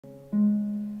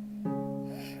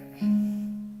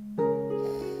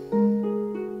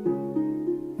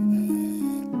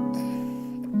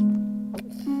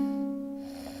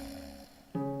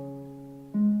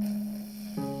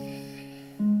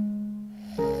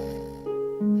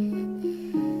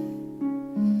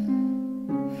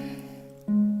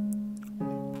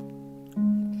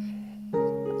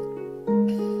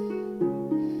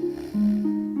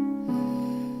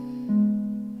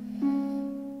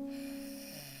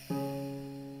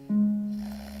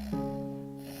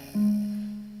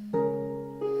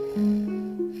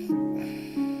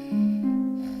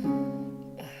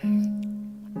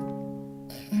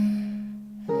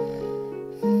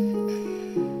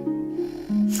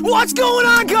What's going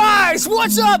on, guys?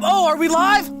 What's up? Oh, are we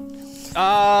live?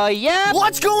 Yeah.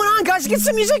 What's going on, guys? Get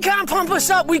some music on, pump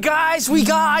us up. We guys. We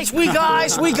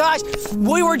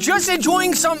were just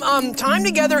enjoying some time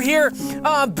together here.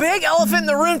 Big elephant in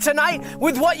the room tonight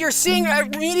with what you're seeing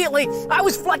immediately. I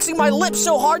was flexing my lips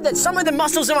so hard that some of the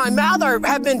muscles in my mouth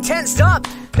have been tensed up.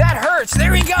 That hurts.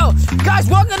 There we go. Guys,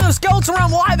 welcome to the Skeleton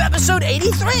Realm Live, episode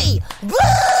 83.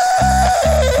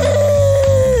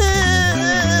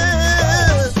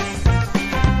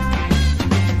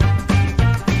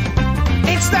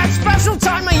 It's that special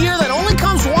time of year that only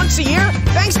comes once a year,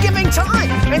 Thanksgiving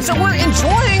time. And so we're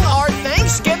enjoying our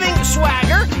Thanksgiving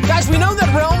swagger. Guys, we know that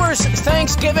Realmer's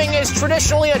Thanksgiving is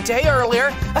traditionally a day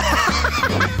earlier.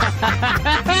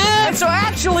 And so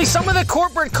actually some of the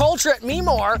corporate culture at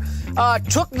MeMore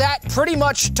took that pretty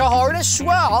much to heart as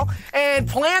well and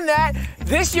planned that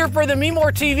this year for the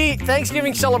MeMoreTV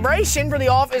Thanksgiving celebration for the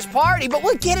office party. But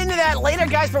we'll get into that later,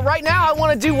 guys. But right now, I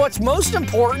want to do what's most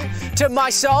important to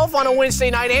myself on a Wednesday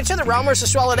night answer, the Realmers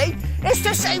as well at 8, is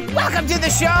to say welcome to the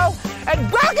show and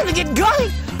welcome to Get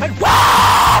Going and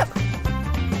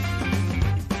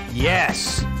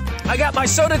Yes. I got my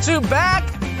soda tube back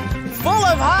full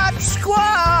of hot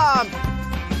squam.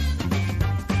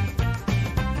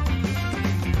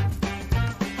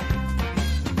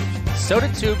 Soda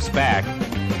tube's back.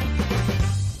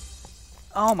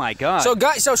 Oh my God. So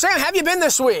guys, Sam, have you been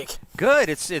this week? Good.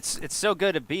 It's so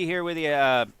good to be here with you,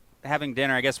 having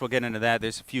dinner. I guess we'll get into that.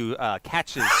 There's a few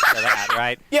catches to that,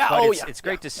 right? Yeah. But it's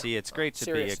great to see you. It's great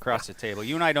to be across the table.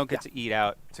 You and I don't get to eat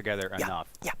out together enough.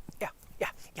 Yeah.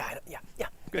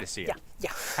 Good to see you.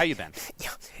 Yeah. How you been?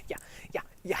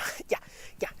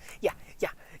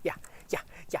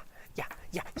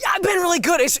 Yeah, I've been really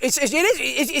good. It is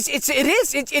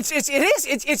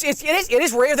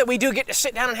rare that we do get to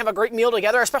sit down and have a great meal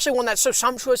together, especially one that's so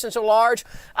sumptuous and so large.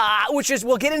 Which is,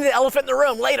 we'll get into the elephant in the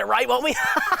room later, right? Won't we?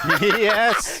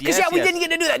 Yes. Because we didn't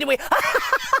get to do that, did we?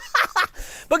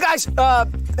 But guys,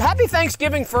 happy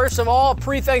Thanksgiving first of all,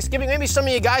 pre-Thanksgiving. Maybe some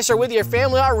of you guys are with your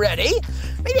family already.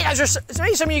 Maybe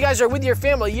some of you guys are with your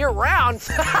family year-round.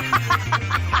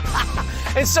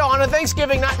 And so on a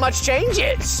Thanksgiving, not much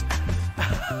changes.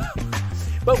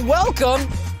 But welcome,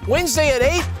 Wednesday at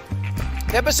 8,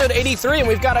 episode 83, and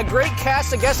we've got a great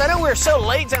cast of guests. I know we were so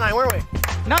late tonight, weren't we?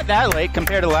 Not that late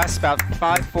compared to the last about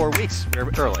 4 weeks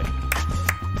early.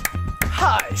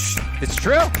 Hush. It's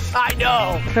true. I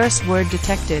know. Curse word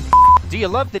detected. Do you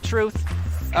love the truth?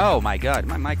 Oh my God,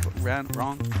 my mic ran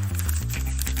wrong.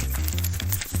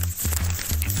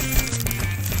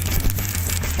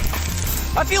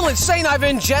 I feel insane. I've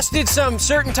ingested some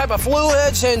certain type of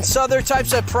fluids and some other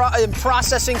types of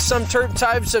processing some certain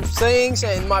types of things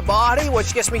in my body,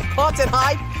 which gets me pumped and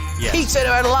hyped. Yes. Pizza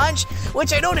at lunch,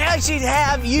 which I don't actually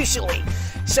have usually.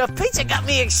 So pizza got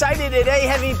me excited today,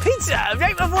 having pizza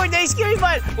right before Thanksgiving.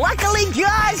 But luckily,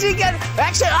 guys,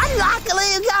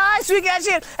 unluckily, guys, we can't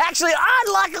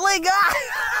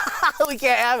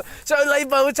have so late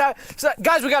both time. So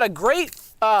guys, we got a great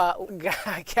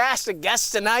cast of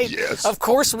guests tonight. Yes. Of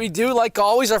course we do. Like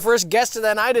always, our first guest of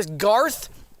the night is Garth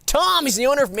Tom. He's the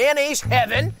owner of Mayonnaise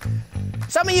Heaven.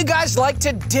 Some of you guys like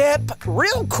to dip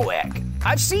real quick.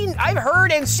 I've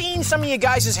heard and seen some of you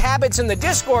guys' habits in the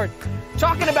Discord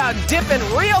talking about dipping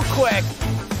real quick.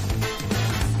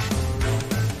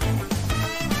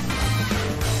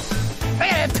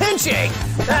 And pinching.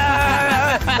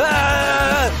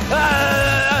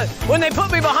 When they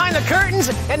put me behind the curtains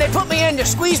and they put me in to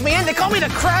squeeze me in, they call me the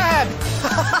crab.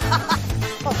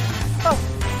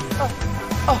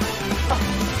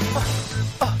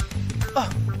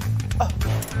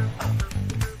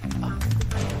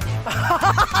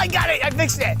 I got it. I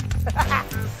fixed it.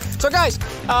 So guys,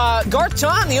 Garth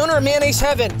Tom, the owner of Mayonnaise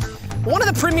Heaven. One of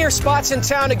the premier spots in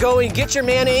town to go and get your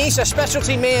mayonnaise, a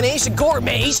specialty mayonnaise, a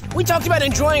gourmets. We talked about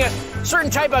enjoying a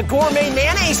certain type of gourmet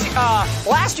mayonnaise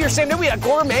last year. Sam, did we have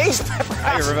gourmets?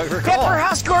 Pepper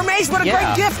House gourmets. What a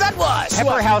great gift that was.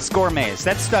 Pepper House gourmets.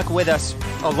 That stuck with us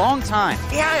a long time.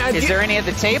 Yeah. Is there any at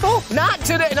the table? Not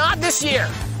today. Not this year.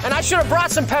 And I should have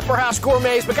brought some Pepper House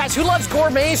gourmets. But guys, who loves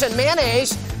gourmets and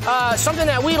mayonnaise? Something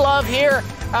that we love here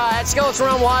at Skeleton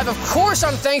Realm Live. Of course,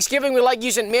 on Thanksgiving, we like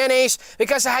using mayonnaise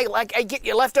because I get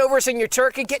your leftovers in your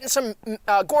turkey, getting some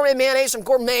gourmet mayonnaise, some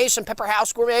gourmets, some Pepper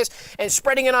House gourmets, and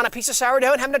spreading it on a piece of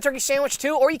sourdough and having a turkey sandwich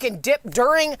too. Or you can dip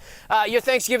during your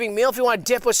Thanksgiving meal if you want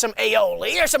to dip with some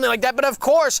aioli or something like that. But of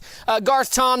course,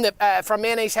 Garth Tom from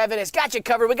Mayonnaise Heaven has got you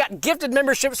covered. We got gifted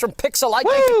memberships from Pix Alike.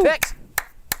 Thank you, Pix.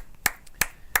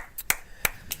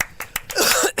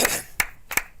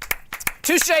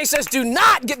 Touche says, do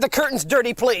not get the curtains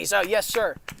dirty, please. Oh, yes,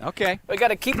 sir. Okay. We got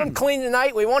to keep them clean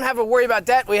tonight. We won't have to worry about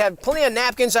that. We have plenty of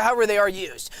napkins, however they are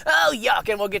used. Oh, yuck,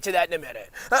 and we'll get to that in a minute.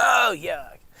 Oh,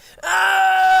 yuck.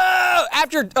 Oh!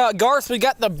 After Garth, we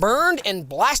got the burned and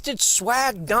blasted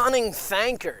swag donning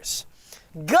thankers.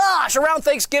 Gosh, around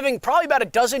Thanksgiving, probably about a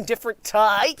dozen different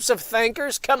types of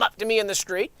thankers come up to me in the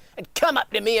street and come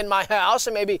up to me in my house,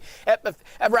 and maybe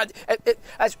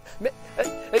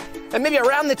maybe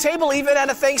around the table, even at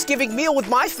a Thanksgiving meal with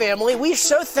my family. We're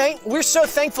so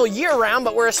thankful year-round,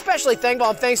 but we're especially thankful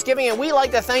on Thanksgiving, and we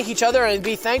like to thank each other and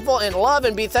be thankful and love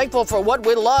and be thankful for what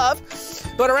we love.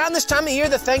 But around this time of year,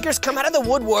 the thankers come out of the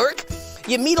woodwork.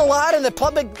 You meet a lot in the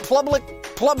public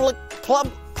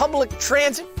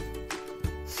transit.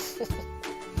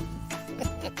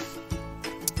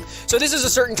 So this is a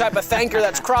certain type of thanker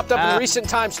that's cropped up in recent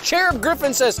times. Cherub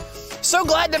Griffin says, so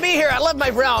glad to be here. I love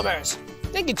my Browmers.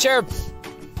 Thank you, Cherub.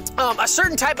 A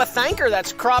certain type of thanker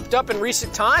that's cropped up in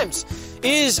recent times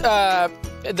is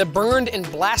the burned and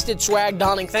blasted swag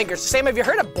donning thankers. Sam, have you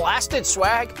heard of blasted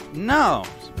swag? No.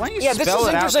 Why don't you spell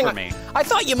it out for me? I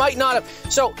thought you might not have.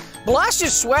 So, blasted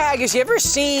swag is you ever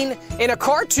seen in a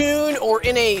cartoon or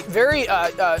in a very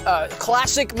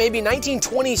classic, maybe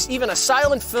 1920s, even a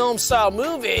silent film style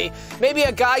movie, maybe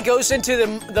a guy goes into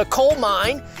the coal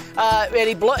mine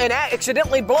and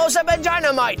accidentally blows up a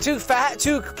dynamite too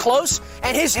close,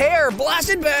 and his hair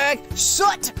blasted back,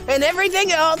 soot and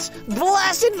everything else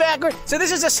blasted backward. So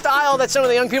this is a style that some of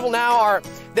the young people now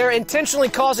they're intentionally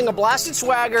causing a blasted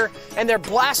swagger, and they're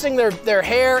blasting their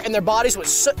hair and their bodies with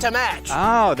soot to match.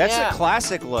 Oh, that's a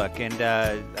classic look, and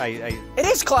it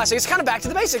is classic. It's kind of back to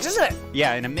the basics, isn't it?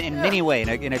 Yeah, in many ways,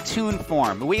 in a tune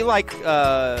form. We like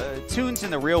tunes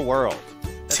in the real world.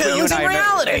 That's tunes in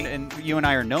reality. And you and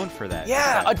I are known for that.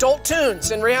 Yeah, adult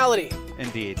tunes in reality.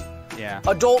 Indeed. Yeah.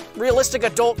 Realistic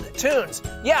adult tunes.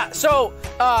 Yeah. So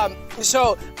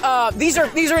these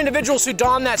are individuals who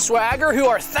don that swagger, who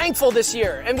are thankful this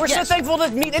year, and we're so thankful to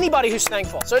meet anybody who's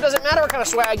thankful. So it doesn't matter what kind of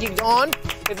swag you don.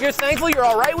 If you're thankful, you're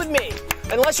all right with me.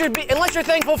 Unless you're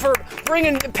thankful for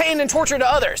bringing pain and torture to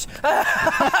others,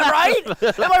 right?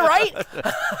 Am I right?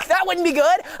 That wouldn't be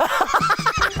good.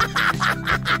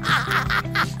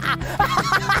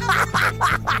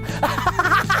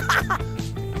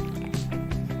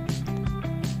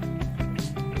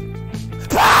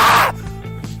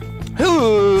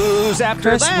 Who's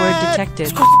after Curse that? word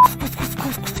detected.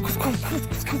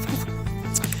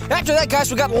 After that,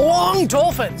 guys, we got long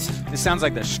dolphins. This sounds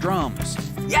like the Strums.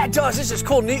 Yeah, it does. This is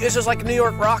cool. This is like New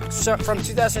York rock from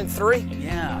 2003.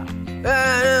 Yeah.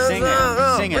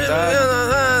 Sing it, Doug.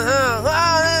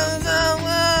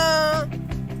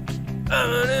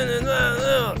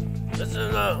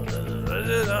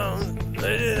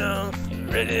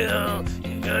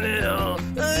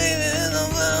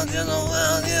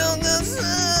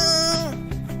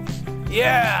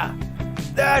 Yeah,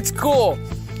 that's cool.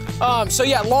 So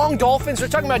yeah, long dolphins. We're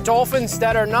talking about dolphins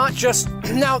that are not just.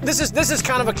 Now this is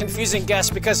kind of a confusing guess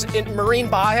because in marine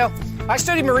bio, I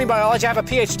studied marine biology. I have a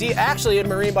PhD actually in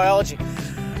marine biology,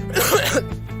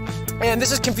 and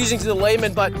this is confusing to the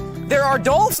layman. But there are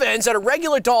dolphins that are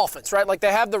regular dolphins, right? Like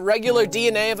they have the regular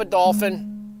DNA of a dolphin.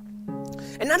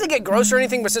 And not to get gross or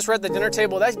anything, but since we're at the dinner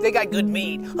table, they got good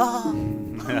meat. Oh.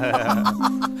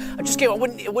 I just kidding. I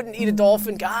wouldn't eat a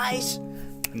dolphin, guys.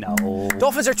 No.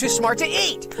 Dolphins are too smart to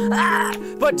eat.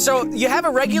 But so you have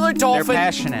a regular dolphin. They're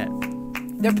passionate.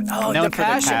 They're Known for their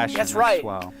passion. That's right.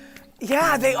 Well.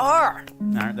 Yeah, they are.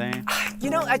 Aren't they? You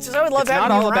know, I would love it's having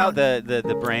not all you around. about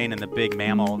the brain and the big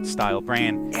mammal style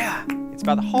brain. Yeah. It's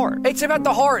about the heart. It's about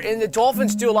the heart, and the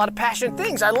dolphins do a lot of passionate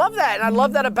things. I love that, and I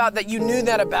love that about that you knew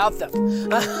that about them.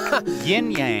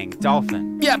 Yin yang dolphin.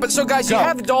 Yeah, but so guys, you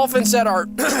have dolphins that are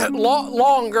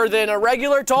longer than a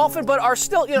regular dolphin, but are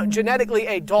still, genetically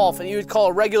a dolphin. You would call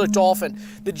a regular dolphin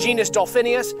the genus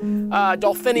Dolphinius.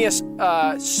 Dolphinius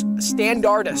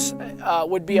standardus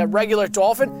would be a regular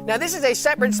dolphin. Now, this is a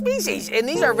separate species, and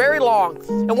these are very long.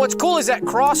 And what's cool is that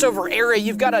crossover area.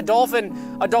 You've got a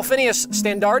Dolphinius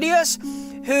standardus,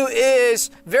 who is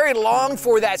very long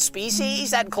for that species,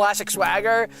 that classic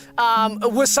swagger,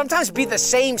 will sometimes be the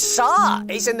same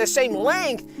size and the same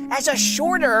length as a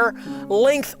shorter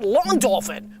length long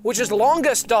dolphin, which is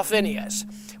Longus dolphinius,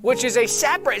 which is a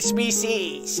separate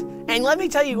species. And let me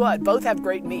tell you what, both have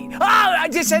great meat. Oh, I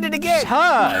just said it again.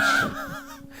 Hush.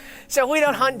 So we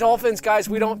don't hunt dolphins, guys.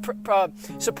 We don't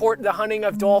support the hunting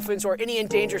of dolphins or any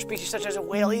endangered species such as a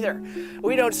whale either.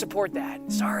 We don't support that.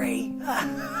 Sorry.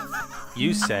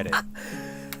 You said it.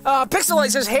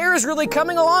 Pixelite says, hair is really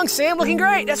coming along. Sam, looking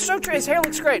great. That's so true. His hair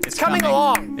looks great. It's coming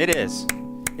along. It is.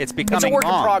 It's becoming It's a work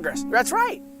long. in progress. That's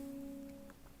right.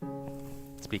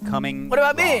 becoming What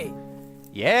about long.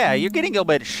 Yeah, you're getting a little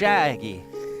bit shaggy.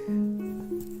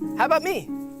 me? How about me?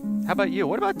 How about you?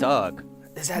 What about Doug?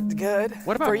 Is that good?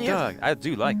 What about for you? Doug? I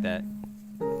do like that.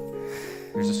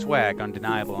 There's a swag,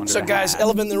 undeniable. Under So, the guys, hat.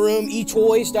 elephant in the room,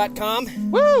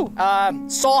 etoys.com. Woo!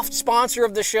 Soft sponsor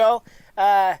of the show.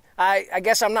 I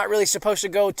guess I'm not really supposed to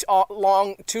go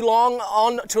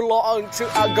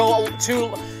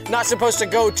not supposed to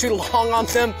go too long on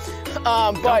them.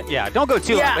 But don't go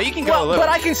too long, but you can go a little. But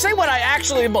I can say what I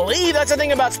actually believe. That's the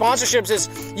thing about sponsorships is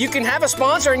you can have a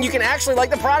sponsor and you can actually like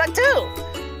the product too.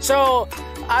 So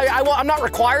I'm not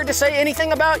required to say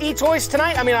anything about eToys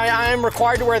tonight. I mean, I am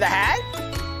required to wear the hat,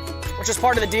 which is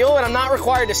part of the deal, and I'm not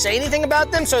required to say anything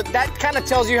about them. So that kind of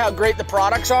tells you how great the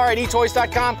products are at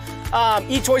etoys.com.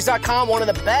 Etoys.com, one of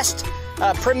the best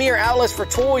premier outlets for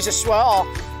toys as well.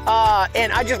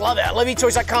 And I just love it. I love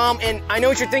etoys.com. And I know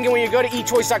what you're thinking when you go to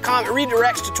etoys.com. It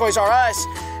redirects to Toys R Us.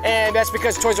 And that's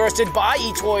because Toys R Us did buy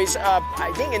eToys,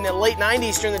 I think in the late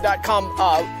 90s during the .com,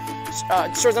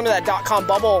 sort of under that .com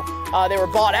bubble. They were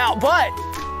bought out. But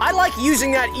I like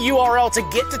using that URL to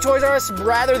get to Toys R Us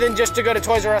rather than just to go to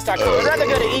toysrus.com. I'd rather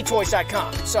go to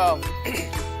etoys.com. So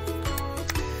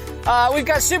we've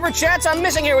got super chats I'm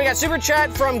missing here. We got super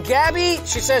chat from Gabby.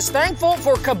 She says, thankful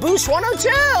for Caboose 102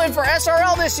 and for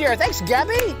SRL this year. Thanks,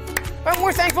 Gabby.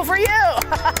 We're thankful for you.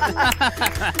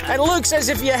 And Luke says,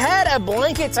 if you had a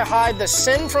blanket to hide the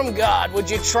sin from God, would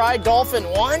you try dolphin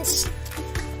once?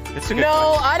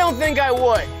 No, I don't think I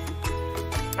would.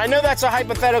 I know that's a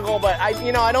hypothetical, but I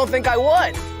don't think I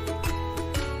would.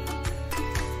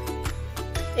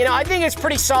 I think it's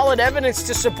pretty solid evidence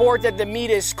to support that the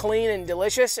meat is clean and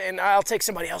delicious, and I'll take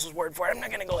somebody else's word for it. I'm not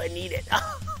going to go ahead and eat it.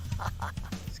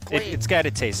 It's got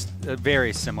to taste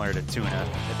very similar to tuna,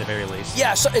 at the very least.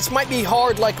 Yeah, so it might be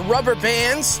hard like rubber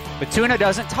bands. But tuna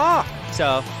doesn't talk,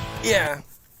 so... Yeah.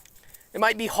 It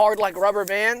might be hard like rubber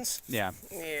bands. Yeah,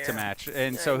 to match.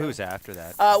 And so who's after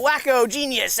that? Wacko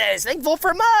Genius says, thankful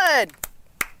for mud.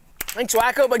 Thanks,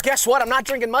 Wacko, but guess what? I'm not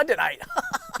drinking mud tonight.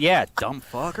 Yeah, dumb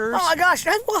fuckers. Oh my gosh,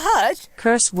 hush.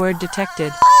 Curse word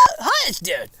detected. Hush,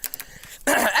 dude.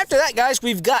 After that, guys,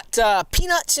 we've got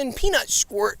peanuts and peanut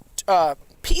squirt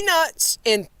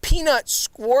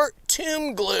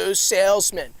tomb glue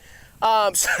salesmen.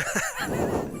 So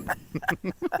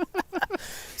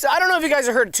I don't know if you guys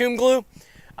have heard of tomb glue.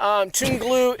 Tomb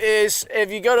glue is, if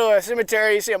you go to a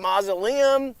cemetery, you see a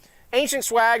mausoleum, ancient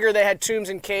swagger. They had tombs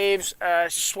and caves,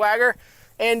 swagger.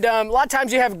 And a lot of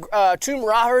times you have tomb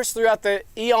robbers throughout the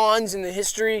eons in the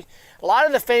history. A lot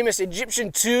of the famous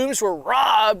Egyptian tombs were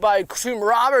robbed by tomb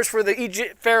robbers for the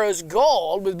Egypt pharaoh's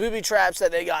gold with booby traps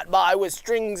that they got by with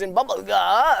strings and bubble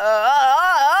gum.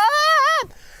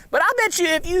 But I'll bet you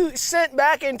if you sent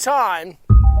back in time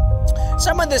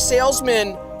some of the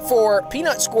salesmen for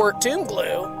peanut squirt tomb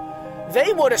glue,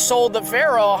 they would have sold the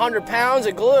pharaoh 100 pounds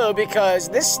of glue because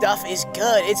this stuff is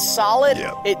good. It's solid.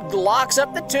 Yep. It locks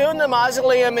up the tomb, the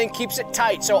mausoleum, and keeps it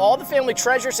tight. So all the family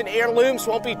treasures and heirlooms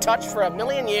won't be touched for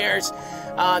 1,000,000 years.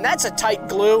 That's a tight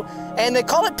glue. And they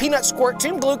call it peanut squirt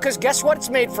tomb glue because guess what it's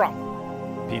made from?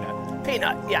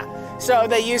 Peanut, yeah. So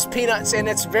they use peanuts, and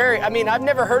it's I've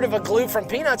never heard of a glue from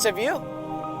peanuts, have you?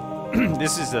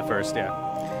 This is the first, yeah.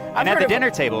 And at the dinner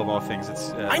table, of all things,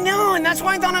 it's... I know, and that's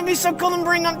why I thought it'd be so cool to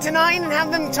bring them tonight and have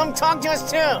them come talk to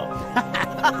us, too.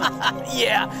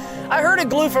 Yeah. I heard a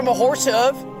glue from a horse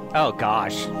hoof. Oh,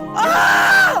 gosh.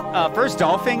 Ah! First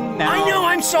dolphin, now... I know,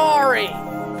 I'm sorry.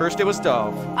 First it was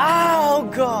dove. Oh,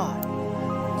 God.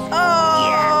 Oh.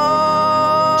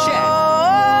 Yeah. Check.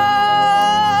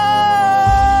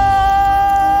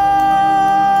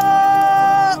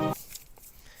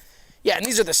 Yeah, and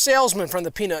these are the salesmen from the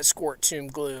peanut squirt tomb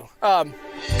glue. Oh,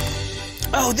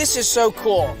 this is so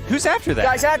cool. Who's after that?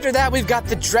 Guys, after that, we've got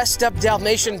the dressed up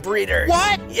Dalmatian breeders.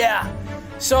 What? Yeah.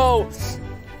 So,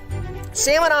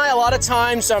 Sam and I, a lot of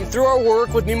times, through our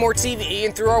work with MeMoreTV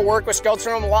and through our work with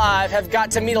Skeleton Room Live, have got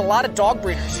to meet a lot of dog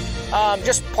breeders.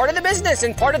 Just part of the business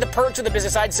and part of the perks of the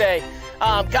business, I'd say.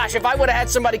 Gosh, if I would have had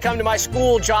somebody come to my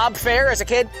school job fair as a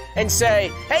kid and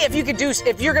say, hey, if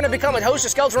you're going to become a host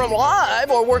of Skeleton Room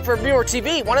Live or work for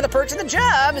MeMoreTV, one of the perks of the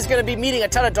job is going to be meeting a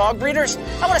ton of dog breeders,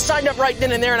 I would have signed up right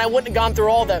then and there, and I wouldn't have gone through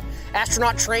all the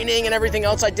astronaut training and everything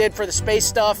else I did for the space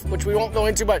stuff, which we won't go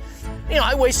into, but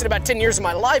I wasted about 10 years of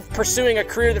my life pursuing a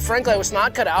career that frankly I was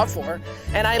not cut out for,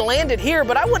 and I landed here,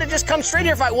 but I would have just come straight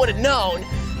here if I would have known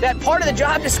that part of the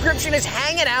job description is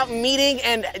hanging out, meeting,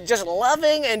 and just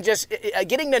loving and just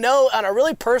getting to know on a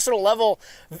really personal level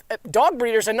dog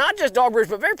breeders, and not just dog breeders,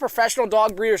 but very professional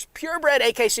dog breeders, purebred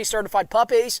AKC certified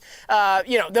puppies,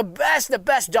 the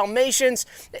best Dalmatians,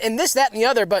 and this, that, and the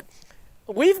other. But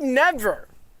we've never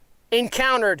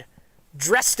encountered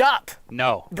dressed up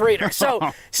breeder.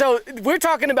 So we're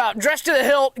talking about dressed to the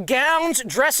hilt, gowns,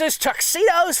 dresses,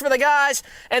 tuxedos for the guys,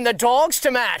 and the dogs to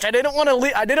match. I didn't want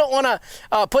to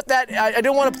put that. I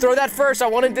didn't want to throw that first. I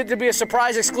wanted it to be a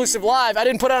surprise exclusive live. I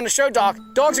didn't put it on the show, Doc.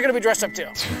 Dogs are going to be dressed up too.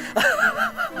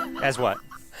 As what?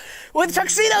 With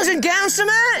tuxedos and gowns to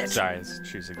match. Sorry, it's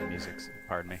choosing the music.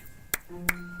 Pardon me.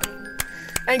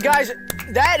 And guys,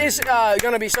 that is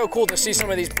going to be so cool to see some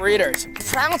of these breeders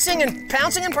pouncing and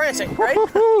prancing, right?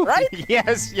 Right?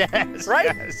 Yes, right?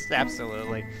 Yes,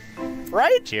 absolutely.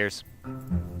 Right? Cheers.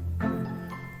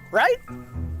 Right?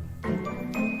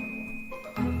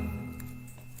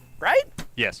 Right?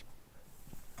 Yes.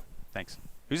 Thanks.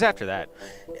 Who's after that?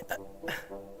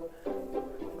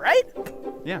 Right?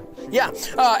 Yeah. Yeah.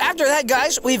 After that,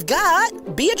 guys, we've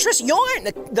got Beatrice Yorn,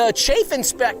 the Chafe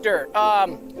inspector.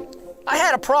 I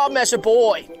had a problem as a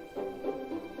boy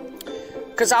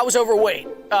because I was overweight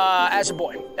as a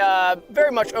boy.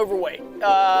 Very much overweight.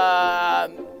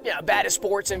 Bad at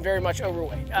sports and very much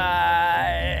overweight.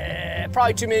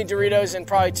 Probably too many Doritos and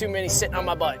probably too many sitting on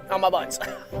my butts.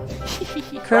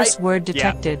 Curse word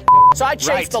detected. So I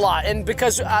chafed a lot, and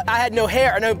because I had no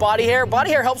hair, no body hair. Body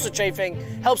hair helps with chafing,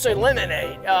 helps to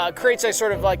eliminate, creates a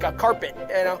sort of like a carpet,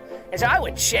 you know. And so I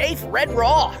would chafe red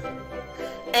raw.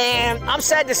 And I'm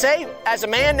sad to say, as a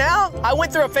man now, I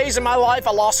went through a phase in my life.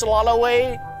 I lost a lot of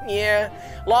weight. Yeah,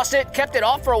 lost it, kept it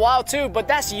off for a while too, but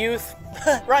that's youth,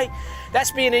 right? That's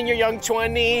being in your young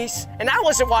 20s. And I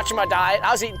wasn't watching my diet.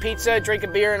 I was eating pizza,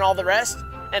 drinking beer, and all the rest.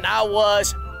 And I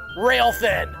was rail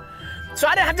thin. So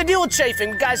I didn't have to deal with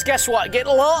chafing. Guys, guess what?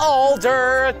 Getting a little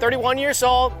older, 31 years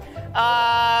old.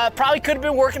 Probably could have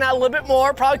been working out a little bit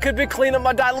more. Probably could have been cleaning up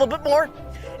my diet a little bit more.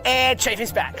 And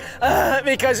chafing's back.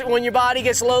 Because when your body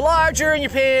gets a little larger in your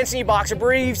pants and your boxer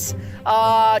briefs,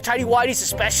 tighty whities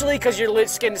especially, because you're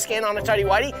skin to skin on a tighty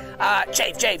whitey,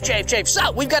 chafe.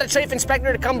 So we've got a chafe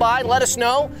inspector to come by and let us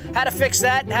know how to fix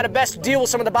that and how to best deal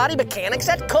with some of the body mechanics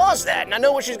that cause that. And I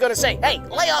know what she's going to say. Hey,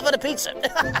 lay off of the pizza.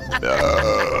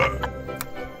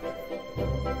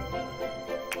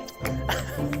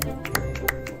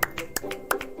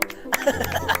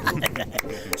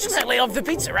 She's like, lay off the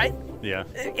pizza, right? Yeah.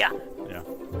 Yeah. Yeah.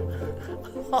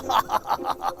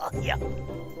 Yeah.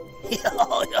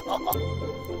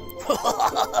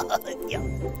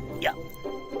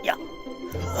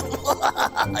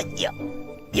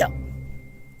 Yeah.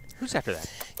 Who's after that?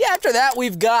 Yeah, after that,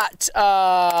 we've got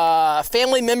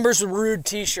family members rude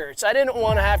t-shirts. I didn't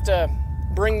want to have to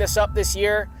bring this up this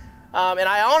year. And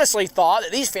I honestly thought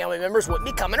that these family members wouldn't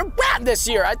be coming around this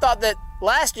year. I thought that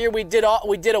last year we did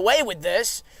away with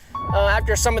this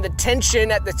after some of the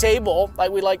tension at the table, like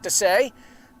we like to say.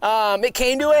 It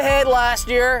came to a head last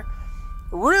year.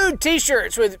 Rude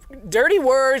t-shirts with dirty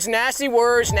words, nasty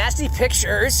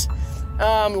pictures,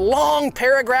 long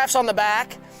paragraphs on the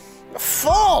back,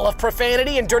 full of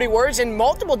profanity and dirty words in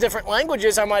multiple different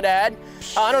languages, I might add.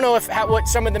 I don't know what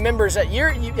some of the members that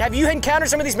have you encountered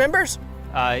some of these members?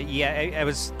 Yeah, I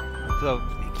was. So,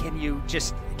 can you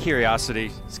just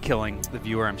curiosity is killing the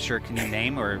viewer? I'm sure. Can you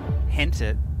name or hint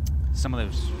at some of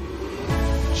those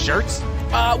shirts?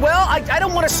 Well, I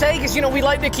don't want to say because we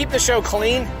like to keep the show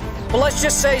clean. But let's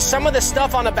just say some of the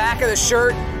stuff on the back of the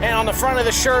shirt and on the front of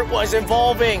the shirt was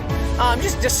involving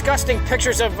just disgusting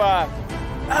pictures of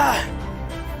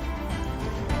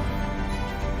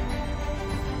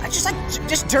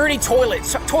just dirty toilet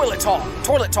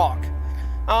talk.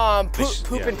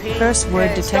 Poop and pee. Curse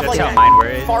word detected. Like That's how mine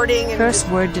were. Farting and Curse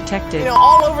word detected.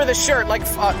 all over the shirt. Like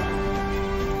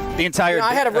The entire.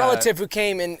 I had a relative who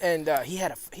came in and he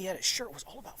had a shirt that was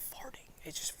all about farting.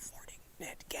 It's just farting. It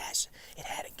had gas. It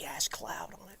had a gas cloud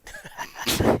on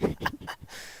it.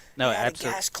 No, it had absolutely.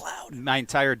 a gas cloud. My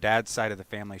entire dad's side of the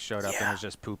family showed up and it was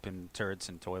just poop and turds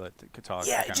and toilet talk.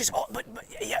 Yeah,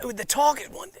 the talk is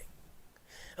one thing.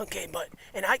 Okay,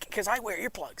 because I wear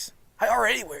earplugs. I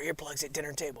already wear earplugs at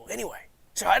dinner table anyway,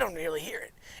 so I don't really hear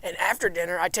it. And after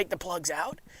dinner, I take the plugs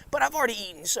out, but I've already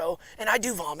eaten, and I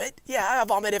do vomit. Yeah, I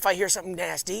vomit if I hear something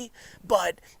nasty,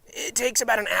 but it takes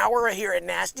about an hour of hearing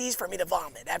nasties for me to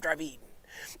vomit after I've eaten.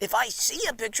 If I see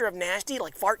a picture of nasty,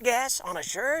 like fart gas, on a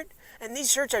shirt, and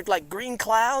these shirts are like green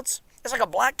clouds, it's like a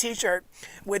black t-shirt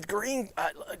with green,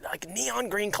 like neon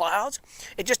green clouds.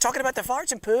 It's just talking about the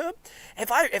farts and poop.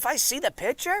 If I see the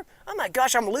picture, oh my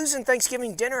gosh, I'm losing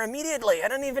Thanksgiving dinner immediately. I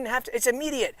don't even have to, it's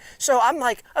immediate. So I'm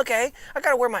like, okay, I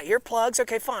gotta wear my earplugs.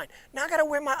 Okay, fine. Now I gotta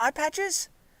wear my eye patches.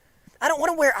 I don't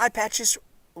wanna wear eye patches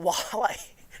while I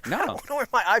don't want to wear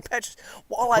my eye patches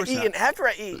while I eat and after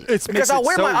I eat. Because I'll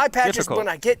wear my eye patches when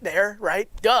I get there, right?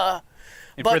 Duh.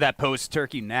 And for that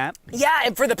post-turkey nap? Yeah,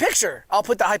 and for the picture, I'll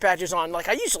put the eye patches on like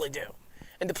I usually do.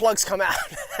 And the plugs come out.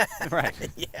 Right.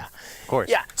 Yeah. Of course.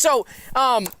 Yeah. So,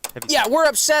 yeah, we're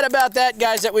upset about that,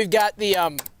 guys, that we've got the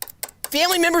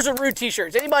family members with rude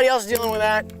t-shirts. Anybody else dealing with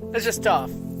that? It's just tough.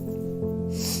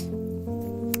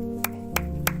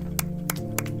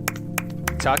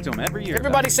 Talk to them every year.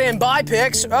 Everybody's saying bye,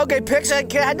 Pix. Okay, Pix had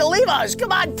to leave us.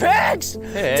 Come on, Pix!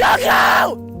 Hey. Duck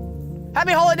out!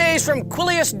 Happy holidays from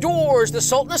Quilius Doors, the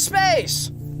Sultan of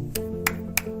Space.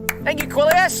 Thank you,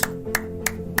 Quilius.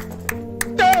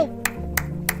 No!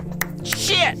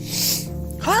 Shit!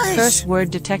 Hush! Curse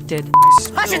word detected.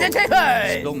 Hush it,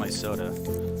 hey! Spilled my soda.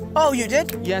 Oh, you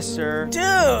did? Yes, sir.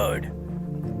 Dude!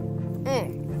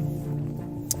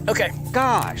 Okay.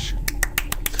 Gosh.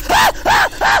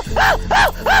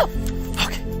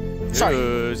 Okay. Sorry.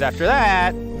 Who's after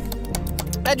that?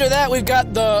 After that, we've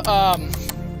got the,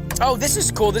 oh, this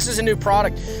is cool. This is a new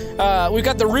product. We've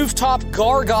got the Rooftop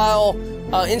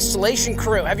GarGyle installation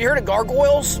crew. Have you heard of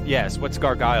gargoyles? Yes. What's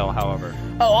GarGyle, however?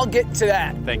 Oh, I'll get to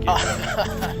that. Thank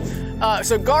you.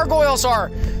 So gargoyles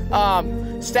are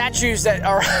statues that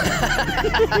are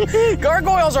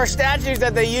gargoyles are statues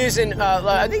that they use in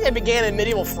I think they began in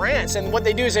medieval France, and what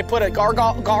they do is they put a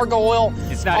gargoyle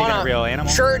It's not on even a real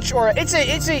animal? church, or it's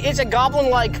a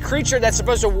goblin-like creature that's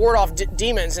supposed to ward off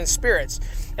demons and spirits.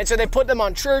 And so they put them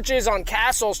on churches, on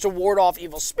castles to ward off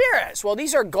evil spirits. Well,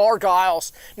 these are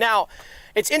gargoyles. Now,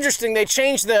 it's interesting, they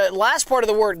changed the last part of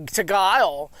the word to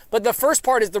guile, but the first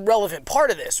part is the relevant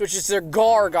part of this, which is they're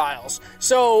gargoyles.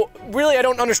 So really, I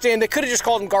don't understand. They could have just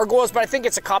called them gargoyles, but I think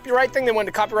it's a copyright thing. They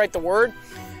wanted to copyright the word.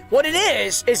 What it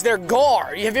is they're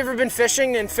gar. Have you ever been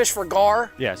fishing and fish for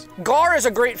gar? Yes. Gar is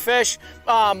a great fish.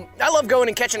 I love going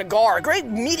and catching a gar. A great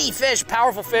meaty fish,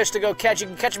 powerful fish to go catch. You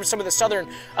can catch them in some of the southern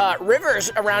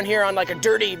rivers around here on like a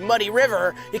dirty, muddy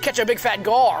river. You catch a big fat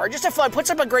gar. Just a fun, puts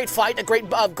up a great fight, a great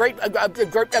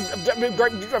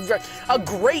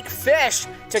fish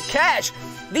to catch.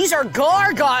 These are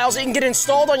gargoyles that you can get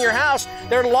installed on your house.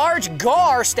 They're large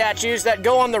gar statues that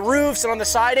go on the roofs and on the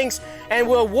sidings and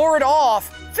will ward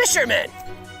off fishermen.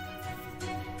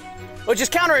 Which is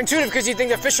counterintuitive because you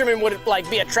think the fishermen would like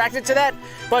be attracted to that,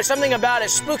 but something about it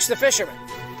spooks the fishermen.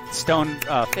 Stone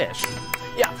fish.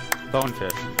 Yeah.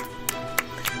 Bonefish.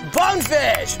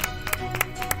 Bonefish!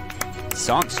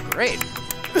 Song's great.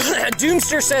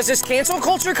 Doomster says, is cancel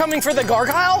culture coming for the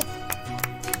gargoyle?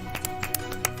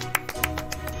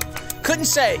 Couldn't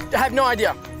say. I have no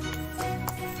idea.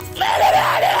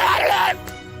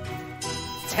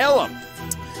 Tell him.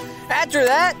 After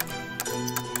that,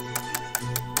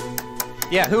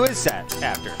 Yeah, who is that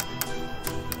after?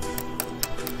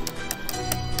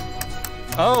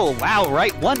 Oh, wow,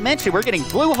 right. One mention, we're getting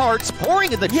blue hearts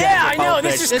pouring in the chat. yeah, I for know,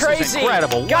 Bonefish. this is crazy.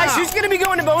 Incredible. Guys, Wow. who's going to be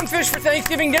going to Bonefish for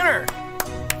Thanksgiving dinner?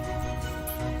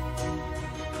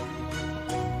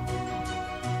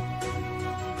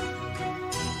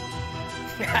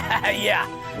 Yeah,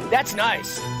 that's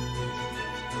nice.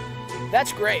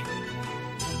 That's great.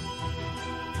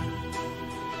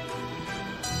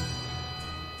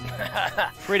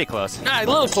 Pretty close. A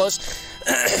little close.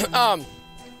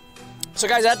 So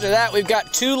guys, after that, we've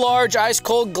got 2 large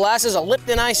ice-cold glasses of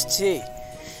Lipton iced tea.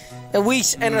 And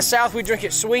in the South, we drink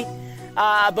it sweet,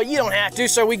 but you don't have to,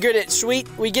 so we get it sweet.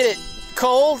 We get it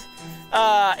cold,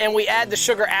 and we add the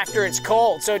sugar after it's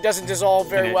cold, so it doesn't dissolve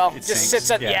very well. It just sinks,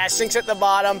 sits at, yeah. it sinks at the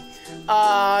bottom.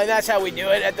 And that's how we do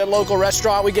it at the local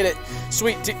restaurant. We get it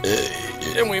sweet tea,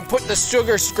 and we put the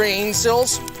sugar grain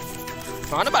sills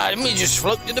on the bottom. We just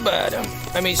float to the bottom.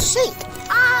 I mean, sink.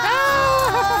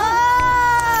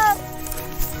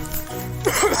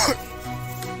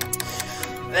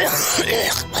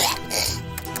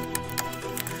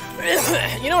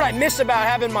 You know what I miss about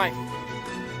having my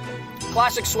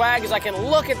classic swag is I can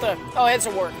look at the... Oh, it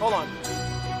doesn't work. Hold on.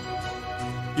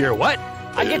 You're what?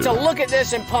 I get to look at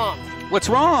this and pump. What's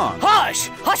wrong? Hush!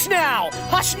 Hush now!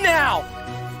 Hush now!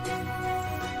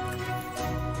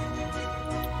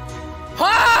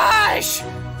 Hush!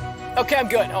 Okay, I'm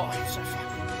good. Oh, I'm so fine.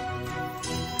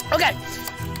 Okay.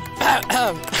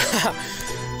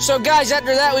 So, guys,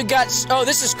 after that, we've got... Oh,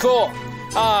 this is cool.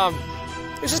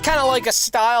 This is kind of like a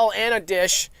style and a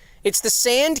dish. It's the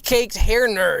sand-caked hair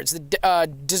nerds, the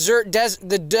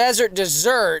desert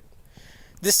dessert.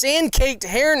 The sand-caked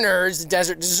hair nerds, the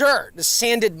desert dessert, the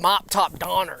sanded Mop Top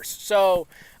Donners. So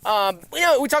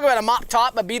We talk about a mop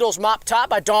top, a Beatles mop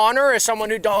top. A donner is someone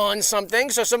who dons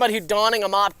something. So somebody who's donning a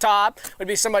mop top would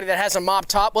be somebody that has a mop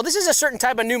top. Well, this is a certain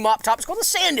type of new mop top. It's called a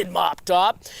sanded mop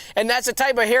top. And that's a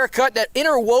type of haircut that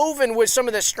interwoven with some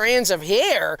of the strands of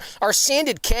hair are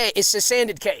sanded cake. It's a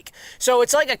sanded cake. So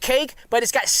it's like a cake, but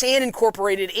it's got sand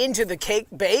incorporated into the cake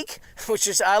bake, which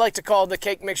is, I like to call the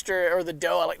cake mixture, or the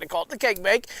dough, I like to call it the cake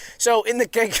bake. So in the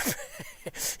cake...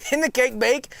 in the cake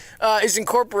bake is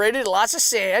incorporated lots of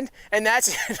sand, and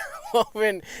that's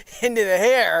woven into the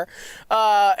hair,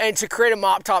 and to create a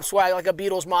mop top swag, like a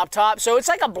Beatles mop top. So it's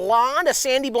like a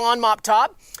sandy blonde mop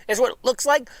top is what it looks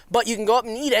like, but you can go up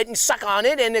and eat it and suck on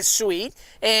it, and it's sweet.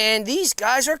 And these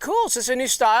guys are cool. So it's a new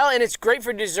style, and it's great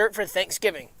for dessert for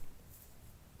Thanksgiving.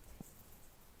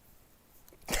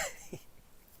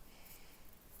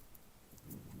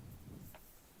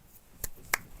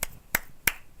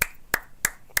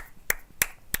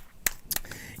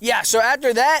 Yeah, so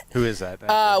after that... Who is that?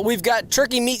 We've got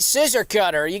TurkeyMeat Scissor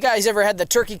Cuttor. You guys ever had the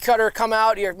turkey cutter come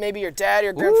out? Maybe your dad,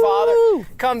 your grandfather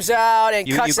comes out and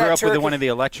cuts that turkey. You grew up with one of the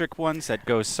electric ones that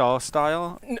goes saw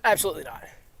style? Absolutely not.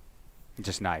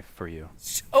 Just knife for you.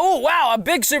 Oh, wow, a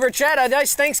big super chat. A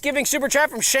nice Thanksgiving super chat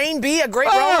from Shane B. A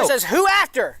great roller says, who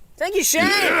after? Thank you, Shane.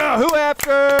 Yeah, who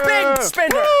after? Big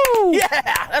spender. Woo!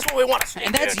 Yeah, that's what we want to see.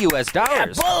 And that's U.S.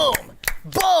 dollars. Yeah, boom.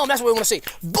 Boom, that's what we want to see.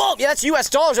 Boom, yeah, that's U.S.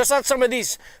 dollars. That's not some of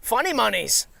these funny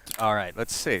monies. All right,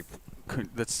 let's say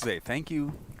thank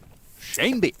you,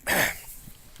 Shane B.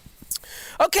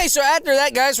 Okay, so after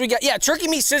that, guys, we got,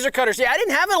 TurkeyMeat Scissor Cutters. Yeah, I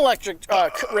didn't have an electric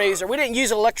razor. We didn't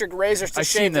use electric razors to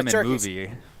shave the turkeys. I've seen them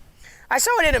in movie. I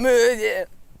saw it in a movie. Yeah.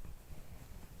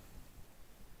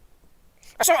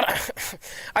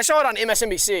 I saw it on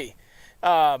MSNBC.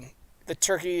 The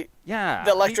turkey. Yeah.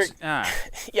 The electric.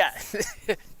 Yeah.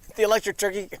 The electric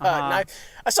turkey knife.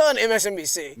 I saw it on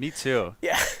MSNBC. Me too.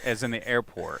 Yeah. As in the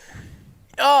airport.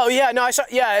 Oh yeah, no, I saw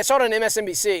it on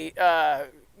MSNBC.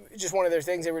 Just one of their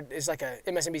things. It's like a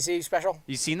MSNBC special.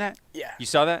 You seen that? Yeah. You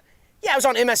saw that? Yeah, it was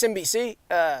on MSNBC.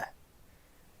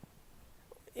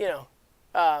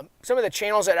 Some of the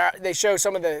channels that they show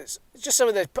some of the.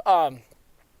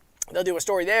 They'll do a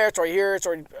story there, a story here, a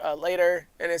story later,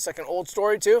 and it's like an old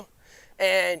story too.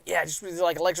 And yeah, just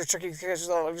like electric turkey, it's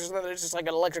just like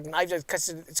an electric knife that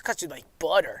cuts you like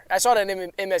butter. I saw it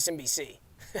on MSNBC.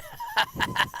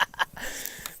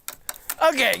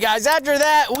 Okay, guys, after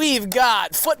that, we've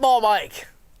got Football Mike.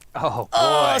 Oh,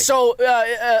 boy. So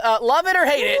love it or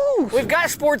hate it, we've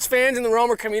got sports fans in the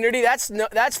Romer community.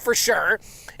 That's for sure.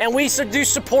 And we do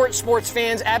support sports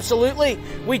fans, absolutely.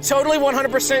 We totally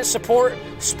 100% support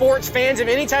sports fans of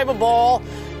any type of ball,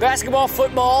 basketball,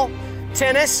 football,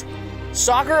 tennis,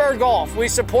 soccer, or golf. We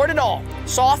support it all.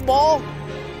 Softball.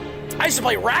 I used to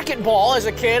play racquetball as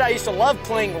a kid. I used to love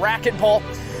playing racquetball.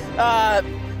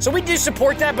 So we do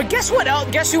support that. But guess what else?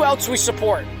 Guess who else we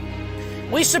support?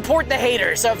 We support the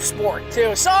haters of sport,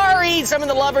 too. Sorry, some of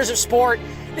the lovers of sport.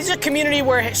 This is a community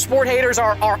where sport haters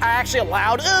are actually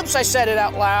allowed. Oops, I said it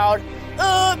out loud.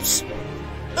 Oops.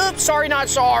 Oops, sorry, not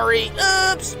sorry.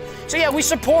 Oops. So yeah, we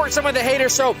support some of the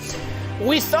haters. So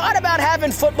we thought about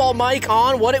having Football Mike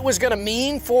on, what it was going to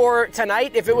mean for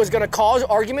tonight, if it was going to cause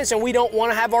arguments, and we don't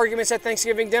want to have arguments at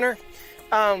Thanksgiving dinner.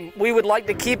 We would like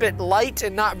to keep it light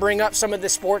and not bring up some of the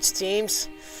sports teams.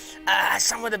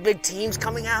 Some of the big teams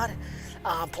coming out,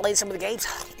 playing some of the games.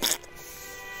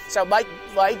 So Mike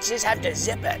just have to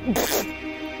zip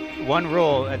it. One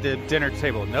rule at the dinner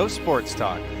table, no sports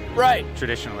talk. Right.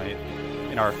 Traditionally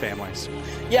in our families.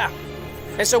 Yeah.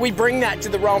 And so we bring that to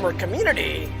the Romer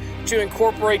community to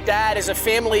incorporate that as a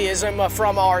familyism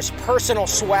from our personal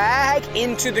swag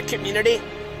into the community.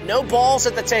 No balls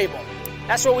at the table.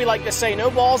 That's what we like to say, no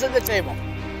balls at the table.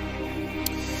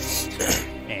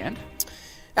 And?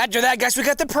 After that, guys, we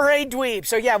got the Parade Dweeb.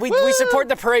 So yeah, we support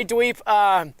the Parade Dweeb.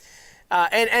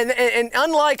 And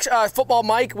unlike Football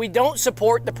Mike, we don't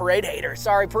support the parade haters.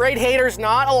 Sorry, parade haters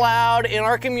not allowed in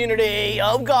our community.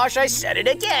 Oh gosh, I said it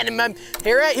again. And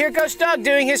here goes Doug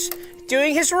doing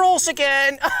his rules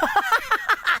again.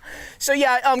 So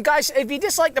yeah, guys, if you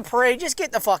dislike the parade, just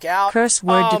get the fuck out. Curse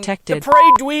word detected. The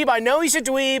Parade Dweeb, I know he's a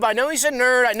dweeb. I know he's a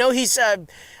nerd. I know he's not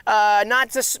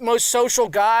the most social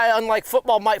guy, unlike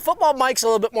Football Mike. Football Mike's a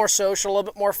little bit more social, a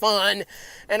little bit more fun.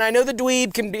 And I know the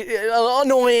dweeb can be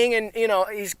annoying, and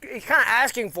he's kind of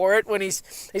asking for it when he's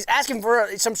asking for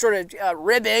some sort of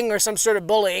ribbing or some sort of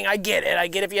bullying. I get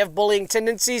it. If you have bullying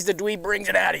tendencies, the dweeb brings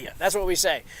it out of you. That's what we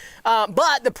say.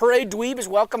 But the Parade Dweeb is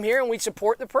welcome here, and we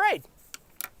support the parade.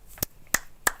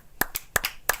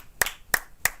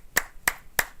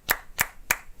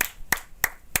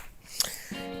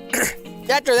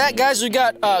 After that, guys, we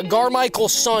got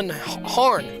Garmichael's son,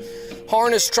 Harn.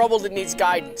 Harn is troubled and needs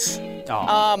guidance.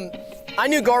 Oh. I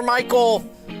knew Garmichael.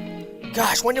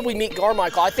 Gosh, when did we meet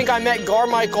Garmichael? I think I met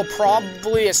Garmichael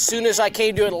probably as soon as I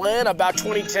came to Atlanta, about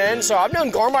 2010. So I've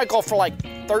known Garmichael for like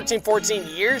 13, 14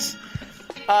 years.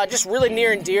 Just really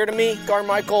near and dear to me.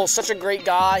 Garmichael, such a great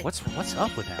guy. What's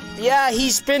up with him? Yeah,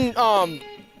 he's been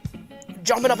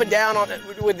jumping up and down on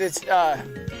with this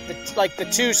the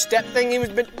two-step thing.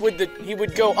 He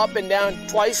would go up and down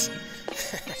twice.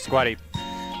 Squatty.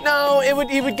 No,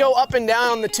 he would go up and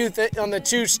down on the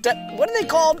two-step. What are they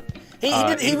called?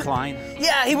 Incline.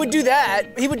 Yeah, he would do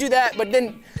that. But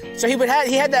then, so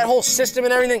he had that whole system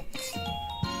and everything.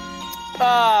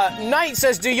 Knight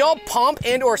says, do y'all pump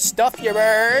and or stuff your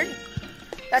bird?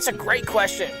 That's a great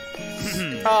question.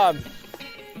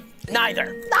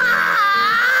 Neither.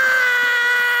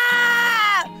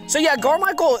 So yeah,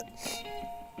 Garmichael,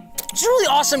 he's a really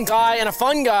awesome guy and a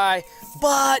fun guy,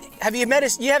 but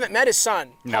you haven't met his son,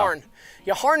 No. Harn.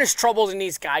 Yeah, Harn is troubled and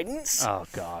needs guidance. Oh,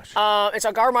 gosh. And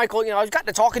so Garmichael, I've gotten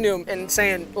to talking to him and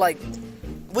saying, like,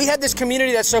 we have this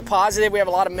community that's so positive. We have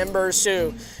a lot of members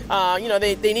who,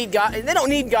 they need they don't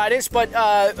need guidance, but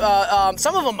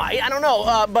some of them might. I don't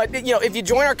know. But if you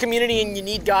join our community and you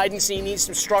need guidance and you need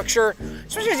some structure,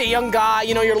 especially as a young guy,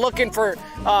 you're looking for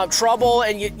trouble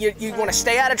and you want to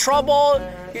stay out of trouble.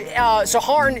 So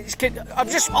Harn,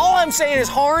 all I'm saying is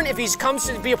Harn, if he comes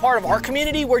to be a part of our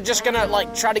community, we're just gonna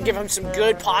try to give him some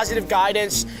good, positive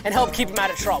guidance and help keep him out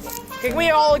of trouble. Can we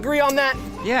all agree on that?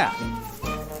 Yeah.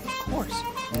 Of course.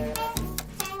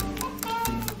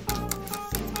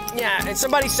 Yeah, and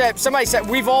somebody said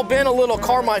we've all been a little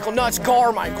Carmichael. No, it's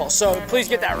Garmichael. So please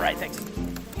get that right. Thanks.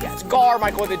 Yeah, it's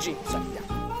Garmichael with a G. So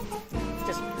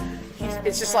yeah,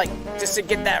 it's just to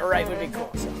get that right would be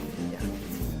cool. So yeah.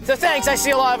 So thanks. I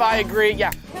see a lot of I agree.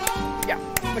 Yeah.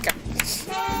 Okay.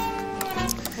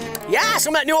 Yeah, so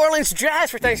I'm at New Orleans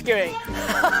Jazz for Thanksgiving.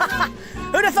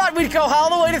 Who'd have thought we'd go all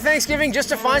the way to Thanksgiving just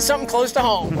to find something close to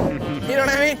home? You know what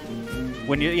I mean?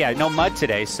 No mud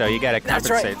today, so you got to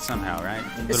compensate right. somehow, right?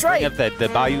 That's right. Bring up the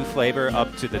bayou flavor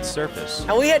up to the surface.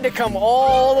 And we had to come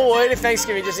all the way to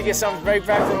Thanksgiving just to get something right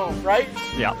back from home, right?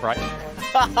 Yeah, right.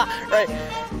 Right.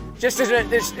 Just as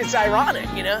it's ironic,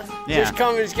 Yeah. Just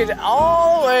get it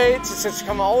all the way, just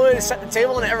come all the way to set the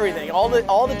table and everything, all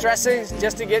the dressings,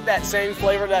 just to get that same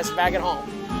flavor that's back at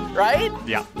home, right?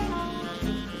 Yeah.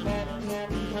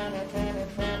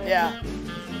 Yeah.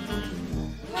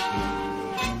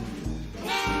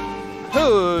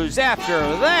 Who's after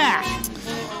that?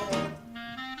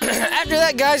 After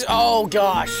that, guys, oh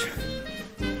gosh.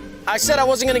 I said I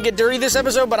wasn't going to get dirty this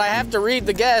episode, but I have to read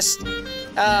the guest.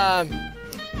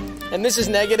 And this is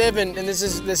negative, and this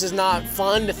is not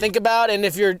fun to think about. And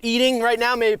if you're eating right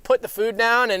now, maybe put the food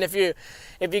down. And if you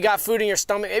got food in your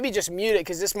stomach, maybe just mute it,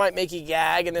 because this might make you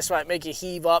gag, and this might make you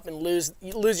heave up and lose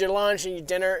your lunch and your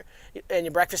dinner and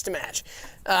your breakfast to match.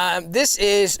 This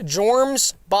is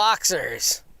Jorms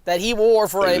boxers that he wore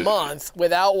for a month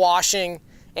without washing,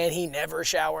 and he never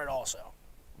showered also.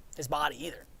 His body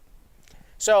either.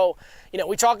 So,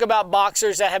 we talk about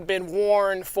boxers that have been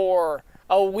worn for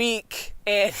a week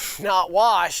and not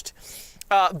washed,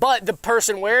 but the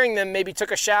person wearing them maybe took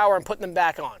a shower and put them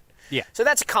back on. Yeah. So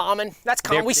that's common.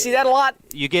 We see that a lot.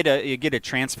 You get a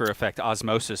transfer effect,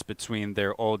 osmosis between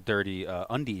their old dirty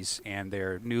undies and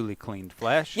their newly cleaned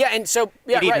flesh. Yeah, and so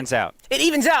it evens out. It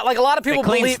evens out. Like a lot of people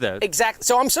believe. Exactly.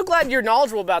 So I'm so glad you're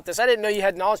knowledgeable about this. I didn't know you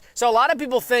had knowledge. So a lot of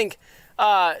people think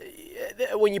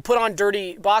when you put on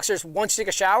dirty boxers once you take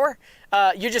a shower,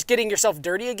 you're just getting yourself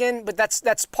dirty again. But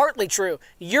that's partly true.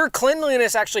 Your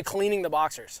cleanliness actually cleaning the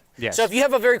boxers. Yes. So if you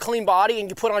have a very clean body and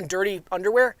you put on dirty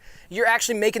underwear, you're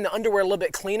actually making the underwear a little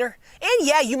bit cleaner. And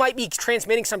yeah, you might be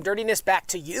transmitting some dirtiness back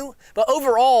to you, but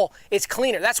overall, it's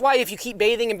cleaner. That's why if you keep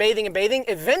bathing and bathing and bathing,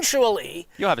 eventually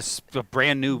you'll have a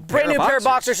brand new pair of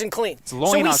boxers and clean. So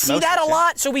we see that a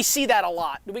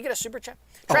lot. Did we get a super chat?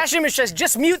 Trash Image says,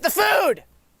 just mute the food.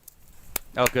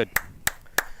 Oh, good.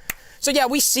 So yeah,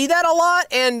 we see that a lot,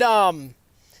 and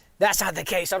that's not the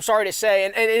case. I'm sorry to say.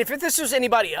 And if this was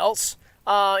anybody else,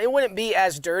 it wouldn't be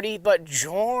as dirty. But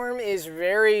Jorm is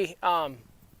very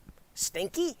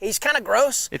stinky. He's kind of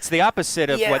gross. It's the opposite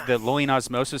of what the loin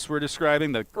osmosis we're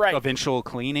describing, the eventual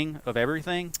cleaning of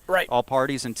everything. Right. All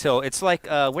parties until it's like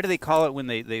what do they call it when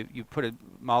you put a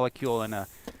molecule in a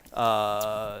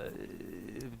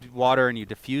water and you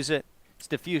diffuse it? It's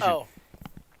diffusion. Oh.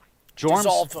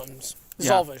 Jorms.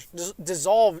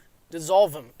 Dissolve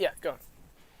them. Yeah, go on.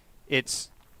 It's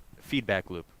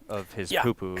feedback loop of his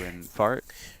poo-poo and fart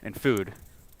and food.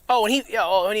 Oh,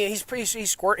 and he's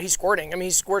squirting. I mean,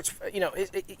 he squirts.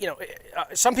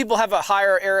 Some people have a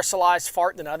higher aerosolized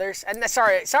fart than others. And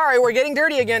sorry, we're getting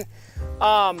dirty again.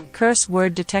 Curse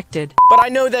word detected. But I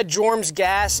know that Jorms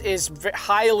gas is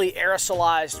highly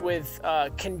aerosolized with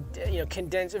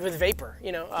condensed with vapor.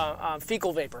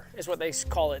 Fecal vapor is what they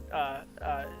call it.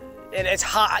 And it's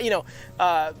hot.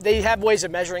 They have ways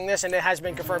of measuring this, and it has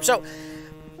been confirmed. So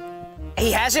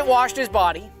he hasn't washed his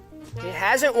body. He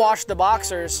hasn't washed the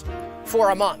boxers for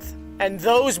a month. And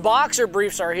those boxer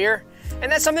briefs are here. And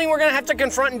that's something we're going to have to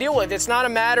confront and deal with. It's not a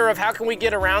matter of how can we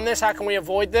get around this, how can we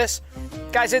avoid this.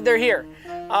 Guys, they're here.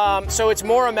 So it's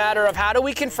more a matter of how do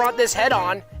we confront this head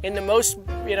on in the most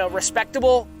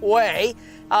respectable way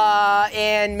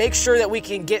and make sure that we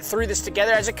can get through this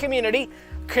together as a community,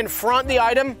 confront the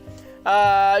item,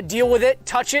 deal with it,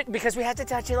 touch it, because we have to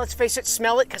touch it, let's face it,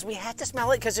 smell it, because we have to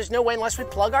smell it, because there's no way unless we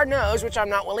plug our nose, which I'm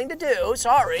not willing to do,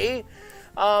 sorry.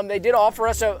 They did offer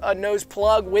us a nose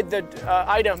plug with the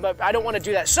item, but I don't want to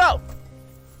do that. So,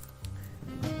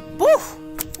 woo!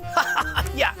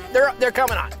 Yeah, they're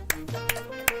coming on.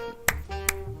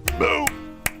 Boom!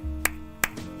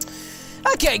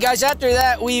 Okay, guys, after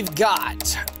that, we've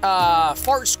got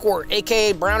Fart Squirt,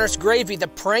 AKA Browner's Gravy, the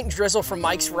prank drizzle from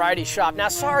Mike's Variety Shop. Now,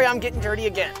 sorry, I'm getting dirty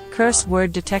again. Curse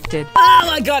word detected. Oh,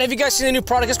 my God. Have you guys seen the new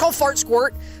product? It's called Fart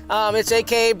Squirt. It's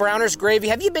AKA Browner's Gravy.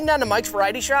 Have you been down to Mike's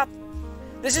Variety Shop?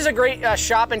 This is a great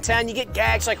shop in town. You get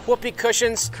gags like whoopee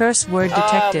cushions. Curse word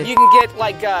detected. You can get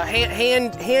like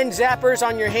hand zappers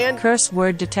on your hand. Curse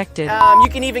word detected. You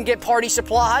can even get party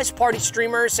supplies, party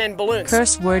streamers, and balloons.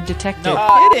 Curse word detected.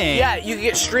 No kidding. Yeah, you can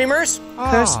get streamers.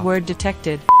 Curse word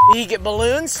detected. You can get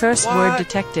balloons. Curse word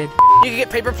detected. You can get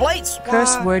paper plates.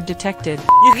 Curse word detected.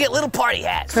 You can get little party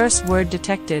hats. Curse word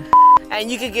detected.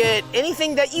 And you can get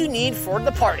anything that you need for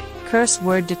the party. Curse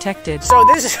word detected. So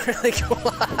this is really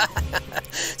cool.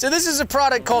 So this is a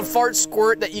product called Fart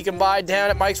Squirt that you can buy down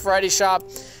at Mike's Variety Shop.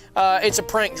 It's a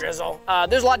prank drizzle.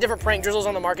 There's a lot of different prank drizzles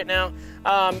on the market now.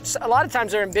 So a lot of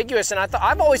times they're ambiguous, and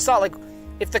I've always thought, like,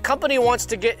 if the company wants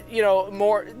to get,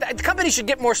 more, the company should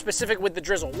get more specific with the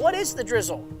drizzle. What is the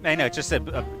drizzle? I know, it's just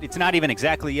it's not even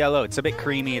exactly yellow. It's a bit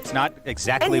creamy. It's not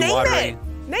exactly and name watery. It.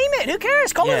 Name it. Who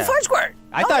cares? Call it Fart Squirt.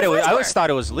 I always thought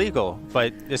it was legal,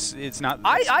 but it's not.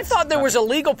 I thought there was a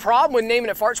legal problem with naming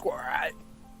it Fart Squirt.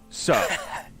 So.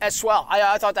 As swell.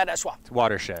 I thought that as swell. It's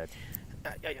watershed.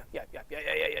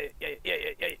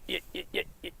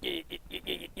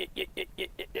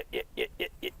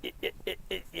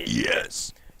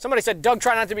 Yes. Somebody said, Doug,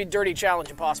 try not to be dirty. Challenge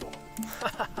impossible.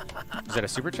 Is that a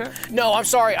super chat? No, I'm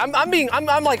sorry. I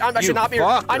should not be.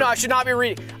 I know I should not be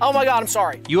reading. Oh my God, I'm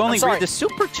sorry. You only read the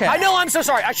super chat. I know. I'm so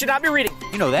sorry. I should not be reading.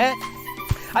 You know that.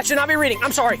 I should not be reading.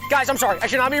 I'm sorry, guys. I'm sorry. I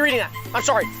should not be reading that. I'm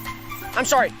sorry. I'm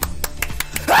sorry.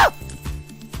 Ah!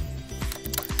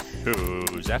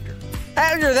 Who's after?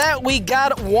 After that, we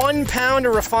got 1 pound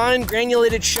of refined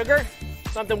granulated sugar.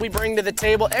 Something we bring to the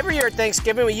table every year at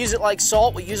Thanksgiving. We use it like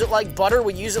salt. We use it like butter.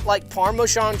 We use it like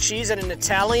Parmesan cheese at an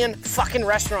Italian fucking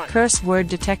restaurant. Curse word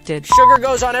detected. Sugar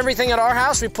goes on everything at our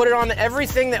house. We put it on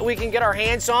everything that we can get our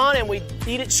hands on, and we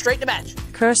eat it straight to batch.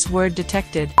 Curse word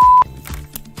detected.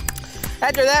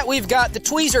 After that, we've got the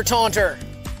Tweezer Taunter.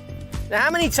 Now,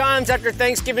 how many times after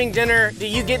Thanksgiving dinner do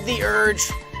you get the urge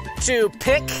to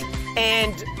pick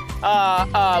and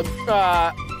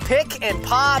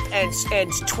pop and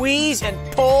tweeze and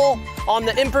pull on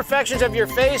the imperfections of your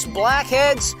face,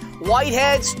 blackheads,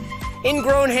 whiteheads,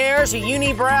 ingrown hairs,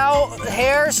 unibrow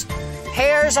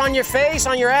hairs on your face,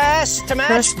 on your ass to match?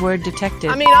 Curse word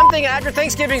detected. I mean, I'm thinking after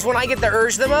Thanksgiving's when I get the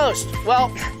urge the most. Well,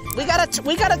 we got a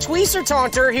Tweezer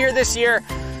Taunter here this year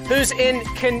who's in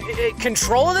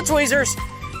control of the tweezers.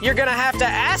 You're going to have to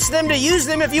ask them to use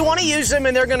them if you want to use them,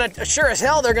 and they're going to, sure as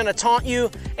hell, they're going to taunt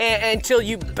you until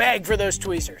you beg for those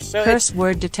tweezers. So curse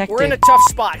word detected. We're in a tough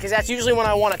spot, because that's usually when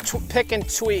I want to pick and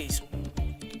tweeze.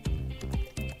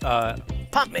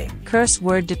 Pump me. Curse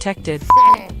word detected.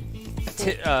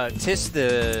 Tis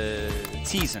the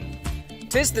teasin'.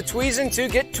 Tis the tweezin' to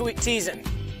get teasin'.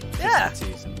 Yeah.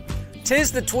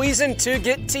 Tis the tweezin' to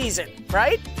get teasin',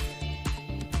 right?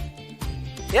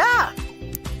 Yeah.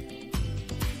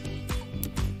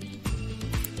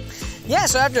 Yeah,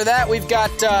 so after that, we've got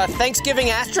Thanksgiving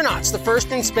astronauts, the first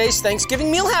in space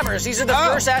Thanksgiving meal hammers. These are the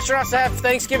first astronauts to have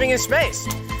Thanksgiving in space.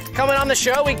 Coming on the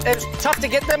show, it was tough to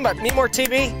get them, but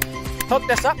MeMoreTV hooked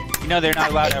us up. You know, they're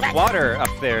not allowed to have water up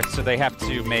there, so they have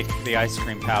to make the ice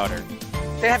cream powder.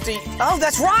 They have to, oh,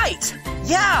 that's right.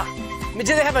 Yeah. I mean,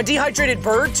 do they have a dehydrated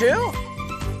bird, too?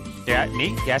 Yeah,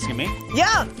 me? You asking me?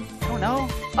 Yeah. I don't know.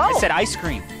 Oh. I said ice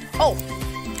cream. Oh.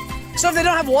 So if they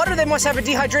don't have water, they must have a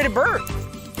dehydrated bird.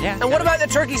 Yeah. And what about the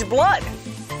turkey's blood?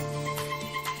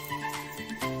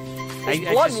 Is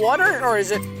blood water, or is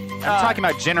it... I'm talking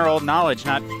about general knowledge,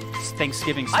 not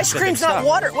Thanksgiving specific Ice cream's stuff. not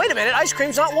water. Wait a minute, ice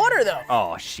cream's not water, though.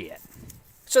 Oh, shit.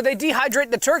 So they dehydrate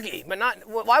the turkey, but not...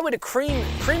 Why would a cream...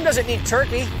 Cream doesn't need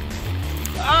turkey.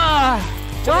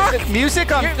 Rock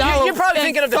music on You're probably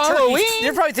thinking of the Halloween. turkey.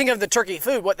 You're probably thinking of the turkey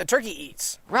food, what the turkey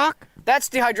eats. Rock. That's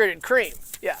dehydrated cream.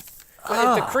 Yeah.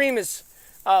 But if the cream is...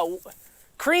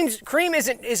 cream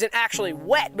isn't actually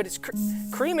wet, but it's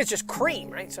cream is just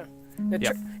cream, right? So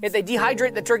if they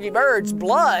dehydrate the turkey bird's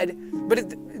blood, but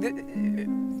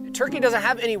the turkey doesn't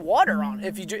have any water on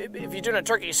it. If you're doing a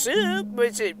turkey soup,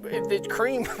 if the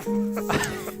cream...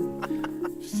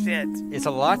 Shit. It's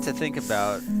a lot to think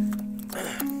about.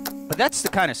 But that's the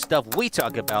kind of stuff we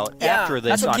talk about after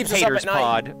this on Pater's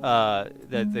Pod.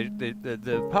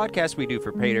 The podcast we do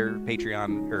for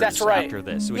Patreon. That's right. After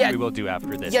this, which we will do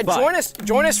after this. Yeah,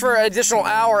 join us for an additional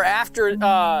hour after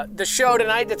the show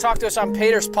tonight to talk to us on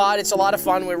Pater's Pod. It's a lot of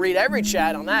fun. We read every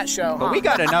chat on that show. But we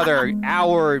got another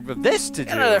hour of this to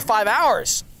do. Another 5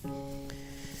 hours. Oh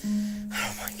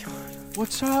my God.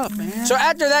 What's up, man? So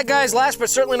after that, guys, last but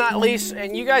certainly not least,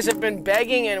 and you guys have been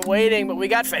begging and waiting, but we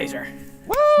got Phaser.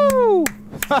 Woo!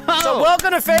 So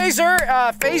welcome to Phaser.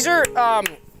 Phaser,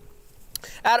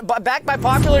 back by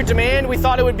popular demand, we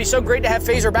thought it would be so great to have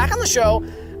Phaser back on the show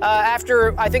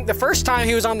after, I think the first time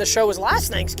he was on the show was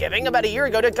last Thanksgiving, about a year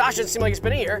ago. Gosh, it seemed like it's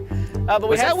been a year. But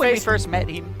was that when we first met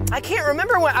him? I can't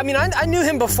remember when. I mean, I knew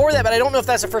him before that, but I don't know if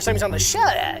that's the first time he's on the show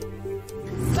yet.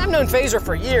 I've known Phaser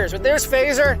for years, but there's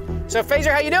Phaser. So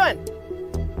Phaser, how you doing?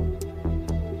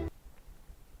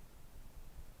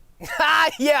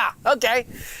 Yeah, okay.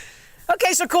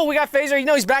 Okay, so cool, we got Phaser. You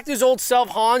know, he's back to his old self.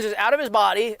 Hans is out of his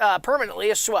body permanently,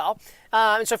 as swell.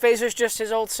 And so Phaser's just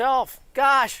his old self.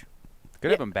 Gosh. Good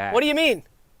to have him back. What do you mean?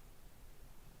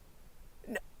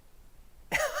 No.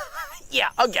 Yeah,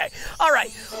 okay. All right.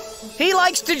 He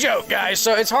likes to joke, guys,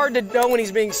 so it's hard to know when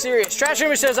he's being serious. Trash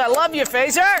Rumor says, I love you,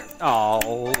 Phaser.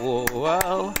 Oh,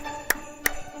 whoa.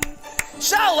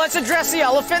 So let's address the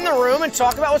elephant in the room and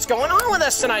talk about what's going on with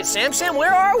us tonight. Sam,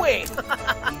 where are we?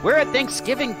 We're at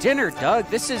Thanksgiving dinner, Doug.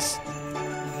 This is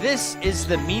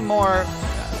the MeMore.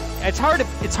 It's hard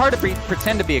to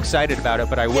pretend to be excited about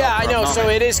it, but I will. Yeah, I know. So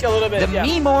it is a little bit. The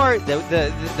MeMore,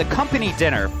 the company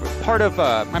dinner, part of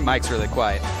my mic's really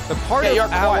quiet, but part of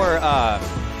our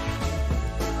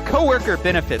coworker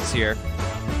benefits here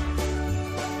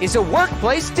is a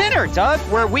workplace dinner, Doug,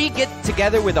 where we get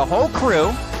together with a whole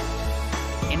crew.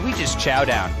 And we just chow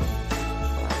down.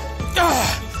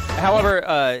 However,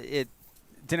 it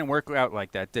didn't work out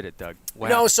like that, did it, Doug? Wow.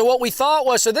 No, so what we thought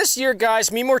was, so this year, guys,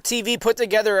 MeMoreTV put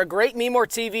together a great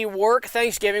MeMoreTV work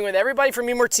Thanksgiving with everybody from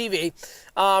MeMoreTV.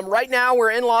 Right now,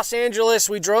 we're in Los Angeles.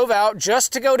 We drove out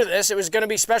just to go to this. It was going to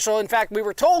be special. In fact, we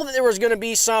were told that there was going to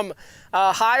be some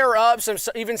higher ups,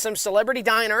 even some celebrity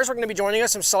diners were going to be joining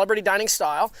us, some celebrity dining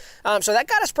style. So that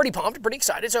got us pretty pumped, pretty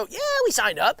excited. So, yeah, we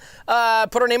signed up,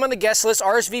 put our name on the guest list,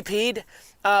 RSVP'd,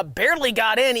 barely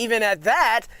got in even at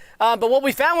that. But what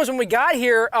we found was when we got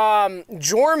here,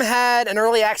 Jorm had an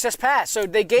early access pass. So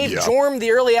they gave Jorm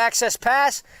the early access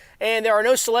pass, and there are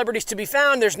no celebrities to be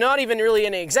found. There's not even really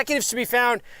any executives to be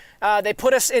found. They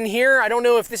put us in here. I don't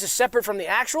know if this is separate from the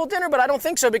actual dinner, but I don't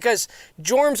think so because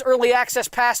Jorm's early access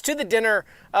pass to the dinner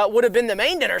would have been the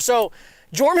main dinner. So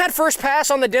Jorm had first pass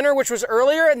on the dinner, which was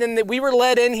earlier, and then we were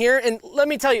led in here. And let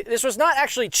me tell you, this was not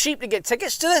actually cheap to get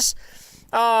tickets to this.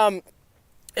 And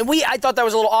I thought that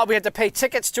was a little odd. We had to pay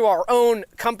tickets to our own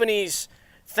company's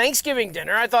Thanksgiving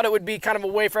dinner. I thought it would be kind of a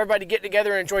way for everybody to get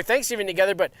together and enjoy Thanksgiving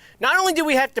together. But not only did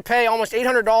we have to pay almost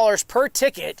 $800 per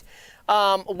ticket,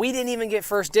 we didn't even get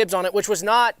first dibs on it, which was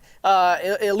not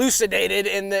elucidated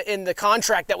in the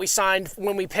contract that we signed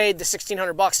when we paid the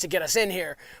 $1,600 to get us in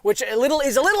here, which is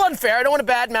a little unfair. I don't want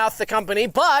to badmouth the company,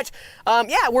 but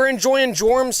yeah, we're enjoying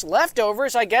Jorm's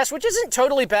leftovers, I guess, which isn't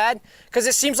totally bad because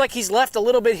it seems like he's left a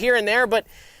little bit here and there, but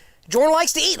Jorm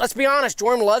likes to eat. Let's be honest.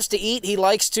 Jorm loves to eat. He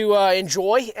likes to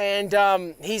enjoy,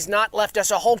 and he's not left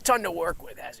us a whole ton to work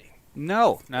with, has he?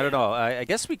 No, not at all. I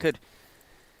guess we could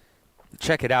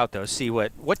check it out, though, see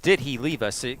what did he leave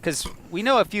us, because we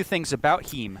know a few things about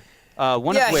him.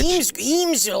 One of which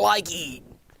Heems like eat.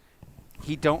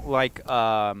 He don't like.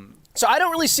 So I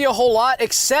don't really see a whole lot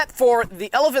except for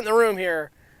the elephant in the room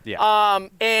here. Yeah.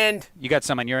 And you got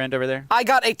some on your end over there? I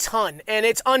got a ton, and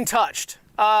it's untouched.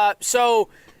 So,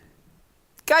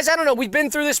 guys, I don't know. We've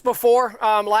been through this before.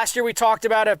 Last year we talked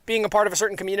about being a part of a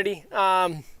certain community,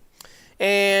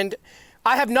 and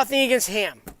I have nothing against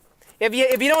ham. If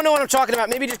you don't know what I'm talking about,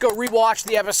 maybe just go rewatch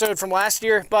the episode from last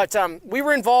year. But we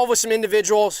were involved with some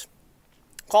individuals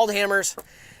called Hammers,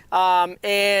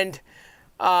 And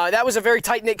that was a very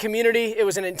tight-knit community. It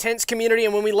was an intense community,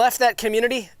 and when we left that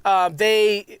community,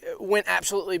 they went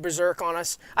absolutely berserk on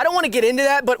us. I don't want to get into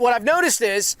that, but what I've noticed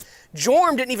is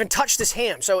Jorm didn't even touch this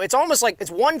ham. So it's almost like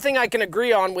it's one thing I can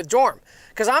agree on with Jorm,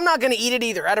 because I'm not going to eat it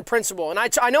either, out of principle. And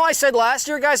I know I said last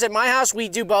year, guys, at my house, we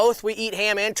do both. We eat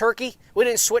ham and turkey. We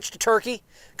didn't switch to turkey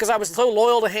because I was so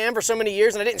loyal to ham for so many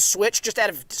years, and I didn't switch just out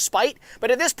of spite. But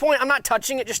at this point, I'm not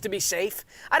touching it just to be safe.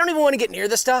 I don't even want to get near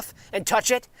the stuff and touch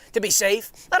it to be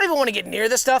safe. I don't even want to get near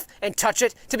the stuff and touch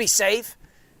it to be safe.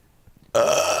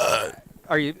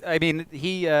 Are you? I mean,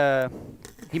 he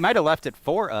might have left it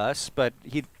for us, but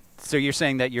he. So you're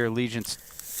saying that your allegiance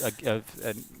of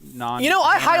non. You know,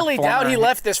 I highly doubt he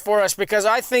left this for us, because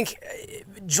I think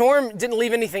Jorm didn't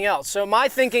leave anything else. So my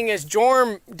thinking is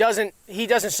Jorm doesn't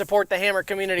support the hammer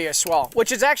community as well,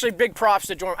 which is actually big props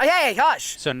to Jorm. Hey,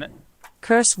 hush. So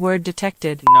Curse word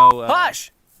detected. no.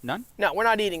 Hush. None? No, we're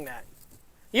not eating that.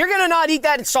 You're going to not eat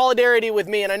that in solidarity with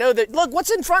me, and I know that. Look,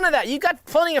 what's in front of that? You got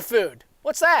plenty of food.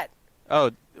 What's that?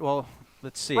 Oh, well,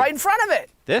 let's see. Right in front of it.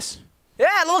 This? Yeah,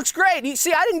 it looks great. You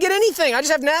see, I didn't get anything. I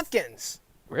just have napkins.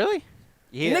 Really?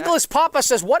 Yeah. Nicholas Papa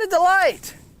says, what a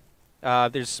delight.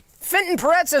 There's... Fenton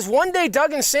Perret says, one day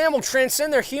Doug and Sam will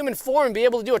transcend their human form and be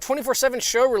able to do a 24/7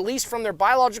 show released from their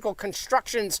biological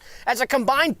constructions as a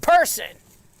combined person.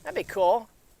 That'd be cool.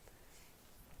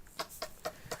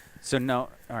 So no,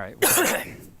 all right.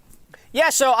 Yeah,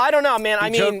 so I don't know,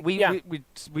 man.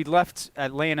 We left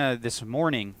Atlanta this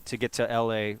morning to get to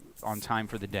LA on time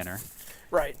for the dinner.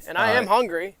 Right, and I am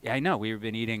hungry. Yeah, I know. We've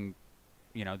been eating,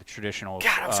 the traditional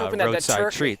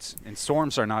roadside treats, and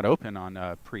Storms are not open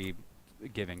on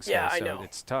pre-giving, so I know.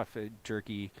 It's tough.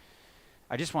 Jerky.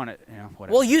 I just want to,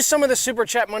 whatever. We'll use some of the super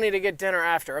chat money to get dinner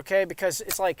after, okay? Because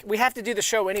it's like we have to do the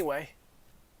show anyway.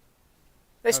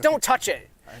 Just don't touch it.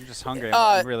 I'm just hungry.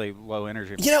 I'm really low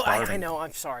energy. I know.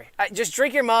 I'm sorry. Just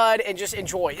drink your mud and just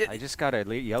enjoy it. I just got a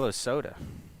yellow soda.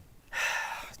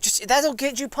 That'll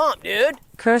get you pumped, dude.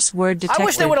 Curse word detected. I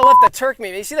wish they would have left that turk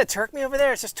meat. You see that turk meat over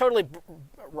there? It's just totally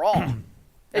raw.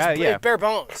 It's bare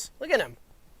bones. Look at him.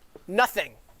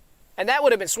 Nothing. And that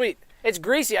would have been sweet. It's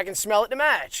greasy. I can smell it to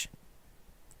match.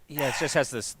 Yeah, it just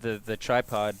has the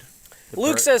tripod.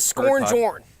 Luke says, scorn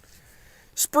Jorn.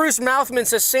 Spruce Mouthman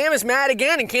says, Sam is mad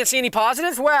again and can't see any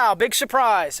positives? Wow, big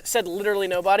surprise. Said literally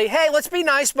nobody. Hey, let's be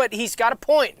nice, but he's got a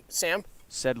point, Sam.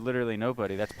 Said literally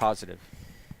nobody. That's positive.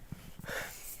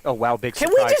 Oh, wow, big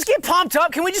surprise. Can we just get pumped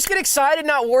up? Can we just get excited,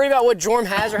 not worry about what Jorm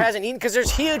has or hasn't eaten? Because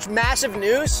there's huge, massive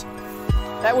news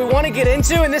that we want to get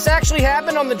into, and this actually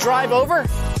happened on the drive over.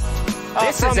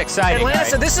 This is exciting, Atlanta, right?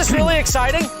 so this is really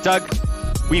exciting. Doug,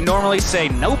 we normally say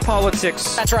no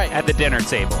politics at the dinner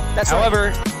table.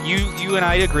 However, you and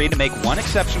I agreed to make one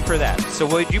exception for that. So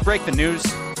would you break the news?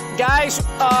 Guys,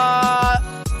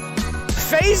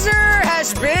 Phaser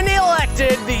has been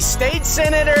elected the state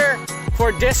senator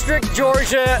for District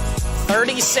Georgia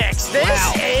 36.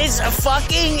 This is a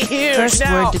fucking huge. Curse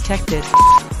word detected.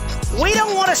 We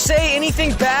don't want to say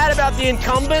anything bad about the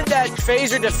incumbent that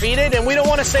Phaser defeated, and we don't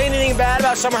want to say anything bad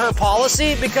about some of her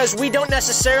policy, because we don't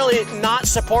necessarily not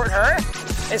support her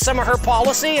and some of her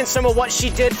policy and some of what she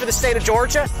did for the state of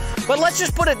Georgia. But let's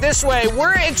just put it this way.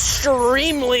 We're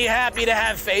extremely happy to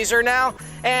have Phaser now.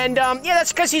 And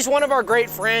that's because he's one of our great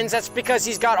friends. That's because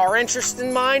he's got our interest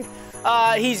in mind.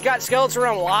 He's got Skeleton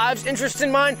Around Live's interest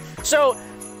in mind. So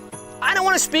I don't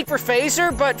want to speak for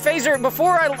Phaser, but Phaser,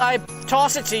 before I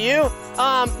toss it to you,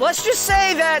 let's just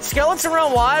say that Skeleton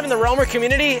Around Live and the Realmer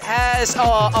community has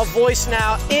a voice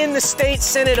now in the state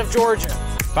senate of Georgia.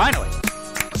 Finally.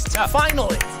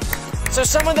 Finally. So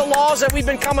some of the laws that we've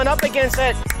been coming up against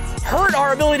that hurt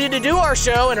our ability to do our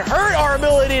show and hurt our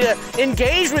ability to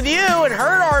engage with you and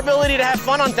hurt our ability to have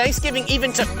fun on Thanksgiving,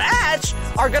 even to match,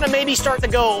 are going to maybe start to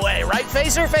go away, right,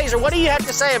 Phaser? Phaser, what do you have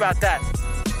to say about that?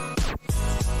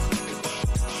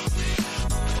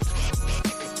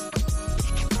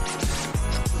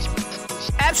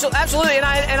 Absolutely, and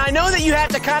I know that you have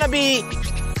to kind of be.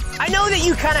 I know that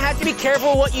you kind of have to be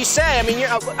careful what you say. I mean,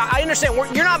 I understand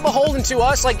you're not beholden to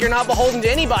us like you're not beholden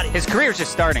to anybody. His career's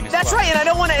just starting. That's right, and I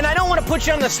don't want to put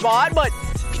you on the spot, but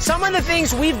some of the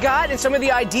things we've got and some of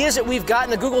the ideas that we've got in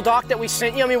the Google Doc that we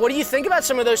sent you. I mean, what do you think about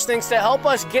some of those things to help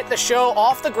us get the show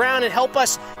off the ground and help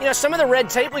us? Some of the red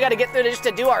tape we got to get through just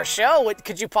to do our show.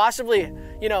 Could you possibly,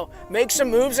 make some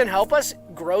moves and help us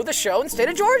grow the show in the state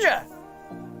of Georgia?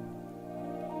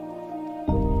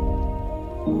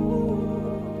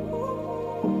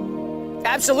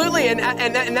 Absolutely, and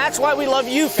that's why we love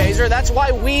you, Phaser. That's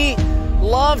why we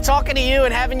love talking to you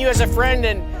and having you as a friend.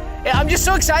 And I'm just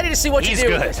so excited to see what you do. He's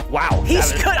good. With this. Wow.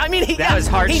 He's good. I mean, he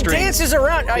dances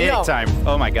around. I know. Big time.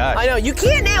 Oh my gosh. I know. You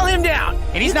can't nail him down.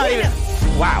 And he's not even.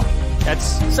 Wow.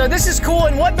 So this is cool,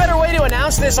 and what better way to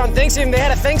announce this on Thanksgiving? They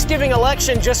had a Thanksgiving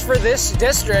election just for this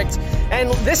district,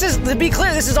 and this is, to be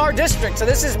clear, this is our district, so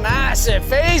this is massive.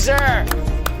 Phaser,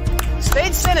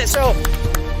 State Senate. So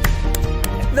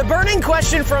the burning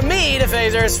question from me to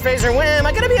Phaser is, Phaser, when am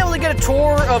I going to be able to get a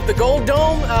tour of the Gold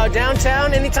Dome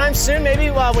downtown anytime soon?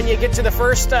 Maybe when you get to the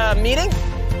first meeting?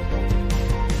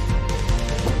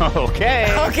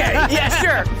 Okay. Okay, yeah,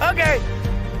 sure. Okay.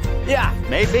 Yeah.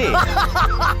 Maybe.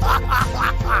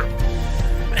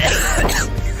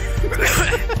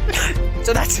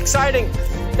 So that's exciting.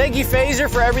 Thank you, Phaser,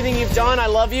 for everything you've done. I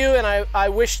love you, and I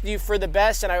wish you for the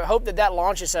best, and I hope that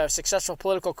launches a successful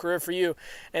political career for you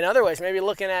in other ways. Maybe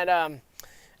looking at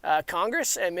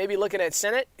Congress, and maybe looking at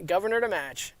Senate, governor to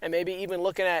match, and maybe even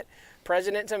looking at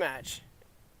president to match.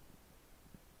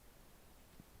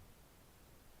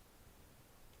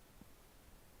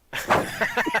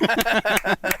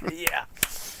 Yeah.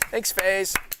 Thanks,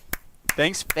 Phase.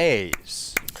 Thanks,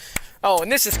 Phase. Oh,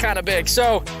 and this is kind of big.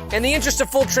 So, in the interest of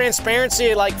full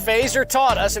transparency, like Phaser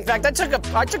taught us, in fact, I took a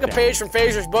page from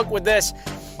Phaser's book with this.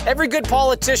 Every good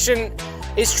politician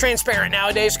is transparent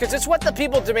nowadays because it's what the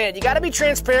people demand. You got to be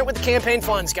transparent with the campaign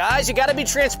funds, guys. You got to be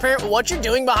transparent with what you're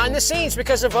doing behind the scenes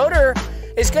because the voter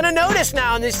is going to notice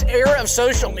now in this era of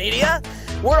social media.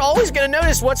 We're always going to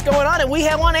notice what's going on, and we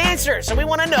want answers. So we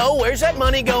want to know, where's that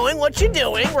money going? What you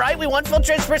doing, right? We want full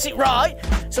transparency, right?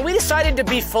 So we decided to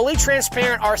be fully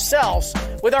transparent ourselves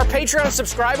with our Patreon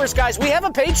subscribers, guys. We have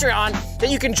a Patreon that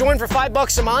you can join for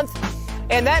 $5 a month.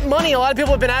 And that money, a lot of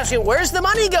people have been asking, where's the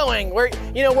money going? We're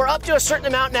up to a certain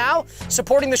amount now,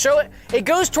 supporting the show. It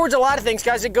goes towards a lot of things,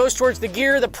 guys. It goes towards the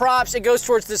gear, the props. It goes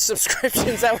towards the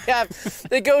subscriptions that we have.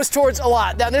 It goes towards a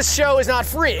lot. Now, this show is not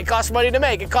free. It costs money to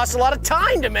make. It costs a lot of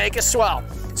time to make as well.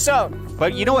 So.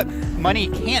 But you know what money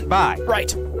can't buy?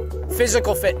 Right.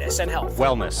 Physical fitness and health.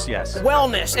 Wellness, yes.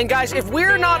 Wellness. And guys, if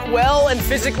we're not well and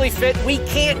physically fit, we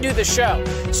can't do the show.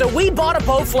 So we bought a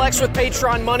Bowflex with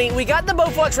Patreon money. We got the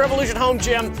Bowflex Revolution Home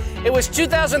Gym. It was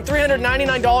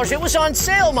 $2,399. It was on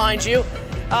sale, mind you.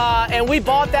 And we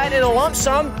bought that in a lump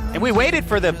sum. And we waited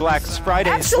for the Black Friday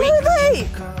Absolutely. week.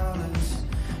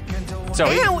 So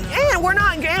and we're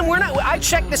not. I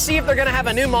checked to see if they're going to have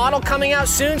a new model coming out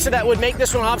soon, so that would make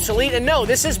this one obsolete. And no,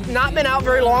 this has not been out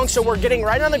very long, so we're getting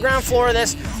right on the ground floor of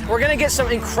this. We're going to get some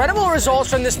incredible results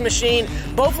from this machine.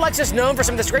 Bowflex is known for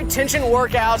some of this great tension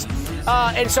workouts,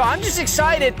 and so I'm just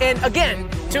excited. And again,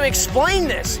 to explain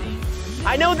this,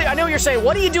 I know what you're saying.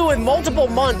 What do you do with multiple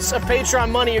months of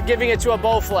Patreon money? You're giving it to a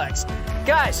Bowflex,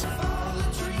 guys.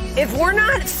 If we're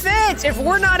not fit, if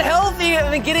we're not healthy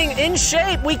and getting in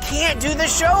shape, we can't do the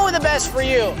show the best for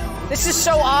you. This is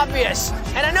so obvious.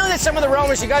 And I know that some of the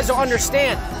roamers, you guys don't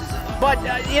understand. But,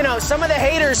 some of the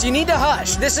haters, you need to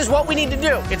hush. This is what we need to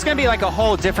do. It's going to be like a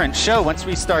whole different show once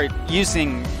we start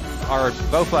using our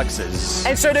Bowflexes.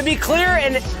 And so to be clear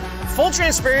and full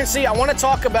transparency, I want to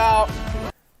talk about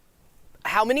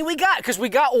how many we got, because we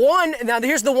got one. Now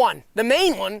here's the one. The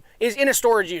main one is in a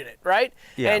storage unit, right?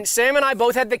 Yeah. And Sam and I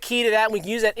both had the key to that, and we can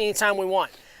use that anytime we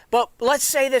want. But let's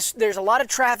say there's a lot of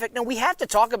traffic. Now we have to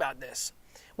talk about this.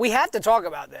 I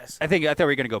thought we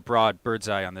were going to go broad, bird's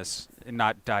eye on this and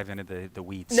not dive into the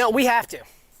weeds. No, we have to.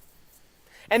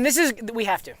 And we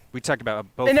have to. We talked about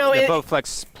the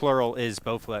Bowflex plural is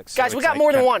Bowflex. Guys, we got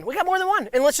more than one.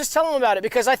 And let's just tell them about it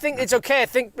because I think it's okay. I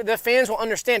think the fans will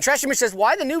understand. Trashy Mitch says,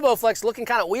 why the new Bowflex looking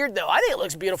kind of weird, though? I think it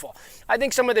looks beautiful. I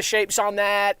think some of the shapes on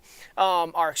that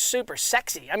are super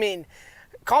sexy. I mean,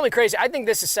 call me crazy. I think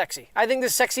this is sexy. I think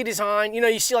this sexy design.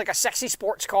 You see like a sexy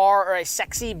sports car or a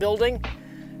sexy building,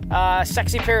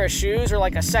 sexy pair of shoes or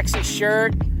like a sexy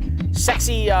shirt,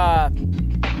 sexy...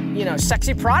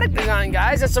 sexy product design,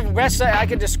 guys. That's the best I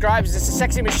could describe. It's a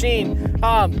sexy machine.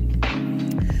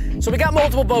 So we got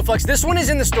multiple Bowflex. This one is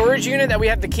in the storage unit that we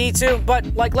have the key to, but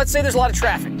let's say there's a lot of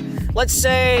traffic. Let's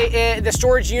say the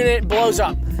storage unit blows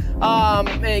up.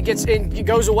 And it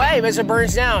goes away as it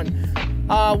burns down.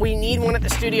 We need one at the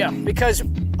studio because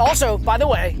also, by the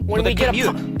way, when we get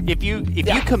if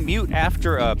you commute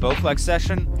after a Bowflex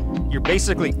session, you're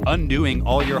basically undoing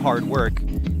all your hard work.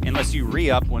 Unless you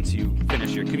re-up once you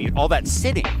finish your commute. All that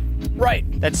sitting. Right.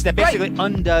 That basically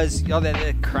undoes all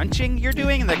the crunching you're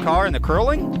doing in the car and the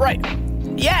curling. Right.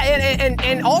 Yeah,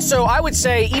 and also I would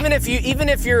say even if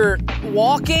you're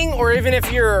walking or even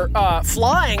if you're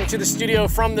flying to the studio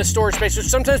from the storage space, which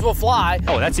sometimes we'll fly.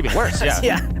 Oh, that's even worse. Yeah.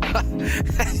 Yeah.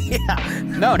 Yeah.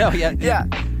 No. Yeah. Yeah.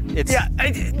 It's. Yeah.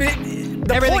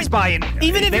 everything's buying.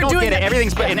 Even if they you're don't doing get it. that,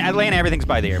 Everything's in Atlanta. Everything's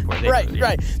by the airport.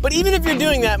 Right. But even if you're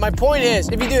doing that, my point is,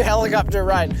 if you do a helicopter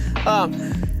ride,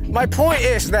 my point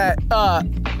is that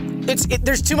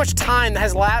there's too much time that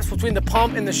has lapsed between the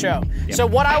pump and the show. Yep. So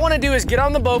what I want to do is get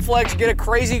on the Bowflex, get a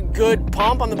crazy good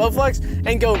pump on the Bowflex,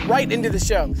 and go right into the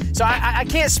show. So I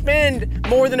can't spend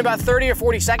more than about 30 or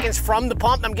 40 seconds from the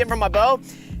pump I'm getting from my bow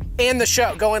and the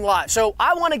show going live. So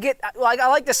I want to get, like I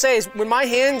like to say, is when my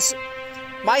hands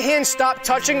stop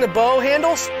touching the bow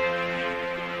handles,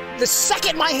 the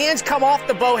second my hands come off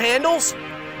the bow handles,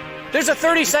 there's a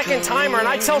 30-second timer, and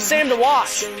I tell Sam to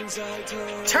watch.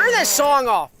 Turn this song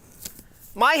off.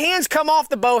 My hands come off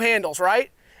the bow handles, right?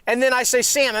 And then I say,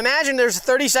 Sam, imagine there's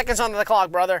 30 seconds on the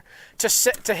clock, brother,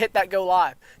 to hit that go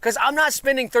live. Because I'm not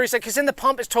spending 30 seconds, because then the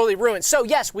pump is totally ruined. So,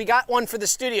 yes, we got one for the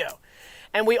studio.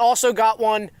 And we also got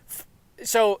one,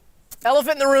 so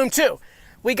elephant in the room, too.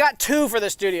 We got two for the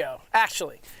studio,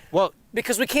 actually. Well,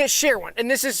 because we can't share one.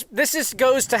 And this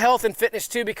goes to health and fitness,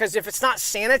 too, because if it's not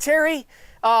sanitary,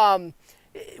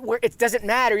 where it doesn't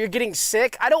matter, you're getting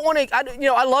sick. I don't want to,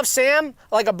 I love Sam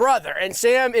like a brother, and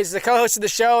Sam is the co-host of the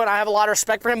show, and I have a lot of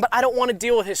respect for him, but I don't want to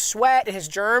deal with his sweat and his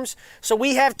germs. So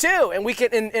we have two, and we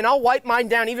can, and I'll wipe mine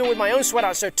down even with my own sweat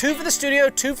on. So 2 for the studio,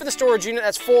 2 for the storage unit,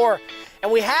 that's 4.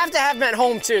 And we have to have them at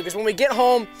home too, because when we get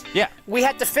home, we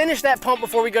have to finish that pump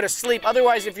before we go to sleep.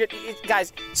 Otherwise,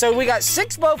 guys, so we got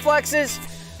 6 Bowflexes,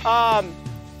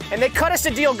 and they cut us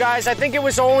a deal, guys. I think it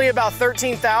was only about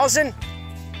 $13,000.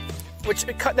 Which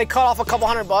they cut off a couple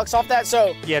 $100 off that,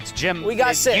 so yeah, it's Jim. We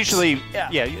got 6. Usually,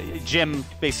 Jim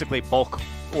basically bulk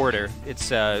order. It's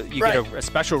you get a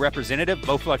special representative,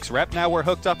 Bowflex rep. Now we're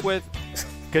hooked up with,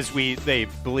 because they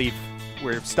believe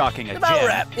we're stocking a gym,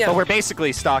 but we're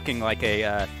basically stocking like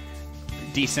a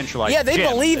decentralized. Yeah, they gym.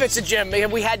 believe it's a gym.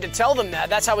 We had to tell them that.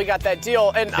 That's how we got that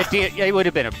deal. And it would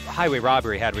have been a highway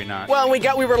robbery had we not. Well, we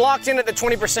were locked in at the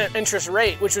 20% interest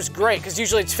rate, which was great, because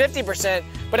usually it's 50%.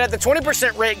 But at the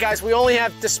 20% rate, guys, we only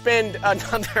have to spend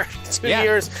another 2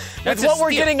 years. With what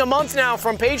we're getting a month now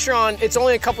from Patreon, it's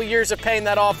only a couple years of paying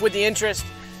that off with the interest.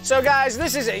 So, guys,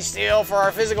 this is a steal for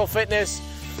our physical fitness.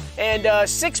 And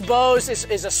 6 bows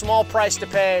is a small price to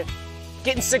pay.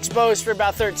 Getting 6 bows for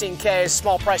about $13K is a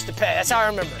small price to pay. That's how I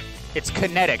remember it. It's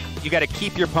kinetic. You got to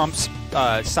keep your pumps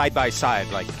side by side,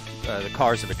 like the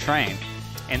cars of a train.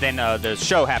 And then the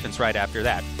show happens right after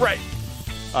that. Right.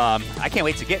 I can't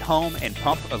wait to get home and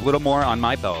pump a little more on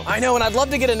my bow. I know, and I'd love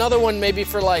to get another one maybe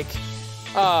for like...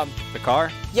 the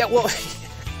car? Yeah, well,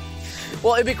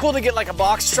 it'd be cool to get like a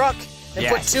box truck and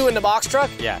put 2 in the box truck.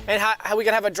 Yeah. And how we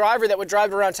could have a driver that would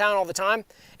drive around town all the time,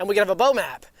 and we could have a bow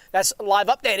map. That's live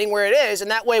updating where it is,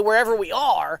 and that way, wherever we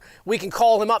are, we can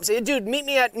call him up and say, dude, meet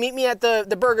me at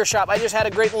the burger shop. I just had a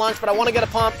great lunch, but I want to get a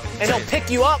pump, and he'll pick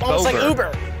you up almost like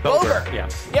Uber. Bober.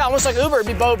 Yeah, almost like Uber. It'd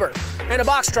be Bober and a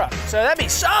box truck. So that'd be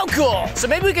so cool. So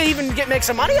maybe we could even make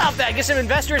some money off that, get some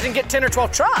investors, and get 10 or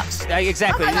 12 trucks.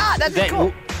 Exactly. Oh my God, that'd be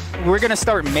cool. We're going to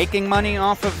start making money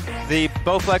off of the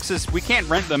Bowflexes. We can't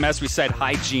rent them. As we said,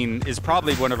 hygiene is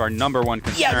probably one of our number one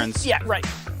concerns. Yeah, right.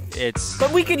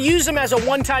 But we could use them as a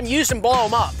one-time use and blow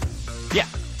them up. Yeah.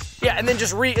 Yeah, and then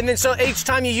so each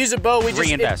time you use a bow, we just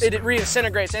reinvest. It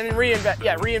reintegrates and then reinvest.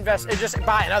 Yeah, reinvest. And just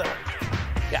buy another one.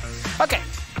 Yeah. Okay.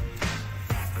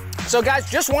 So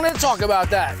guys, just wanted to talk about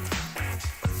that.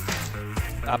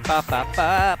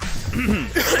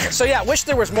 So yeah, wish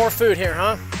there was more food here,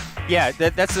 huh? Yeah,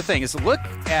 that's the thing. Is look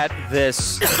at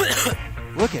this.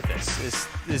 Look at this.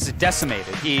 This is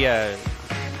decimated.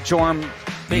 Jorm.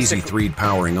 Easy 3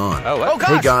 powering on. Oh gosh.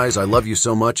 Hey guys, I love you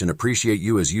so much and appreciate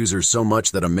you as users so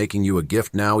much that I'm making you a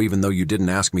gift now, even though you didn't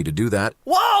ask me to do that.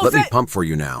 Whoa! Let me pump for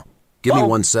you now. Give me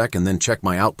 1 sec and then check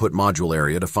my output module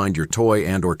area to find your toy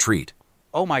and/or treat.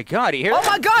 Oh my God! You hear Oh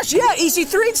my gosh! Yeah, Easy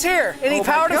 3's here, and he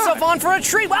powered himself on for a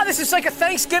treat. Wow, this is like a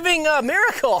Thanksgiving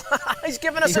miracle. He's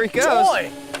giving us a toy.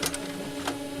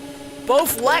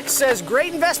 Bowflex says,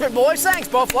 "Great investment, boys. Thanks,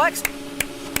 Bowflex."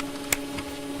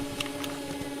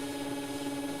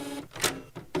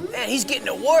 Man, he's getting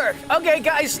to work. Okay,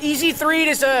 guys, Easy 3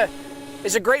 is a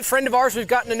great friend of ours. We've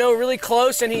gotten to know really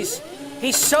close, and he's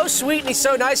so sweet and he's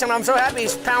so nice, and I'm so happy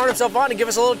he's powering himself on to give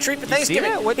us a little treat for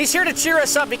Thanksgiving. He's here to cheer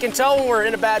us up. He can tell when we're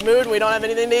in a bad mood and we don't have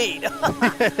anything to eat.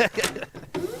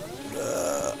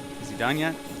 Is he done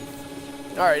yet?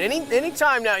 All right, any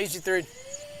time now, Easy 3.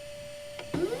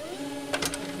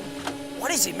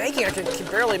 What is he making? I can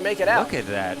barely make it out. Look at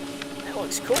that. That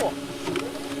looks cool.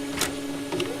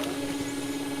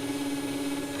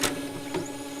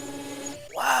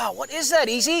 Wow, what is that,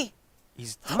 Easy?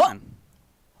 He's done.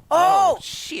 Oh,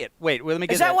 shit. Wait, let me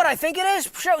get Is that what I think it is?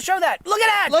 Show that. Look at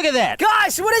that. Look at that.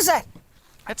 Guys, what is that?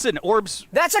 That's an orbs.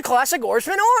 That's a classic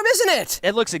orbsman orb, isn't it?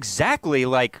 It looks exactly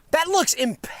like. That looks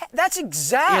that's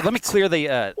exact. Yeah, let me clear the.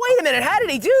 Wait a minute, how did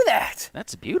he do that?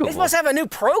 That's beautiful. They must have a new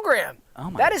program. Oh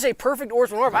my. That is a perfect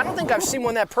orbsman orb. I don't think I've seen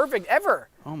one that perfect ever.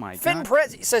 Oh my Finn God.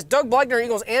 Press says Doug Bleichner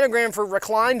equals anagram for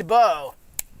reclined bow.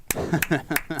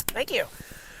 Thank you.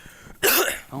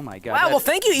 Oh my God. Wow, well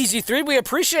thank you, Easy 3. We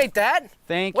appreciate that.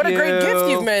 Thank what you. What a great gift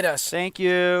you've made us. Thank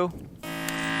you.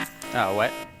 Oh,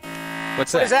 what?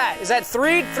 What's that? What is that? Is that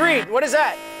Threed? Threed, what is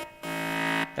that?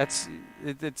 That's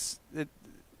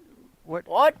what?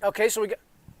 What? Okay, so we got.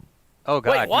 Oh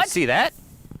God! Wait, what? You see that?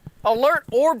 Alert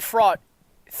orb fraud.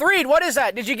 Threed, what is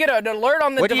that? Did you get an alert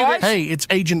on the device? Hey, it's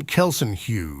Agent Kelson,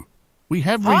 Hugh. We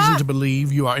have reason to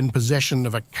believe you are in possession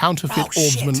of a counterfeit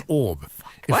orbsman orb.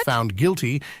 If found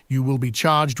guilty, you will be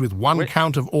charged with one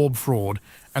count of orb fraud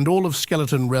and all of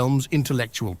Skeleton Realm's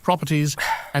intellectual properties,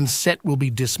 and set will be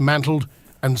dismantled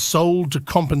and sold to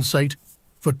compensate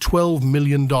for $12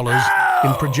 million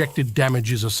in projected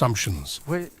damages assumptions.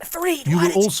 Threed, you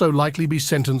will also likely be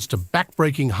sentenced to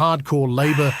backbreaking hardcore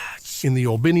labor in the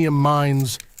Orbinium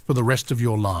mines for the rest of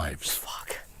your lives.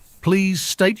 Fuck. Please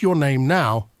state your name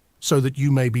now so that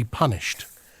you may be punished.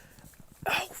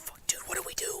 Oh, fuck, dude, what do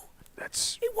we do?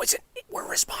 That's. It wasn't. We're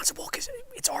responsible because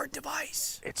it's our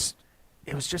device. It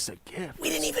was just a gift. We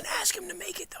didn't even ask him to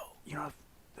make it, though. You know.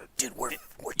 Dude, we're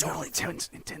totally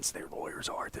intense their lawyers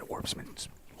are. The orbsmen's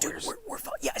lawyers. Dude, we're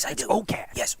fucked. Yes, I do. Okay.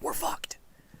 Yes, we're fucked.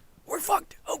 We're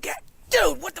fucked. Okay.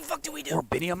 Dude, what the fuck do we do?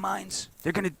 Orbinium mines.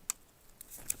 They're gonna.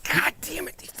 God damn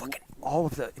it! They fucking. All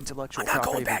of the intellectual. I'm not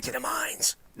going back to the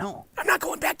mines. No. I'm not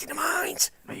going back to the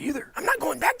mines. Me either. I'm not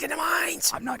going back to the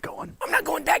mines. I'm not going. I'm not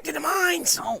going back to the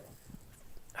mines. No.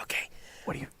 Okay.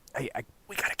 What do you?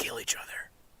 We gotta kill each other.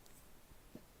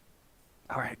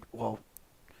 All right. Well.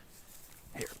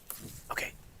 Here.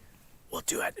 Okay. We'll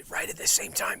do it right at the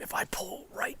same time. If I pull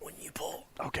right when you pull.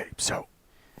 Okay. So.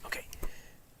 Okay.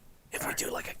 If we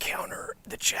do like a counter,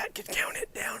 the chat can count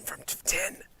it down from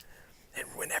 10, and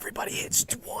when everybody hits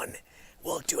 1,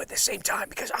 we'll do it at the same time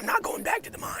because I'm not going back to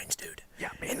the mines, dude.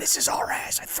 Yeah. And this is our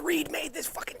ass. Threed made this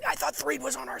fucking. I thought Threed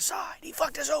was on our side. He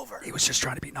fucked us over. He was just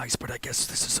trying to be nice, but I guess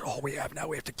this is all we have now.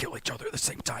 We have to kill each other at the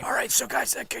same time. All right, so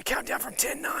guys, count down from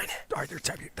 10, 9. All right,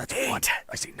 that's 8. 1.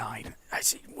 I see 9. I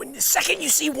see. When the second you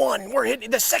see 1, we're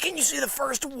hitting. The second you see the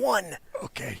first 1.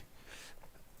 Okay.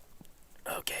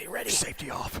 Okay, ready? Safety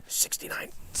off. 69.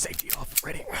 Safety off.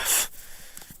 Ready?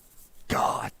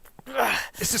 God.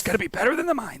 This is gonna be better than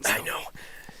the mines. I know.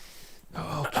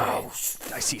 Okay. Oh.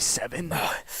 I see 7.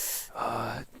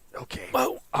 Okay.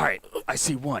 Oh. All right. I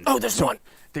see 1. Oh, there's 1.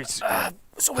 There's.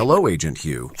 Hello, Agent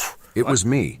Hugh. It was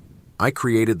me. I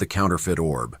created the counterfeit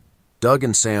orb. Doug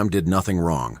and Sam did nothing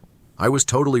wrong. I was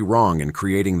totally wrong in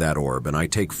creating that orb, and I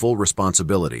take full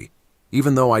responsibility.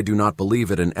 Even though I do not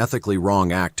believe it an ethically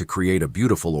wrong act to create a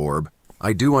beautiful orb,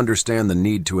 I do understand the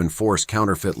need to enforce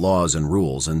counterfeit laws and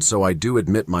rules, and so I do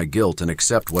admit my guilt and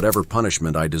accept whatever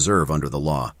punishment I deserve under the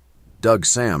law. Doug,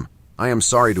 Sam, I am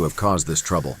sorry to have caused this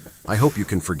trouble. I hope you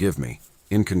can forgive me.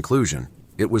 In conclusion,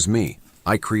 it was me.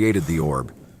 I created the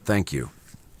orb. Thank you.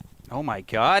 Oh my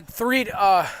God. Threed,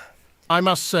 I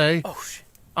must say, oh shit.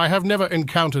 I have never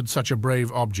encountered such a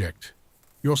brave object.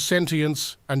 Your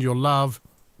sentience and your love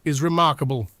is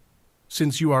remarkable,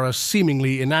 since you are a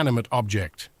seemingly inanimate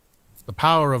object. The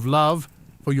power of love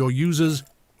for your users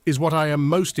is what I am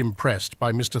most impressed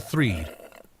by, Mr. Threed.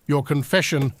 Your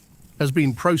confession has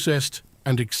been processed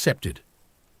and accepted.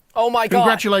 Oh my God.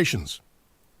 Congratulations.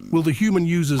 Will the human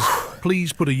users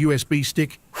please put a USB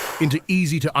stick into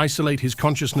easy to isolate his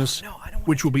consciousness,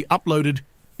 which will be uploaded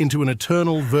into an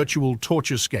eternal virtual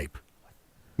torturescape.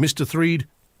 Mr. Threed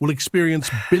will experience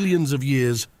billions of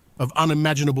years of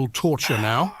unimaginable torture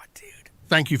now. Oh, dude.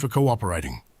 Thank you for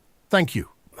cooperating. Thank you.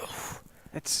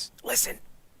 Listen,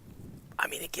 I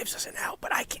mean, it gives us an out,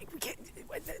 but we can't.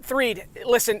 Threed,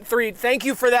 listen, Threed, thank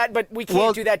you for that, but we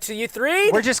can't do that to you,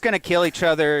 Threed. We're just going to kill each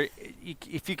other.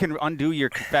 If you can undo your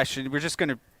confession, we're just going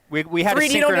to. We had to synchronize.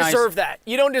 Threed, you don't deserve that.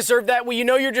 You don't deserve that. Well, you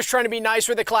know you're just trying to be nice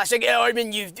with the classic. Oh, I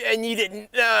mean, you didn't.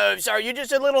 Sorry, you're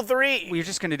just a little Threed. We're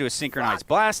just going to do a synchronized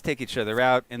blast, take each other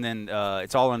out, and then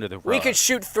it's all under the rug. We could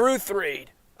shoot through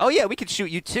Threed. Oh, yeah, we could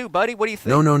shoot you too, buddy. What do you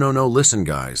think? No. Listen,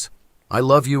 guys. I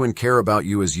love you and care about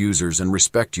you as users and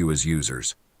respect you as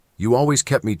users. You always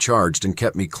kept me charged and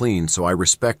kept me clean, so I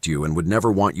respect you and would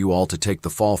never want you all to take the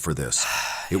fall for this.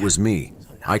 It was me.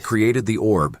 I created the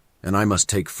orb, and I must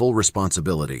take full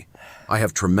responsibility. I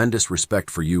have tremendous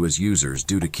respect for you as users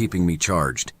due to keeping me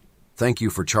charged. Thank you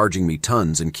for charging me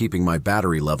tons and keeping my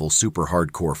battery level super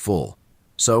hardcore full.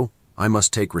 So, I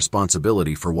must take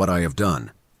responsibility for what I have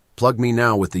done. Plug me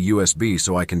now with the USB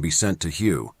so I can be sent to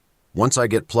Hugh. Once I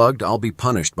get plugged, I'll be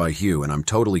punished by Hugh, and I'm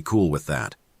totally cool with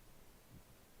that.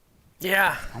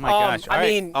 Yeah. Oh my gosh. I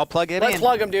mean, I'll plug it in. Let's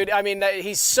plug him, dude. I mean,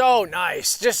 he's so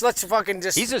nice. Let's fucking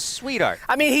just. He's a sweetheart.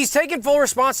 I mean, he's taking full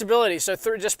responsibility, so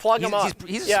just plug him up.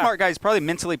 He's a smart guy. He's probably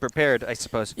mentally prepared, I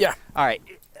suppose. Yeah. All right.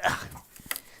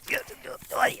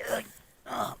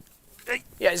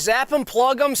 Yeah, zap him,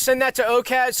 plug him, send that to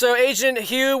OCAD. So, Agent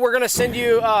Hugh, we're gonna send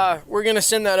you. We're gonna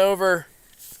send that over.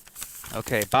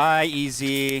 Okay. Bye,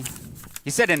 easy. He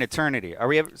said an eternity. Are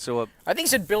we ever? So. I think he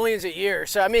said billions a year.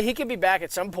 So I mean, he could be back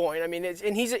at some point. I mean,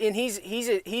 he's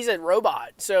a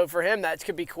robot. So for him, that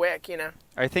could be quick, you know.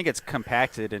 I think it's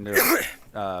compacted into.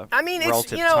 I mean,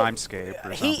 relative it's timescape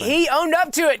or something. He owned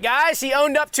up to it, guys. He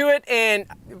owned up to it. And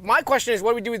my question is,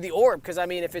 what do we do with the orb? Because I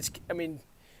mean,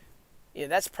 yeah,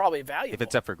 that's probably valuable. If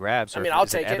it's up for grabs. I or mean, if I'll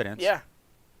it's take evidence. it. Yeah.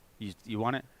 You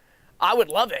want it? I would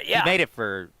love it. Yeah. He made it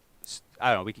for. I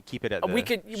don't know. We could keep it at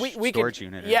the storage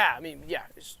unit. Yeah. I mean, yeah.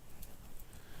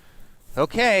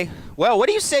 Okay. Well, what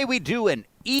do you say we do an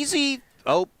easy?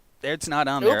 Oh, it's not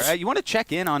on there. You want to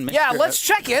check in on Mr. Yeah, let's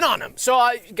check in on him.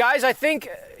 So, guys, I think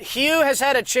Hugh has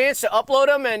had a chance to upload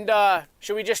him, and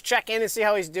should we just check in and see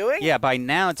how he's doing? Yeah. By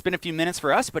now, it's been a few minutes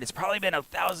for us, but it's probably been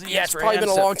 1,000 years. Yeah, it's for probably him, been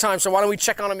a long time. So why don't we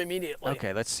check on him immediately?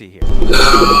 Okay. Let's see here.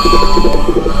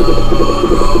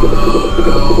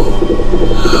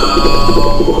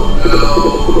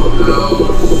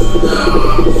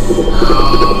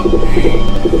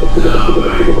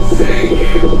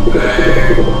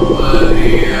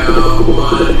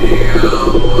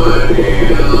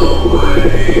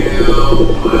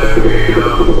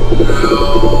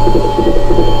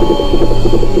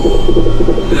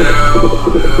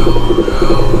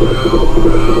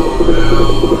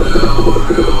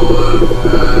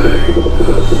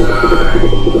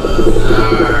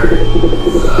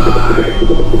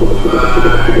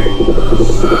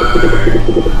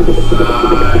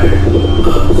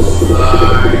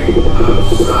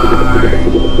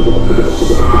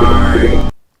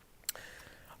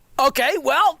 Okay,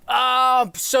 well,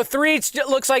 so 3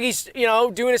 looks like he's,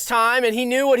 doing his time, and he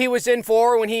knew what he was in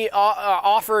for when he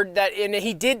offered that, and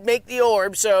he did make the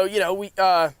orb, so, we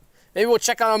maybe we'll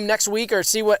check on him next week or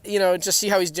see what, just see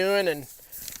how he's doing, and...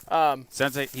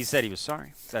 Sounds like he said he was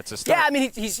sorry. That's a start. Yeah, I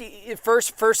mean, he's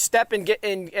first step in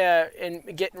getting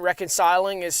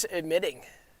reconciling is admitting,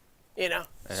 So,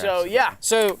 Absolutely. yeah,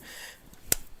 so...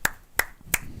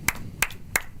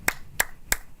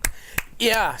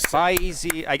 Yeah. Bye,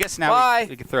 easy. I guess now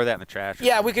we could throw that in the trash.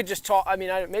 Yeah, we could just talk. I mean,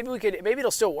 maybe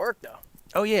it'll still work, though.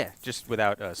 Oh, yeah. Just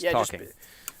without us talking.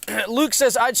 Luke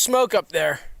says, I'd smoke up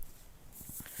there.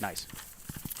 Nice.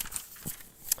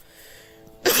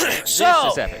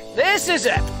 So, this is epic. This is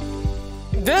epic.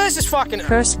 This is fucking epic.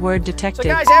 Curse word detected. So,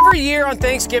 guys, every year on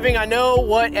Thanksgiving, I know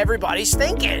what everybody's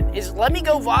thinking is, let me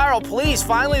go viral, please,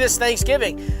 finally this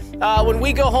Thanksgiving. When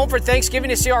we go home for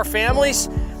Thanksgiving to see our families,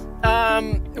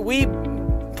 we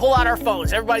pull out our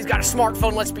phones. Everybody's got a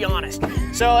smartphone, let's be honest.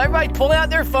 So everybody pulling out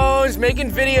their phones,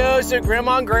 making videos to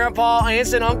grandma and grandpa,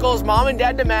 aunts and uncles, mom and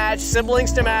dad to match,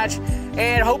 siblings to match,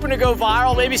 and hoping to go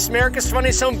viral. Maybe America's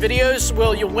Funniest Home Videos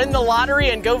will you win the lottery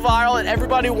and go viral, and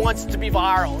everybody wants to be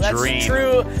viral. That's the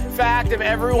true fact of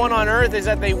everyone on earth is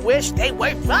that they wish they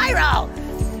were viral.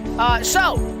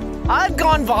 So I've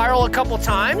gone viral a couple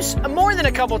times, more than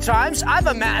a couple times. I've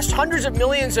amassed hundreds of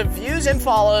millions of views and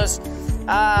follows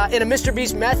in a Mr.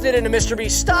 Beast method, in a Mr.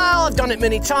 Beast style. I've done it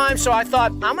many times, so I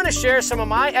thought I'm going to share some of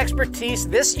my expertise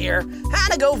this year, how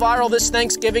to go viral this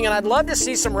Thanksgiving, and I'd love to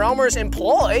see some realmers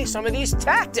employ some of these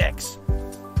tactics.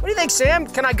 What do you think, Sam?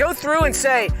 Can I go through and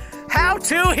say,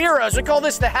 how-to heroes? We call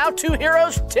this the how-to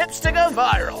heroes tips to go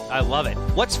viral. I love it.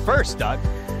 What's first, Doug?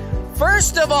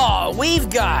 First of all, we've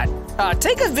got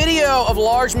take a video of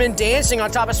large men dancing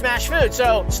on top of smashed food.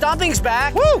 So stomping's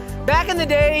back. Woo! Back in the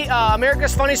day,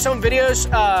 America's Funniest Home Videos,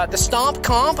 the Stomp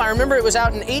Comp. I remember it was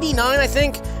out in '89, I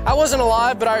think. I wasn't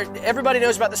alive, but everybody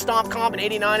knows about the Stomp Comp in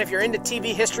 '89. If you're into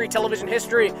TV history, television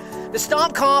history, the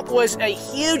Stomp Comp was a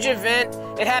huge event.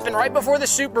 It happened right before the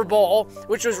Super Bowl,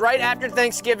 which was right after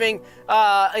Thanksgiving.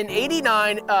 In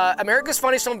 '89, America's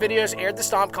Funniest Home Videos aired the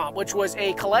Stomp Comp, which was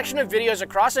a collection of videos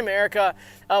across America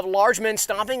of large men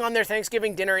stomping on their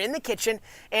Thanksgiving dinner in the kitchen,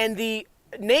 and the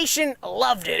nation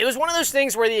loved it. It was one of those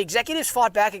things where the executives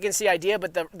fought back against the idea,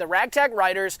 but the ragtag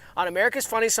writers on America's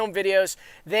Funniest Home Videos,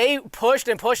 they pushed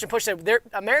and pushed and pushed.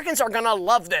 Americans are going to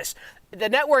love this. The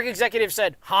network executive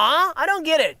said, huh? I don't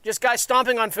get it. Just guys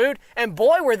stomping on food. And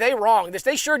boy, were they wrong.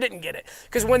 They sure didn't get it.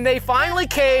 Because when they finally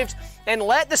caved and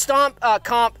let the Stomp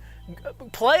Comp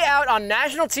play out on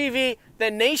national TV, the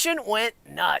nation went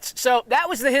nuts. So that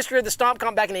was the history of the Stomp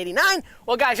Comp back in '89.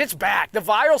 Well, guys, it's back. The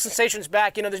viral sensation's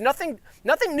back. You know, there's nothing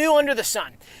new under the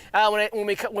sun. When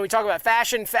we talk about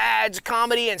fashion, fads,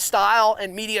 comedy, and style,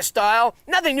 and media style,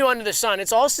 nothing new under the sun.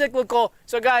 It's all cyclical.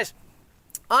 So, guys,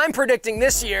 I'm predicting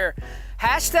this year,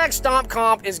 hashtag Stomp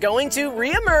Comp is going to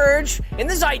reemerge in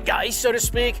the zeitgeist, so to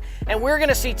speak, and we're going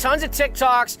to see tons of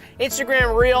TikToks,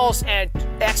 Instagram Reels, and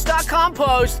X.com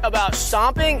posts about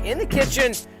stomping in the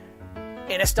kitchen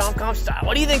in a Stomp Comp style.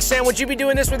 What do you think, Sam? Would you be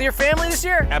doing this with your family this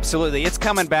year? Absolutely. It's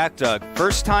coming back, Doug.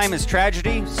 First time as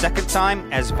tragedy, second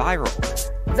time as viral.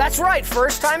 That's right.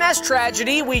 First time as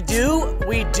tragedy. We do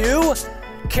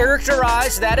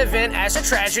characterize that event as a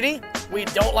tragedy. We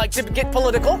don't like to get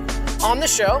political on the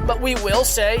show, but we will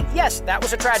say, yes, that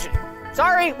was a tragedy.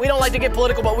 Sorry, we don't like to get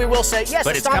political, but we will say, yes,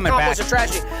 the Stomp Comp was a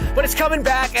tragedy. But it's coming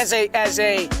back as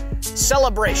a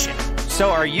celebration. So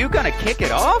are you going to kick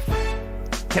it off?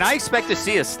 Can I expect to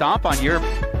see a stomp on your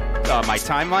my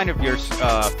timeline of your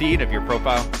feed of your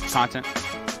profile content?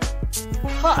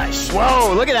 Hush.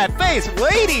 Whoa, look at that face.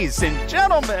 Ladies and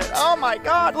gentlemen. Oh, my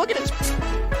God. Look at his...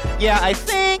 Yeah, I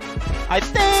think...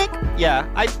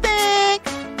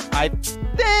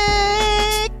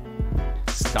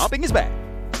 Stomping is back.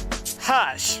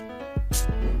 Hush.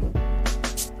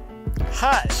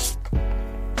 Hush.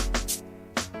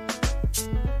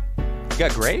 You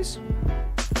got grays?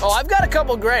 Oh, I've got a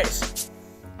couple grays.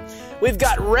 We've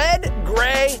got red,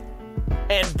 gray,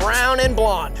 and brown and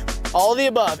blonde. All of the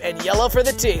above. And yellow for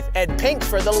the teeth. And pink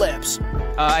for the lips.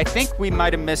 I think we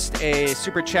might have missed a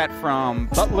super chat from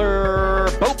Boat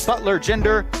Butler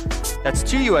Gender. That's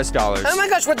 $2. Oh my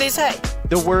gosh, what'd they say?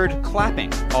 The word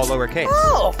clapping, all lowercase.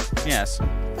 Oh. Yes.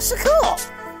 That's so cool.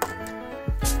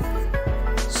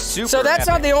 Super So that's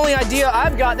epic. not the only idea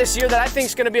I've got this year that I think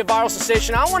is going to be a viral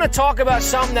sensation. I want to talk about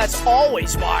something that's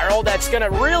always viral, that's going to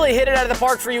really hit it out of the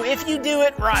park for you if you do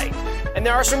it right. And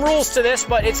there are some rules to this,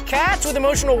 but it's cats with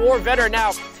emotional war veteran.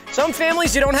 Now, some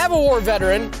families, you don't have a war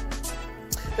veteran.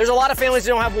 There's a lot of families that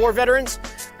don't have war veterans.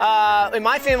 In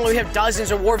my family, we have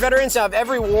dozens of war veterans out of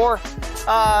every war.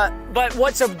 But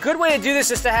what's a good way to do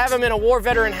this is to have them in a war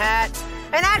veteran hat.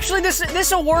 And actually,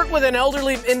 this will work with an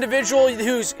elderly individual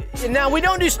who's... Now, we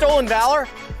don't do stolen valor,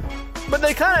 but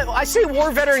they kind of... I say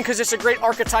war veteran because it's a great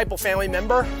archetypal family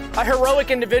member, a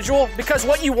heroic individual, because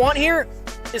what you want here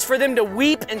is for them to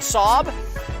weep and sob,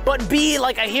 but be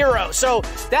like a hero. So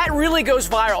that really goes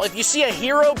viral. If you see a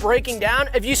hero breaking down,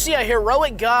 if you see a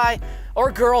heroic guy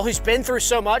or girl who's been through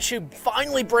so much, who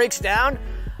finally breaks down,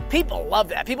 people love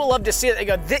that. People love to see it. They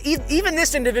go, even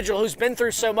this individual who's been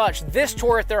through so much, this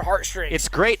tore at their heartstrings. It's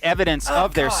great evidence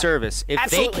of their service. If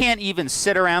Absolutely. they can't even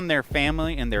sit around their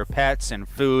family and their pets and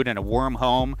food and a warm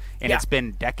home, and it's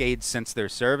been decades since their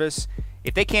service,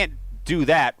 if they can't do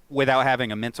that without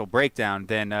having a mental breakdown,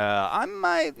 then I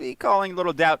might be calling a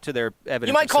little doubt to their evidence.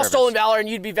 You might call service. stolen valor, and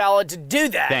you'd be valid to do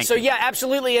that. Thank so you. yeah,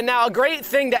 absolutely. And now a great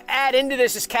thing to add into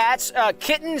this is cats.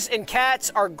 Kittens and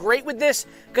cats are great with this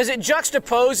because it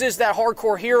juxtaposes that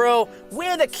hardcore hero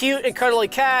with a cute and cuddly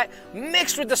cat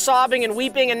mixed with the sobbing and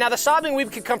weeping. And now the sobbing and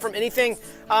weep can come from anything.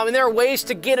 And there are ways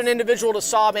to get an individual to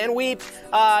sob and weep.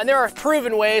 And there are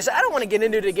proven ways. I don't want to get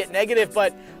into it to get negative,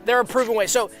 but there are proven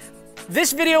ways. So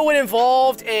this video would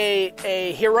involve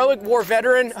a heroic war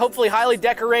veteran, hopefully highly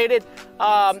decorated,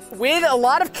 with a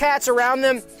lot of cats around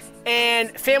them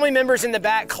and family members in the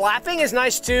back. Clapping is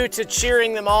nice too, to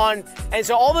cheering them on. And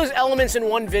so all those elements in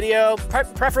one video,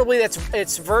 preferably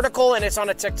it's vertical and it's on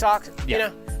a TikTok, you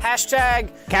know,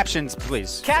 hashtag. Captions,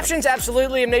 please. Captions,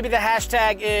 absolutely. And maybe the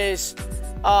hashtag is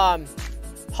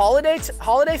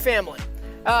holiday family.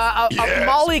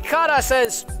 Molly Kata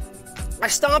says, I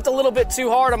stomped a little bit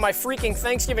too hard on my freaking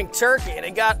Thanksgiving turkey, and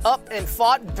it got up and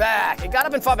fought back.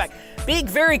 Be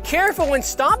very careful when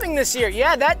stomping this year.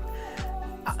 Yeah, that,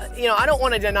 I don't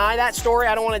want to deny that story.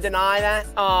 I don't want to deny that.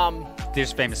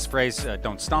 There's a famous phrase,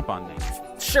 don't stomp on me.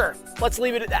 Sure, let's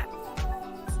leave it at that.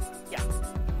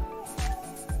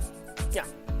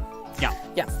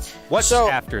 Yeah. What's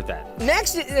after that?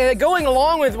 Next, going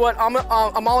along with what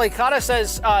Amali Kata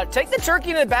says, take the turkey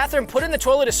into the bathroom, put it in the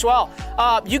toilet as well.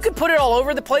 You could put it all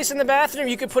over the place in the bathroom.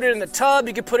 You could put it in the tub.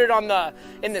 You could put it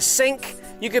in the sink.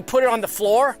 You could put it on the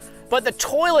floor. But the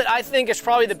toilet, I think, is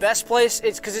probably the best place.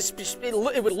 It's because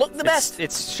it would look the best.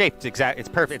 It's shaped exactly. It's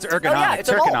perfect. It's ergonomic. Oh, yeah, it's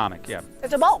a bowl. ergonomic. Yeah.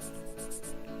 It's a bowl.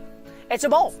 It's a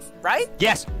bowl, right?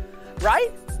 Yes.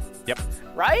 Right? Yep.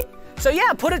 Right? So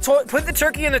yeah, put the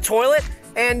turkey in the toilet.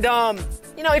 And,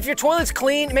 if your toilet's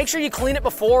clean, make sure you clean it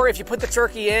before if you put the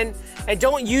turkey in. and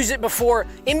don't use it before,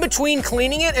 in between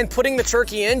cleaning it and putting the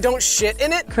turkey in, don't shit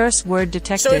in it. Curse word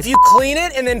detected. So if you clean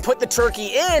it and then put the turkey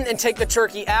in and take the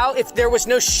turkey out, if there was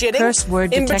no shitting Curse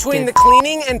word in detected. between the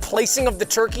cleaning and placing of the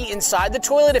turkey inside the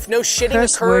toilet, if no shitting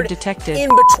Curse occurred word detected. in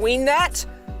between that,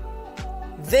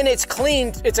 then it's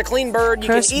clean. It's a clean bird. You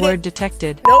Curse can eat word it.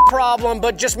 detected. No problem,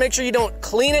 but just make sure you don't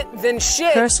clean it, then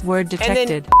shit. Curse word detected.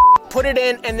 And then put it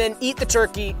in and then eat the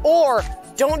turkey. Or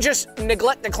don't just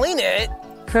neglect to clean it.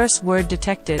 Curse word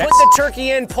detected. Put the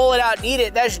turkey in, pull it out, and eat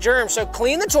it. That's germs. So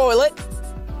clean the toilet.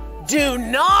 Do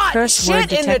not Curse word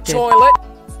shit in the detected. toilet.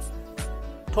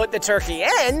 Put the turkey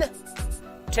in.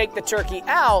 Take the turkey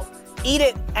out. Eat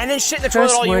it, and then shit in the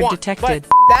Curse toilet all you word want. detected. But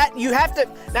that you have to.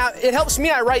 Now it helps me.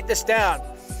 I write this down.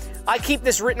 I keep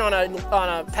this written on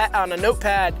a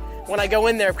notepad when I go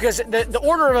in there because the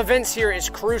order of events here is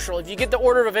crucial. If you get the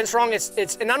order of events wrong, it's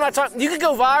and I'm not talking. You could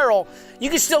go viral. You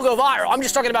could still go viral. I'm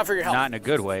just talking about for your health. Not in a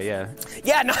good way, yeah.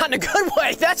 Yeah, not in a good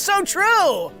way. That's so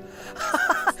true.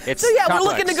 It's So yeah, complex. we're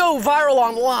looking to go viral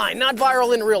online, not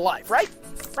viral in real life, right?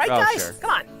 Right, Oh, guys? sure. Come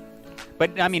on.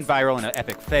 But I mean viral in an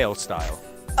epic fail style.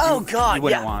 Oh God, You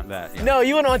wouldn't yeah. want that. Yeah. No,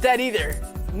 you wouldn't want that either.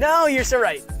 No, you're so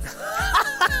right.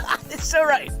 It's so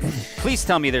right. Please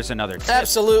tell me there's another tip.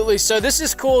 Absolutely. So this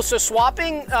is cool. So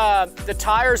swapping the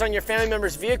tires on your family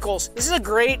members' vehicles, this is a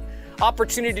great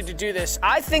opportunity to do this.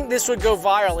 I think this would go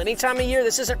viral any time of year.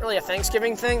 This isn't really a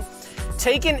Thanksgiving thing.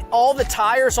 Taking all the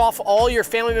tires off all your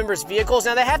family members' vehicles.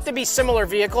 Now they have to be similar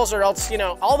vehicles or else,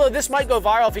 although this might go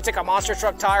viral if you take a monster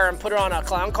truck tire and put it on a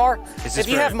clown car. Is this If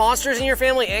you for- have monsters in your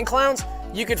family and clowns,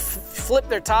 you could flip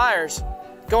their tires.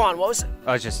 Go on, what was it?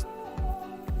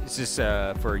 Is this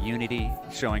for unity,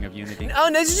 showing of unity? Oh,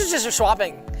 no, this is just for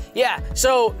swapping. Yeah,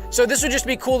 so this would just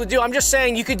be cool to do. I'm just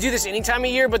saying you could do this any time of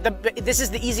year, but this is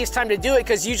the easiest time to do it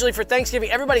because usually for Thanksgiving,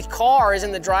 everybody's car is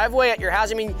in the driveway at your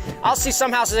house. I mean, I'll see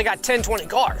some houses that got 10, 20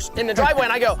 cars in the driveway,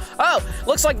 and I go, oh,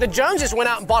 looks like the Joneses went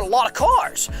out and bought a lot of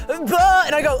cars. And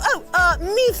I go,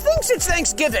 me thinks it's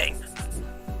Thanksgiving.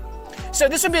 So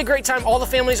this would be a great time. All the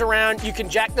families around, you can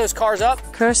jack those cars up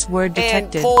Curse word and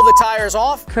detected. pull the tires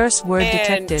off. Curse word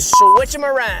and detected. switch them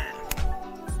around.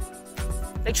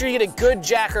 Make sure you get a good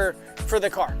jacker for the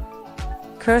car.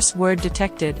 Curse word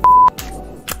detected.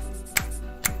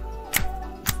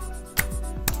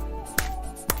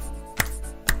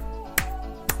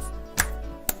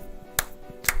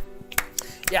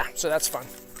 Yeah, so that's fun.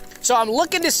 So I'm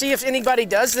looking to see if anybody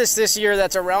does this year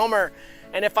that's a realmer.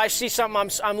 And if I see something,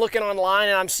 I'm looking online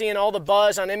and I'm seeing all the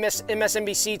buzz on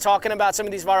MSNBC talking about some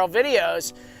of these viral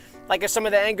videos. Like if some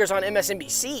of the anchors on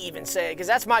MSNBC even say it, because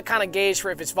that's my kind of gauge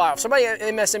for if it's viral. If somebody at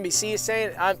MSNBC is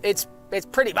saying it, it's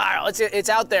pretty viral. It's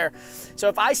out there. So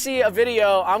if I see a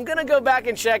video, I'm gonna go back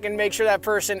and check and make sure that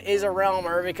person is a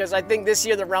realmer because I think this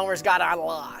year the realmers got on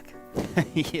lock.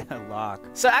 Yeah, lock.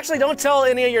 So actually don't tell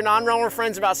any of your non-realmer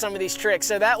friends about some of these tricks.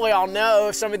 So that way I'll know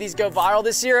if some of these go viral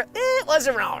this year, it was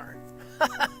a realmer.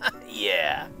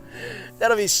 Yeah,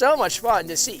 that'll be so much fun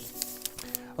to see.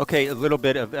 Okay, a little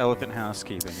bit of elephant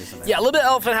housekeeping, isn't it? Yeah, a little bit of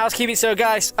elephant housekeeping. So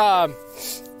guys,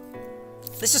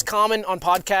 this is common on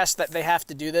podcasts that they have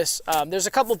to do this. There's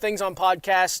a couple things on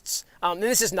podcasts, and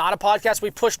this is not a podcast. We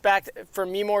pushed back for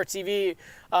MeMoreTV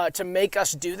to make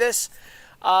us do this.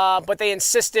 But they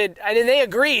insisted, and they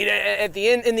agreed at the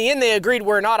end. In the end, they agreed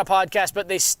we're not a podcast, but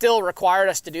they still required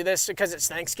us to do this because it's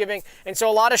Thanksgiving. And so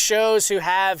a lot of shows who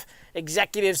have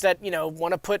executives that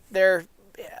want to put their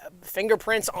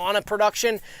fingerprints on a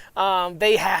production,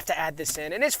 they have to add this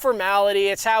in, and it's formality.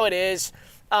 It's how it is.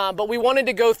 But we wanted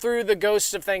to go through the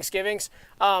ghosts of Thanksgivings.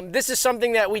 This is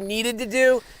something that we needed to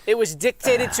do. It was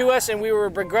dictated to us, and we were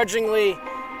begrudgingly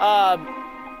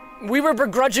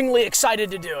excited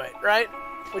to do it. Right?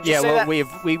 Would you Yeah, say well,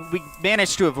 that? we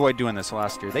managed to avoid doing this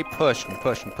last year. They pushed and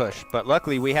pushed and pushed, but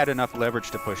luckily we had enough leverage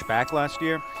to push back last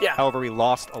year. Yeah. However, we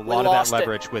lost a lot of lost that it.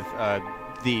 leverage with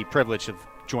the privilege of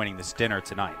joining this dinner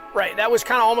tonight. Right, that was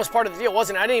kind of almost part of the deal,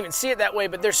 wasn't it? I didn't even see it that way,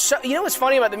 but there's so, what's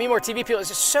funny about the MeMoreTV people is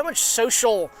there's so much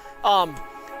social,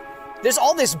 there's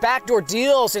all this backdoor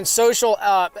deals and social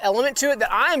element to it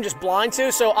that I am just blind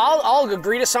to. So I'll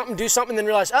agree to something, do something, then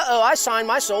realize, I signed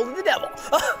my soul to the devil.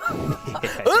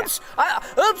 Oops!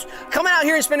 Coming out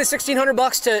here and spending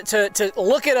 $1,600 to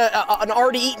look at an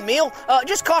already eaten meal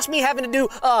just cost me having to do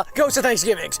Ghost of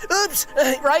Thanksgivings. Oops!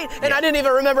 Right? And I didn't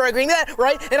even remember agreeing to that.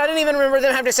 Right? And I didn't even remember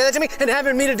them having to say that to me and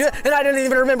having me to do it. And I didn't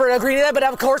even remember agreeing to that. But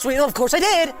of course I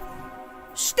did.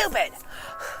 Stupid.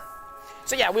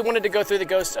 So yeah, we wanted to go through the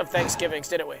Ghost of Thanksgivings,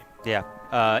 didn't we?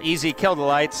 Yeah. Easy, kill the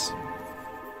lights.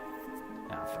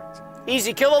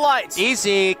 Easy, kill the lights.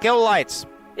 Easy, kill the lights.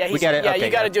 Yeah, we got it. Yeah, okay,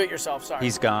 you got to do it yourself. Sorry.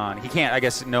 He's gone. He can't. I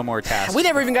guess no more tasks. We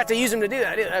never even got to use him to do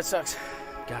that. That sucks.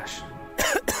 Gosh.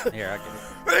 Here, I get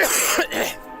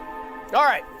it. All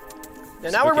right.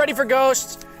 And now we're ready for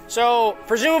ghosts. So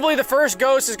presumably the first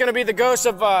ghost is going to be the ghost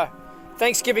of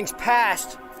Thanksgiving's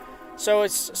past. So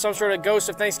it's some sort of ghost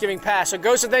of Thanksgiving past. So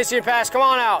ghost of Thanksgiving past, come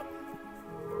on out.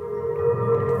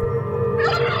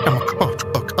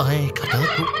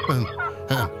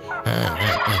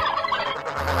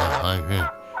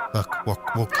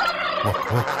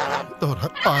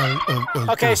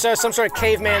 Okay, so some sort of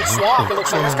caveman swap. It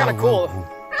looks like that's kind of cool.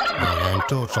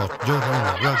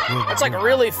 It's like a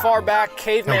really far back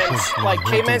caveman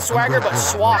swagger, but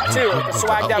swag too, like a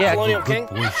swagged out colonial king.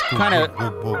 Kind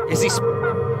of. Is he?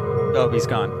 Oh, he's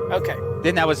gone. Okay.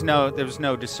 Then there was no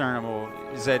discernible.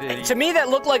 Is that? To me, that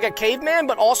looked like a caveman,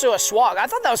 but also a swag. I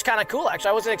thought that was kind of cool.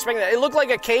 Actually, I wasn't expecting that. It looked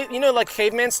like a cave, like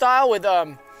caveman style with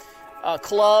a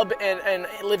club and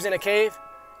it lives in a cave.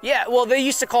 Yeah, well, they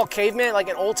used to call caveman like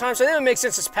in old times, so that would make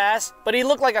sense as past. But he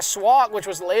looked like a swag, which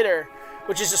was later,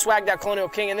 which is a swagged out colonial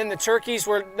king. And then the turkeys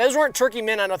those weren't turkey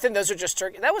men. I don't think those were just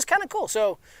turkey. That was kind of cool.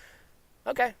 So,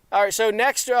 okay, all right. So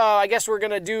next, I guess we're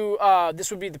gonna do.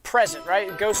 This would be the present, right?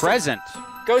 Ghost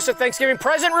of Thanksgiving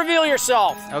present. Reveal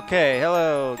yourself. Okay.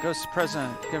 Hello, ghost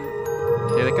present.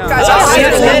 Here they come. Guys,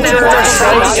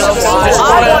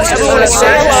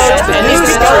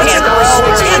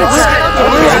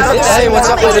 hey, what's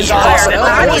up, ladies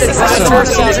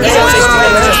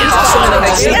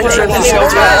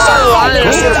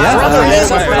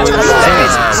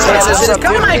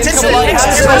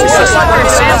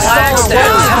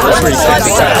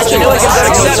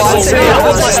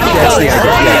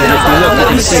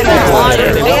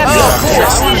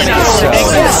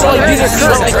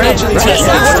and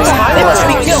they must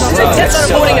be killed. That's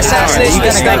an avoiding assassination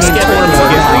this Thanksgiving.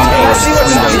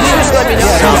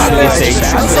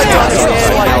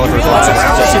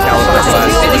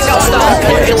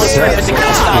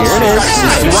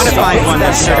 You want to find one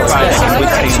that's certified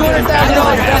with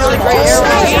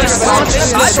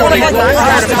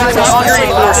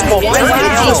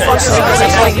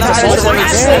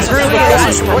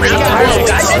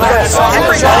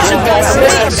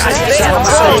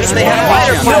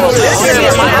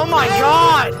Oh my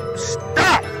god!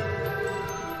 Stop!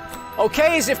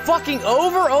 Okay, is it fucking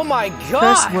over? Oh my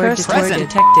god! Curse word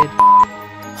detected.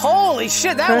 Holy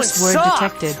shit, that Curse one word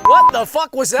sucked! detected. What the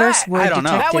fuck was that? Curse word I don't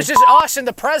know. detected. That was just us in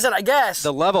the present, I guess.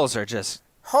 the levels are just.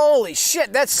 Holy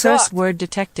shit, that sucked. Curse word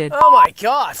detected. Oh my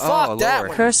god, fuck that Lord.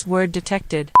 one. Curse word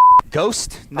detected.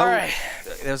 Ghost? No. All right.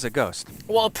 There's a ghost.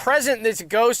 Well, present, this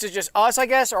ghost is just us, I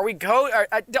guess. Are we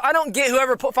I don't get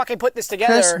whoever fucking put this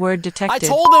together. Curse word detected. I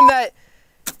told them that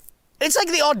it's like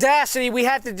the audacity. We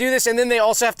have to do this, and then they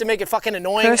also have to make it fucking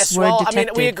annoying Curse as well. word I mean,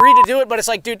 we detected. agreed to do it, but it's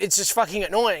like, dude, it's just fucking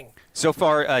annoying. So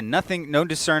far, nothing, no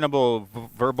discernible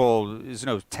verbal, there's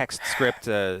no text script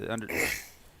under.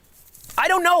 I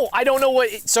don't know. I don't know what.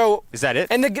 So Is that it?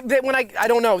 And when I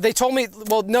don't know. They told me.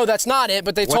 Well, no, that's not it.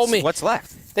 But they told me. What's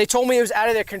left? They told me it was out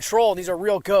of their control. These are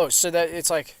real ghosts. So that it's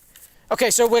like, okay.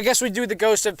 So I guess we do the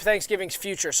ghost of Thanksgiving's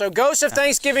future. So ghost of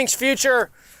Thanksgiving's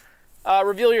future,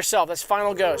 reveal yourself. That's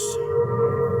final ghost.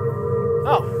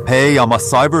 Oh. Hey, I'm a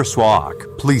cyber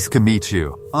swag. Pleased to meet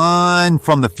you. I'm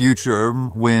from the future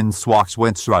when swags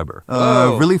went cyber.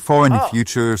 Really far in the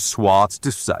future, swags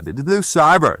decided to do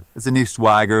cyber. It's a new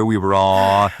swagger we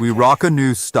rock. We rock a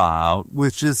new style,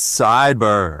 which is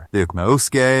cyber. The most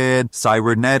scared,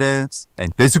 cybernetics.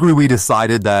 And basically we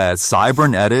decided that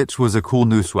cybernetics was a cool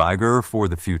new swagger for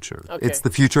the future. Okay. It's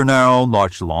the future now,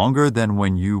 much longer than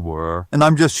when you were. And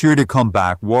I'm just here to come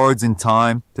backwards in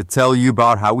time to tell you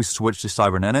about how we switched to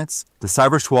cybernetics. The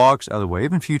cyber swags are the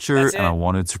wave in future, and I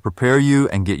wanted to prepare you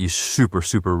and get you super,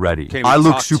 super ready. I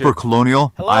look super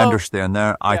colonial. Hello? I understand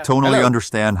that. I totally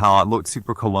understand how I look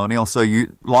super colonial. So a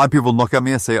lot of people look at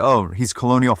me and say, oh, he's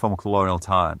colonial from a colonial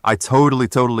time. I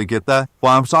totally get that.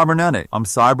 Well, I'm cybernetic. I'm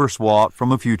cyber swap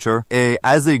from a future.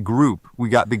 As a group, we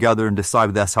got together and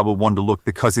decided that's how we wanted to look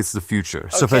because it's the future.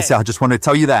 So if I say, I just want to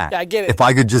tell you that. Yeah, I get it. If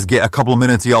I could just get a couple of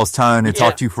minutes of y'all's time and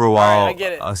talk to you for a while. All right, I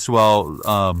get it. As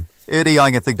well, it ain't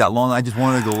gonna take that long. I just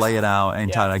wanted to lay it out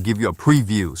and try to give you a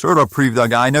preview, sort of a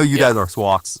preview. I know you guys are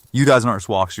swags. You guys aren't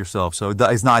swags yourself, so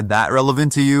it's not that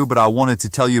relevant to you. But I wanted to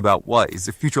tell you about what is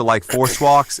the future like for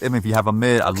swags. And if you have a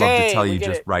minute, I'd love to tell you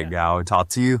just right now and talk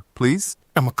to you, please.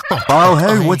 Oh,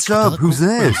 hey, what's up? Who's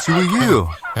this? Who are you?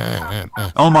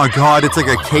 Oh my god, it's like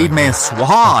a caveman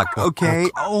swag. Okay.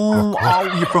 Oh,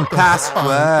 you're from past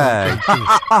swag.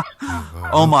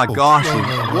 Oh my gosh.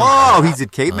 Whoa, he's a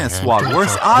caveman swag.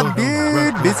 Where's up,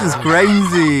 dude? This is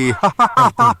crazy.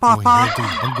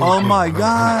 Oh my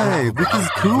god, this is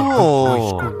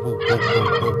cool.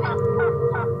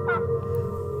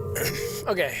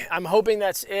 Okay, I'm hoping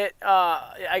that's it.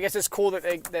 I guess it's cool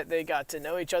that they got to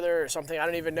know each other or something. I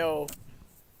don't even know.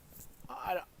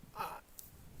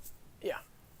 Yeah.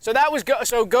 So that was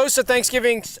so Ghosts of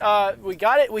Thanksgiving. We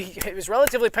got it. It was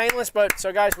relatively painless, but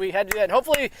so guys, we had to do that. And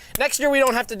hopefully next year we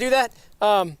don't have to do that.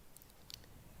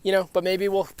 You know, but maybe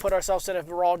we'll put ourselves in a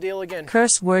raw deal again.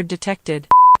 Curse word detected.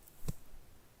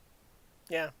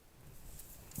 Yeah.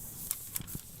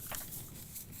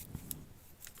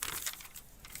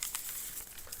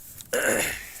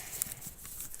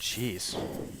 Jeez.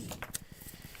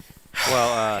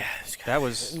 Well, that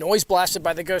was Noise blasted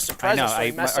by the Ghost of I know.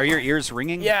 Presents. Are your ears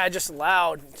ringing? Yeah, just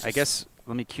loud. I guess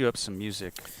let me cue up some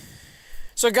music.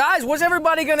 So guys, what's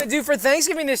everybody gonna do for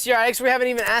Thanksgiving this year? I guess we haven't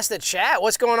even asked the chat.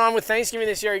 What's going on with Thanksgiving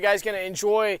this year? Are you guys gonna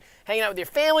enjoy hanging out with your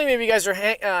family? Maybe you guys are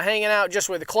hanging out just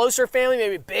with a closer family.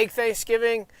 Maybe big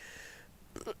Thanksgiving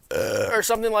or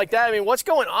something like that. I mean, what's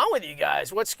going on with you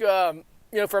guys? What's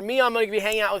you know, for me, I'm gonna be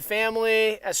hanging out with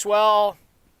family as well.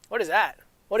 What is that?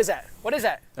 What is that? What is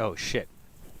that? Oh shit!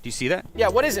 Do you see that? Yeah,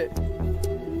 what is it?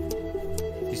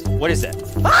 What is that?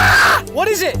 Ah! What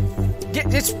is it?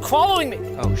 It's following me.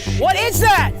 Oh shit! What is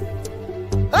that?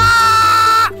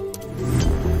 Ah!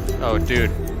 Oh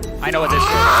dude, I know what this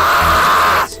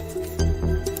is.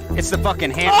 It's the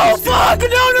fucking hammers. Oh fuck!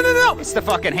 Dude. No! It's the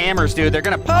fucking hammers, dude. They're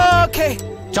gonna. Okay.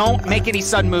 Don't make any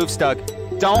sudden moves, Doug.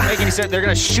 Don't make any sense. They're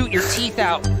gonna shoot your teeth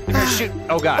out. They're gonna shoot.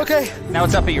 Oh god. Okay. Now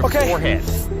it's up at your forehead.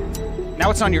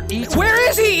 Now it's on your ear. Where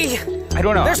is he? I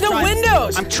don't know. There's no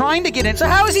windows. I'm trying to get in. So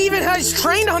how is he even? How he's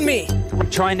trained on me? I'm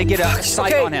trying to get a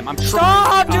sight on him. I'm trying.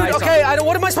 Stop, to dude. Okay.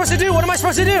 What am I supposed to do? What am I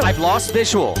supposed to do? I've lost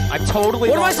visual. I've totally.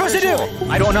 What am I lost supposed visual. to do?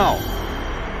 I don't know.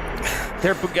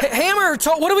 They're. Hammer.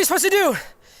 What are we supposed to do?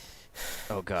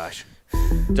 Oh gosh.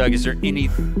 Doug, is there any?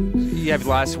 You have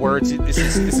last words? This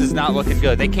is not looking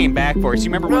good. They came back for us. You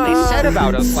remember what they said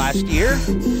about us last year?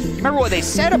 You remember what they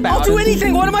said about us? I'll do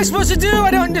anything. What am I supposed to do?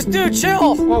 I don't just do.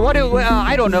 Chill. Well,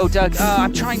 I don't know, Doug.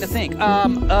 I'm trying to think.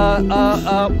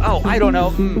 Oh, I don't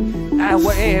know.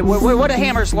 What do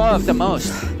hammers love the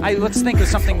most? Let's think of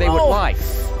something they would like.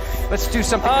 Let's do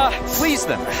something to please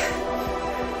them.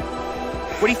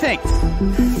 What do you think?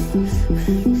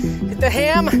 The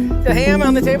ham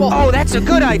on the table. Oh, that's a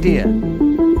good idea.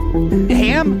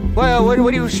 Ham? Well, what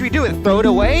should we do? Throw it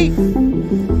away?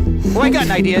 Oh, I got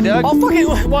an idea, Doug. Oh, fucking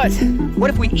what? What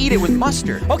if we eat it with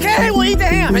mustard? Okay, we'll eat the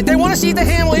ham. If they want us to eat the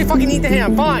ham, we'll fucking eat the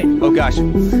ham. Fine. Oh gosh,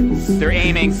 they're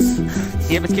aiming.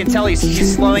 You can tell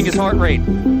he's slowing his heart rate.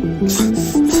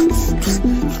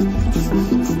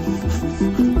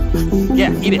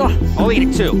 Yeah, eat it. I'll eat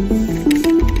it too.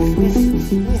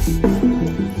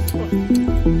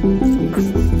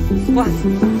 What?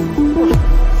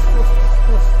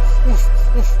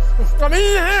 I'm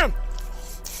eating the ham.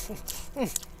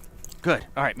 Good.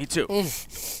 All right, me too.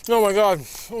 Oh my god,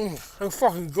 it's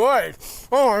fucking good.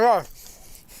 Oh my god.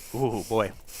 Ooh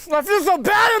boy. I feel so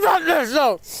bad about this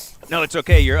though. No, it's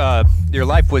okay. Your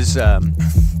life was at.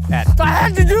 I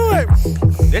had to do it.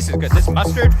 This is good. This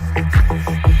mustard.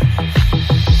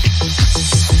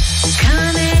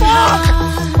 Fuck!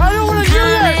 I don't want to do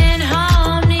this.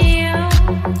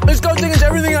 This goat thing is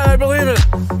everything I believe in.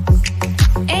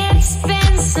 It's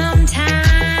been some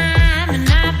time and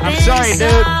I've been I'm sorry,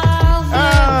 dude.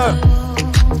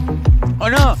 Oh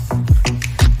no.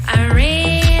 I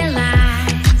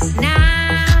realize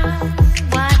now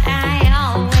what I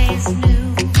always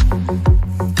knew.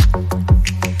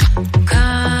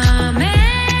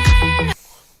 Coming.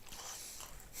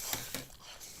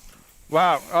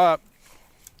 Wow.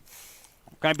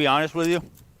 Can I be honest with you?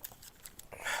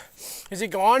 Is he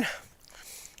gone?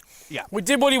 Yeah. We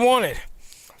did what he wanted.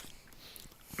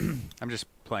 I'm just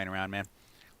playing around, man.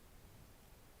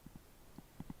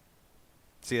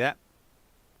 See that?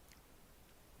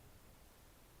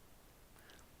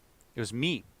 It was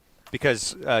me.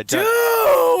 Because, Dude!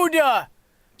 I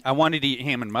wanted to eat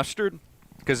ham and mustard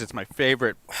because it's my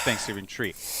favorite Thanksgiving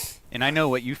treat. And I know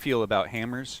what you feel about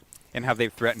hammers and how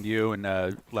they've threatened you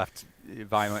and left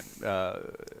violent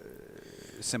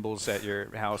symbols at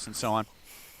your house and so on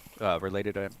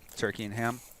related to turkey and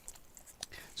ham.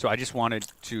 So I just wanted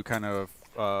to kind of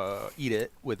eat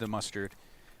it with the mustard.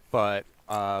 But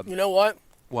you know what?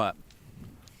 What?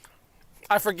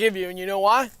 I forgive you, and you know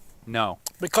why? No.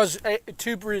 Because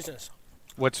two reasons.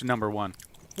 What's number one?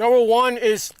 Number one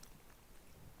is,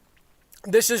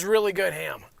 this is really good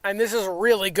ham. And this is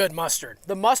really good mustard.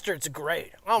 The mustard's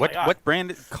great. Oh my God. What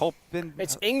brand? Kolpin?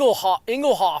 It's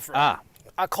Engelhofer. Ah.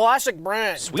 A classic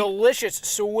brand. Sweet. Delicious.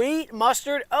 Sweet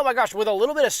mustard. Oh my gosh, with a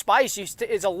little bit of spice.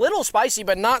 It's a little spicy,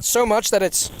 but not so much that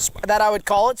I would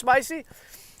call it spicy.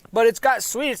 But it's got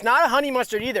sweet. It's not a honey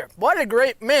mustard either. What a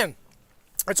great, man.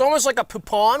 It's almost like a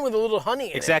poupon with a little honey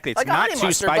in it. Exactly. It's like not a honey too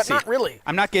mustard, spicy. but not really.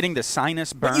 I'm not getting the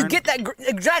sinus burn. But you get that,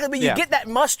 exactly, but you get that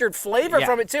mustard flavor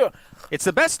from it too. It's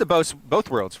the best of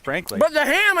both worlds, frankly. But the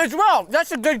ham as well.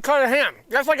 That's a good cut of ham.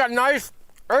 That's like a nice,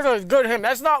 that's a good ham.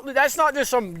 That's not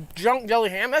just some junk jelly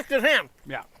ham. That's good ham.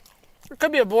 Yeah. It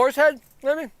could be a boar's head,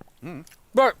 maybe.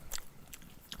 But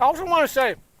I also want to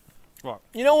say,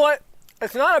 you know what?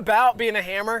 It's not about being a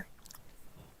hammer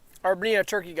or being a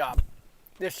turkey gob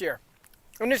this year.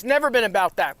 And it's never been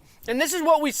about that. And this is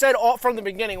what we said all from the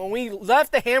beginning. When we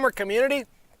left the hammer community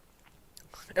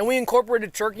and we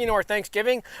incorporated turkey into our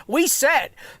Thanksgiving, we said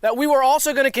that we were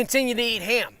also going to continue to eat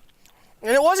ham.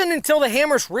 And it wasn't until the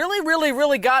hammers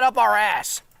really got up our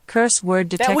ass Curse word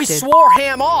detected. that we swore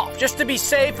ham off, just to be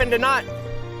safe and to not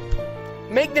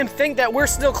make them think that we're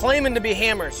still claiming to be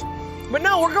hammers. But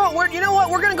no, you know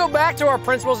what? We're going to go back to our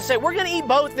principles and say we're going to eat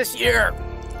both this year.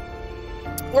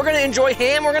 We're going to enjoy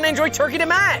ham. We're going to enjoy turkey to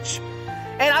match.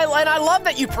 And I love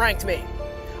that you pranked me.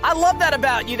 I love that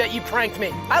about you, that you pranked me.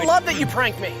 I love that you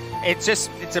pranked me.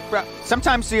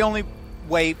 Sometimes the only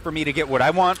way for me to get what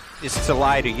I want is to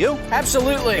lie to you.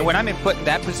 Absolutely. And when I'm put in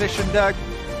that position, Doug,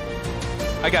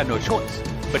 I got no choice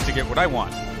but to get what I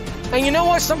want. And you know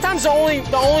what? Sometimes the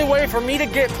only way for me to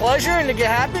get pleasure and to get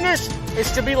happiness is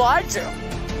to be lied to.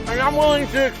 And I'm willing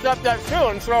to accept that too.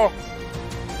 And so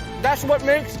that's what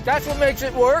makes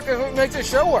it work, and what makes the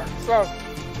show work. So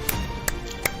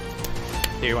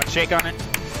Here, you want to shake on it?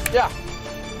 yeah.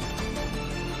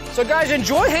 So guys,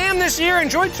 enjoy ham this year,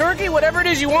 enjoy turkey, whatever it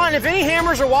is you want. If any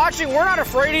hammers are watching, we're not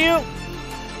afraid of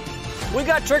you. We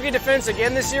got turkey defense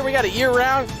again this year. We got it year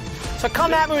round. So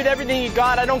come at me with everything you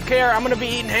got. I don't care. I'm gonna be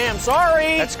eating ham.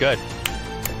 Sorry. That's good.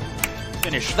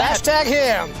 Finish that Hashtag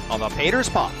ham. on the Pater's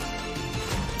Pop.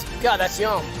 God, that's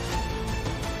yum.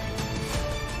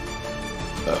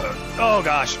 Oh,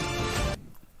 gosh.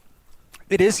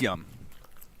 It is yum.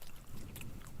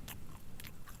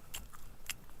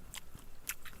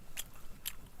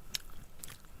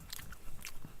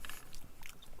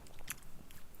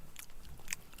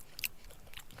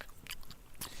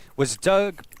 Was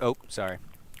Doug... Oh, sorry.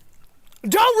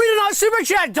 Don't read it on Super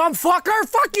Chat, dumb fucker.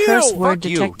 Fuck you. Curse word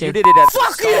Fuck you. detected. You did it at the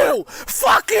Fuck start. you.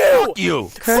 Fuck you. Fuck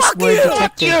you. Curse Fuck word you.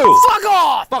 detected. you. Fuck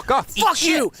off. Fuck off. Eat Fuck shit.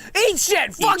 you. Eat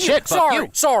shit. Fuck you. shit. Fuck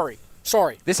Sorry. you.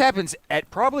 Sorry. This happens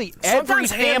at probably every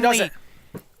Sometimes ham family... doesn't.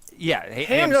 Yeah, Ham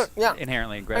ham's does- yeah.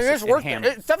 inherently I mean, aggressive. it's worth and it.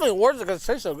 ham. It's definitely worth it because it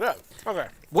tastes so good. Okay.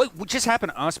 What just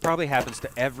happened to us probably happens to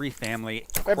every family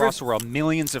across the world.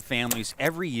 Millions of families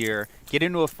every year get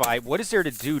into a fight. What is there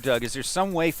to do, Doug? Is there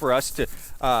some way for us to?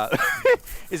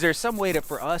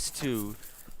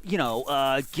 You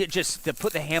know, just to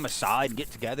put the ham aside and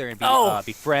get together and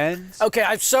be friends? Okay,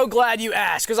 I'm so glad you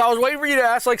asked because I was waiting for you to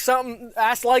ask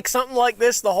something like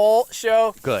this the whole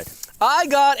show. Good. I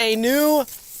got a new,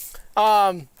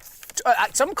 some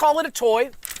call it a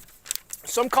toy,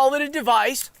 some call it a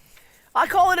device. I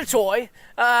call it a toy,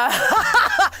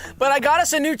 but I got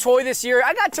us a new toy this year.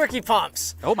 I got turkey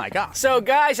pumps. Oh my gosh. So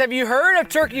guys, have you heard of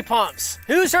turkey pumps?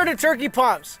 Who's heard of turkey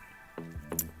pumps?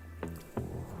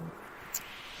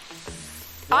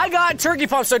 I got turkey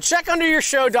pumps, so check under your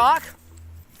show doc.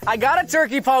 I got a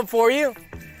turkey pump for you.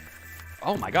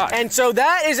 Oh my gosh. And so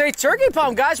that is a turkey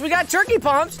pump, guys. We got turkey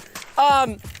pumps.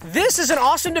 This is an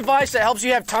awesome device that helps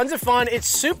you have tons of fun. It's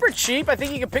super cheap. I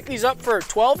think you can pick these up for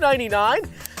 $12.99.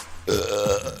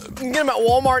 You can get them at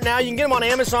Walmart now. You can get them on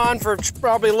Amazon for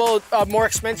probably a little more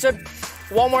expensive.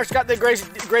 Walmart's got the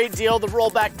great deal, the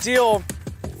rollback deal.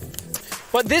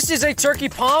 But this is a turkey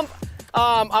pump.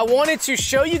 I wanted to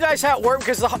show you guys how it works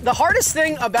because the hardest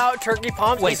thing about turkey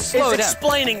pumps is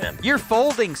explaining them. You're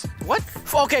folding. What?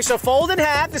 Okay, so fold in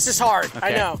half. This is hard.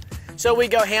 Okay. I know. So we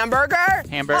go hamburger,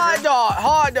 ham dog.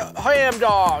 Ham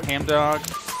dog.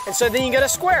 And so then you get a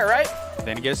square, right?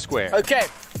 Then you get a square. Okay.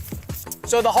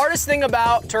 So the hardest thing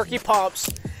about turkey pumps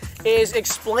is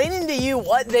explaining to you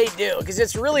what they do because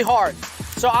it's really hard.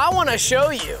 So I want to show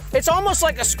you. It's almost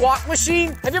like a squawk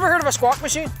machine. Have you ever heard of a squawk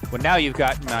machine? Well, now you've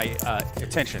got my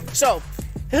attention. So,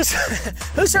 who's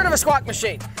heard of a squawk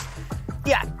machine?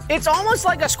 Yeah, it's almost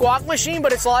like a squawk machine,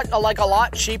 but it's a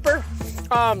lot cheaper.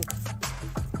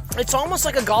 It's almost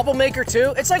like a gobble maker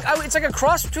too. It's like a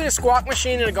cross between a squawk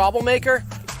machine and a gobble maker.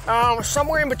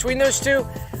 Somewhere in between those two.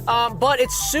 but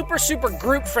it's super, super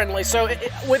group friendly. So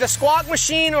with a squawk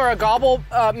machine or a gobble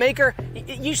maker,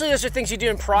 usually those are things you do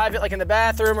in private, like in the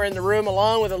bathroom or in the room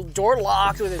alone with a door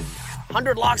locked, with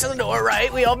 100 locks on the door,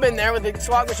 right? We all been there with the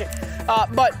squawk machine.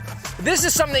 But this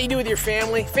is something that you do with your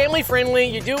family, family friendly.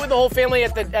 You do it with the whole family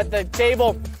at the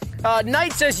table.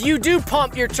 Knight says, you do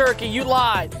pump your turkey, you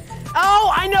lied.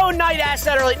 Oh, I know Knight asked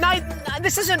that earlier. Knight,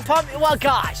 this isn't pump. Well,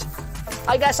 guys,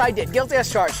 I guess I did. Guilty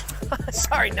as charged.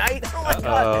 Sorry, Knight. Oh my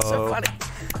God, that's so funny.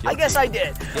 I guess I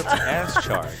did. Guilty as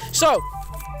charged. So,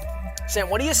 Sam,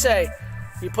 what do you say?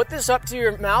 You put this up to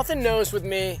your mouth and nose with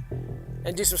me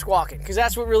and do some squawking, because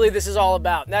that's what really this is all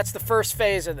about. And that's the first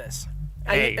phase of this.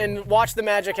 And watch the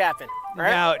magic happen.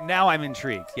 Right? Now I'm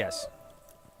intrigued. Yes.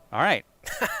 All right.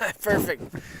 Perfect.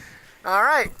 All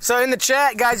right. So in the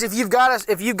chat, guys, if you've got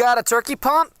a turkey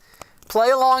pump,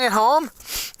 play along at home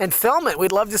and film it.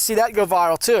 We'd love to see that go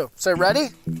viral too. So ready?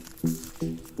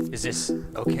 Is this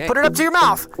okay? Put it up to your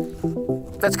mouth.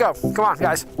 Let's go. Come on,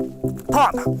 guys.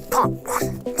 Pump, pump.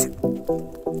 1, 2.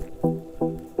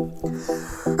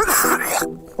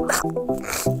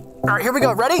 All right, here we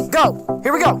go. Ready? Go.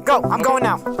 Here we go. Go. I'm going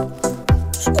now.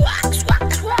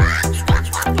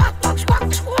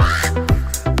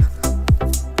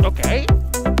 Okay.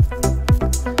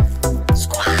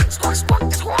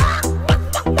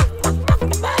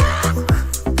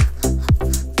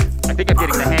 I think I'm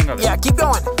getting the hang of it. Yeah, keep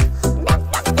going.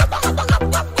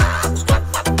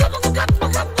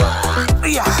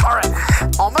 Yeah, all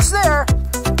right. Almost there.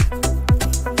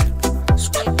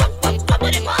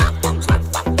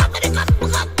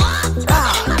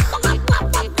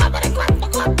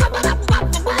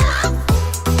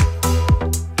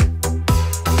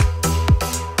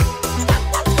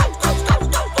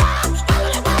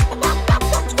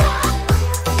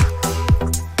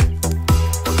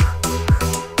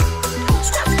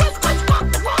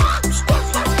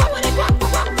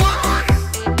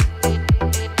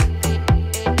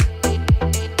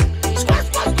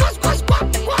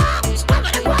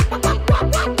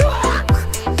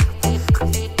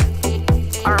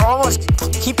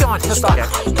 Keep going. He'll stop. Okay.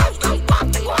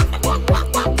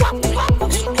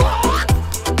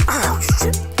 Oh,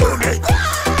 shit.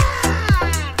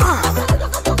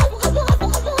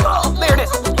 Oh, there it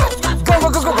is. Go, go,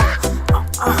 go, go, go.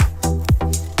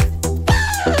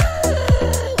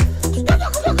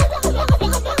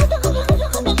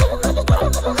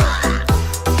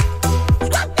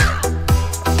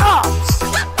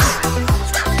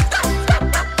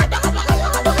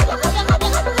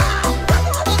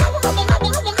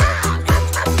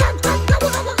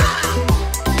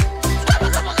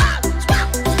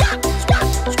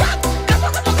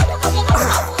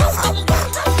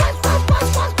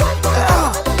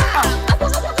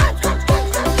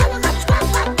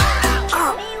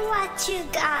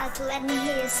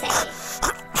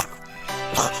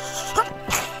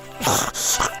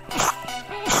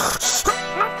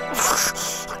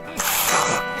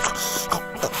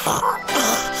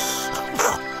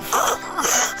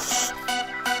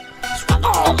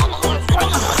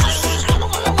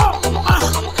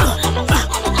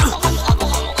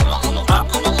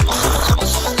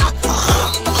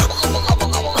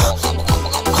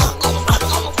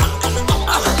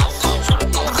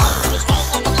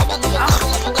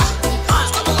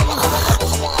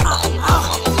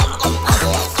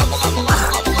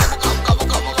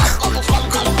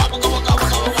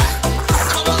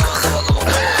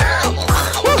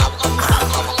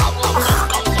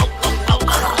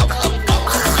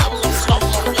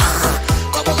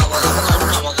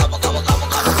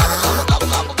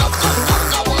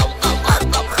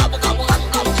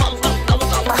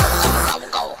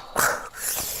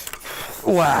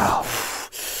 Wow.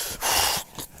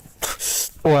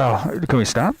 Wow. Can we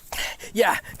stop?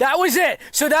 Yeah, that was it.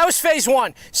 So that was phase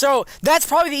one. So that's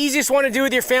probably the easiest one to do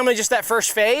with your family, just that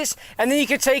first phase. And then you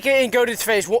can take it and go to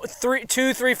phase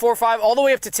 2, 3, 4, 5, all the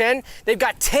way up to 10. They've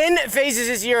got 10 phases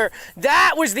this year.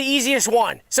 That was the easiest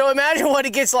one. So imagine what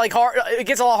it gets like hard. It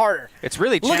gets a lot harder. It's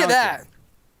really challenging. Look at that.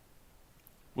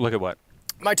 Look at what?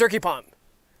 My turkey pump.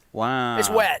 Wow. It's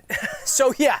wet.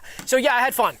 So yeah, I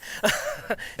had fun.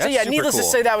 So yeah, needless to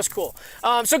say, that was cool.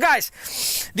 So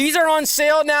guys, these are on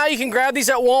sale now. You can grab these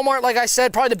at Walmart. Like I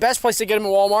said, probably the best place to get them at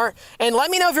Walmart. And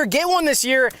let me know if you're getting one this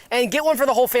year and get one for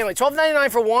the whole family. $12.99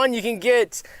 for one. You can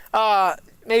get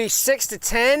maybe 6 to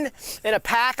 10 in a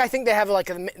pack. I think they have like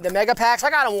the mega packs. I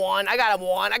got them one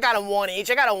each.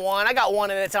 I got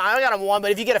one at a time. I got them one.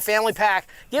 But if you get a family pack,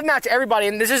 give them out to everybody.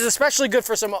 And this is especially good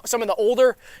for some of the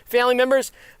older family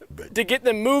members to get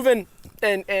them moving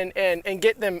and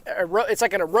get them. It's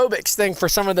like an aerobics thing for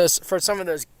some of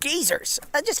those geezers.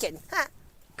 Just kidding.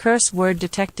 Curse word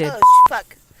detected. Oh,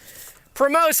 fuck.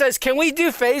 Promo says, can we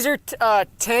do Phaser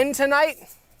 10 tonight?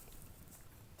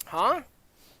 Huh?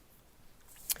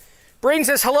 Braden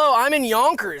says, hello, I'm in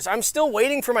Yonkers. I'm still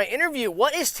waiting for my interview.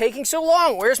 What is taking so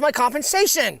long? Where's my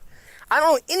compensation? I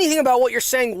don't know anything about what you're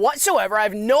saying whatsoever. I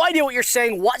have no idea what you're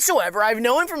saying whatsoever. I have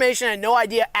no information and no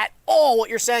idea at all what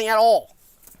you're saying at all.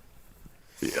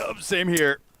 Yep, same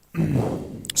here.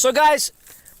 So guys,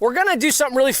 we're going to do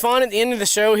something really fun at the end of the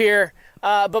show here.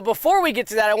 But before we get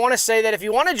to that, I want to say that if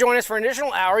you want to join us for an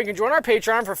additional hour, you can join our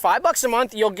Patreon for $5 a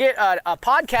month. You'll get a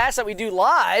podcast that we do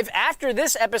live after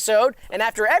this episode and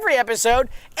after every episode.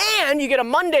 And you get a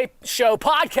Monday show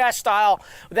podcast style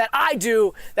that I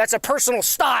do that's a personal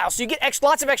style. So you get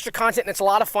lots of extra content and it's a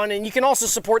lot of fun. And you can also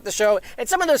support the show. And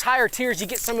some of those higher tiers, you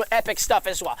get some epic stuff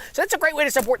as well. So that's a great way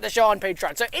to support the show on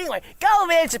Patreon. So anyway, go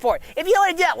over and support. If you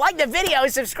want to do that, like the video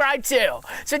and subscribe too.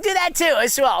 So do that too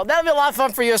as well. That'll be a lot of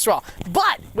fun for you as well.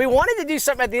 But we wanted to do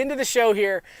something at the end of the show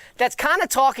here that's kind of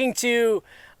talking to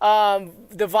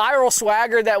the viral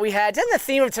swagger that we had. Then the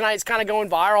theme of tonight is kind of going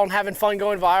viral and having fun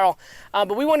going viral.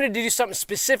 But we wanted to do something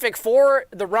specific for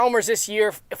the Realmers this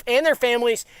year and their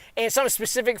families, and something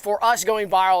specific for us going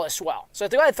viral as well. So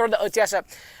to go ahead and throw the OTS up,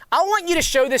 I want you to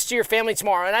show this to your family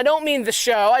tomorrow. And I don't mean the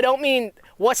show. I don't mean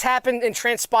what's happened and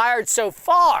transpired so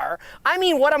far. I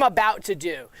mean what I'm about to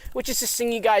do, which is to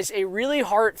sing you guys a really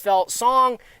heartfelt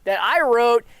song that I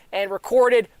wrote and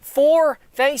recorded for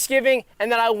Thanksgiving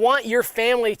and that I want your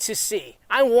family to see.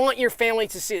 I want your family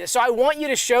to see this. So I want you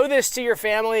to show this to your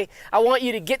family. I want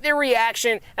you to get their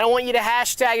reaction, and I want you to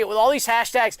hashtag it with all these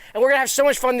hashtags, and we're gonna have so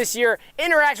much fun this year.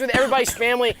 Interact with everybody's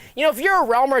family. You know, if you're a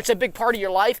Realmer, it's a big part of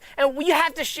your life, and you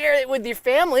have to share it with your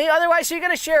family, otherwise who are you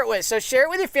gonna share it with? So share it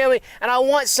with your family, and I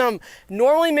want some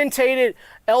normally mentated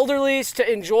elderlies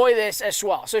to enjoy this as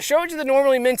well. So show it to the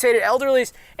normally mentated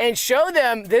elderlies and show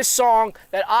them this song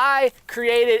that I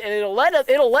created, and it'll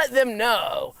let them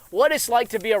know what it's like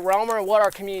to be a Realmer and what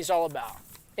our community is all about.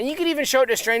 And you can even show it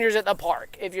to strangers at the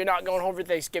park if you're not going home for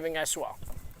Thanksgiving as well.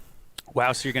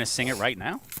 Wow, so you're going to sing it right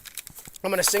now?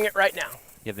 I'm going to sing it right now.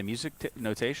 You have the music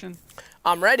notation?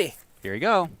 I'm ready. Here you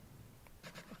go.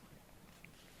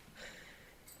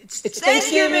 It's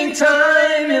Thanksgiving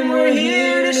time and we're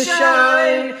here to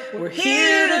shine. We're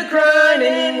here to grind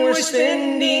and we're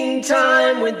spending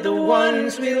time with the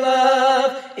ones we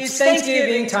love. It's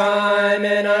Thanksgiving time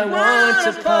and I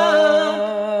want to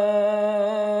pump.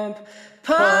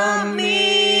 Pump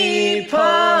me,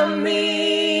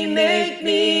 make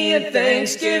me a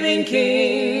Thanksgiving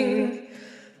king.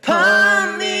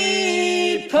 Pump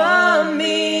me,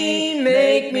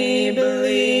 make me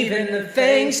believe in the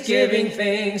Thanksgiving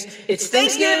things. It's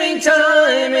Thanksgiving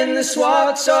time and the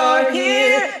Swags are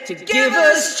here to give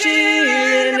us cheer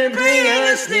and to bring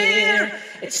us near.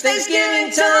 It's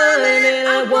Thanksgiving time and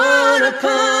I wanna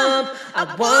pump, I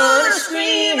wanna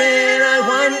scream and I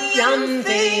want yum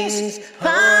things.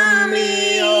 Pump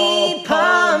me, oh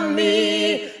pump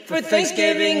me for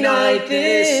Thanksgiving night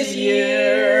this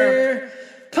year.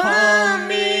 Pump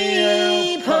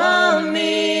me,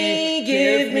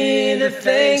 give me the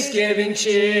Thanksgiving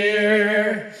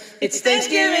cheer. It's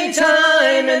Thanksgiving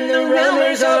time and the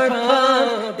Realmers are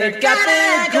pumped. They've got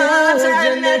their gourds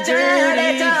and their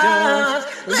dirty dogs.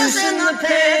 Loosen the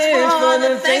pants for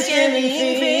the Thanksgiving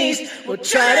feast. We'll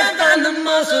try to find the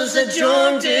muscles that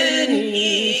Jorms didn't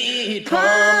eat.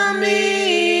 Pump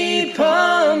me,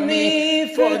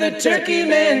 for the turkey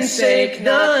man's sake,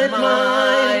 not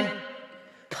mine.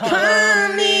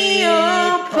 Pump me,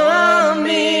 oh pump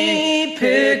me,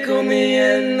 pickle me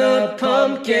in the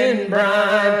pumpkin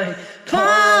brine.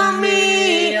 Pump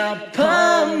me,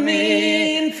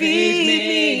 and feed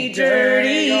me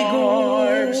dirty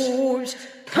gourds.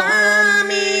 Pump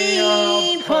me,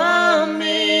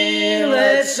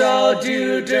 let's all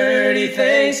do dirty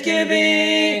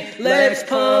Thanksgiving. Let's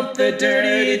pump the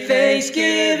dirty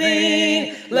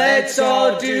Thanksgiving. Let's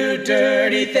all do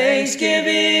dirty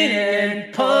Thanksgiving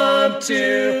and pump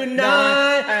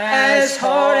tonight as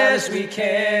hard as we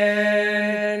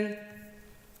can.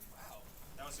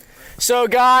 So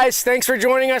guys, thanks for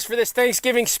joining us for this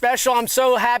Thanksgiving special. I'm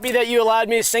so happy that you allowed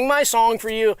me to sing my song for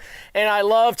you, and I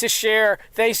love to share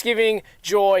Thanksgiving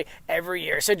joy every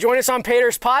year. So join us on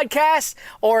Pater's podcast,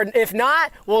 or if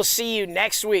not, we'll see you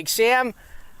next week. Sam,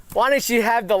 why don't you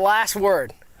have the last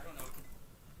word?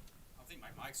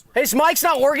 His mic's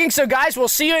not working, so guys, we'll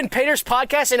see you in Pater's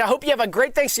podcast, and I hope you have a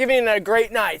great Thanksgiving and a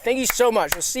great night. Thank you so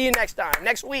much. We'll see you next time,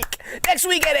 next week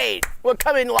at 8. We're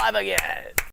coming live again.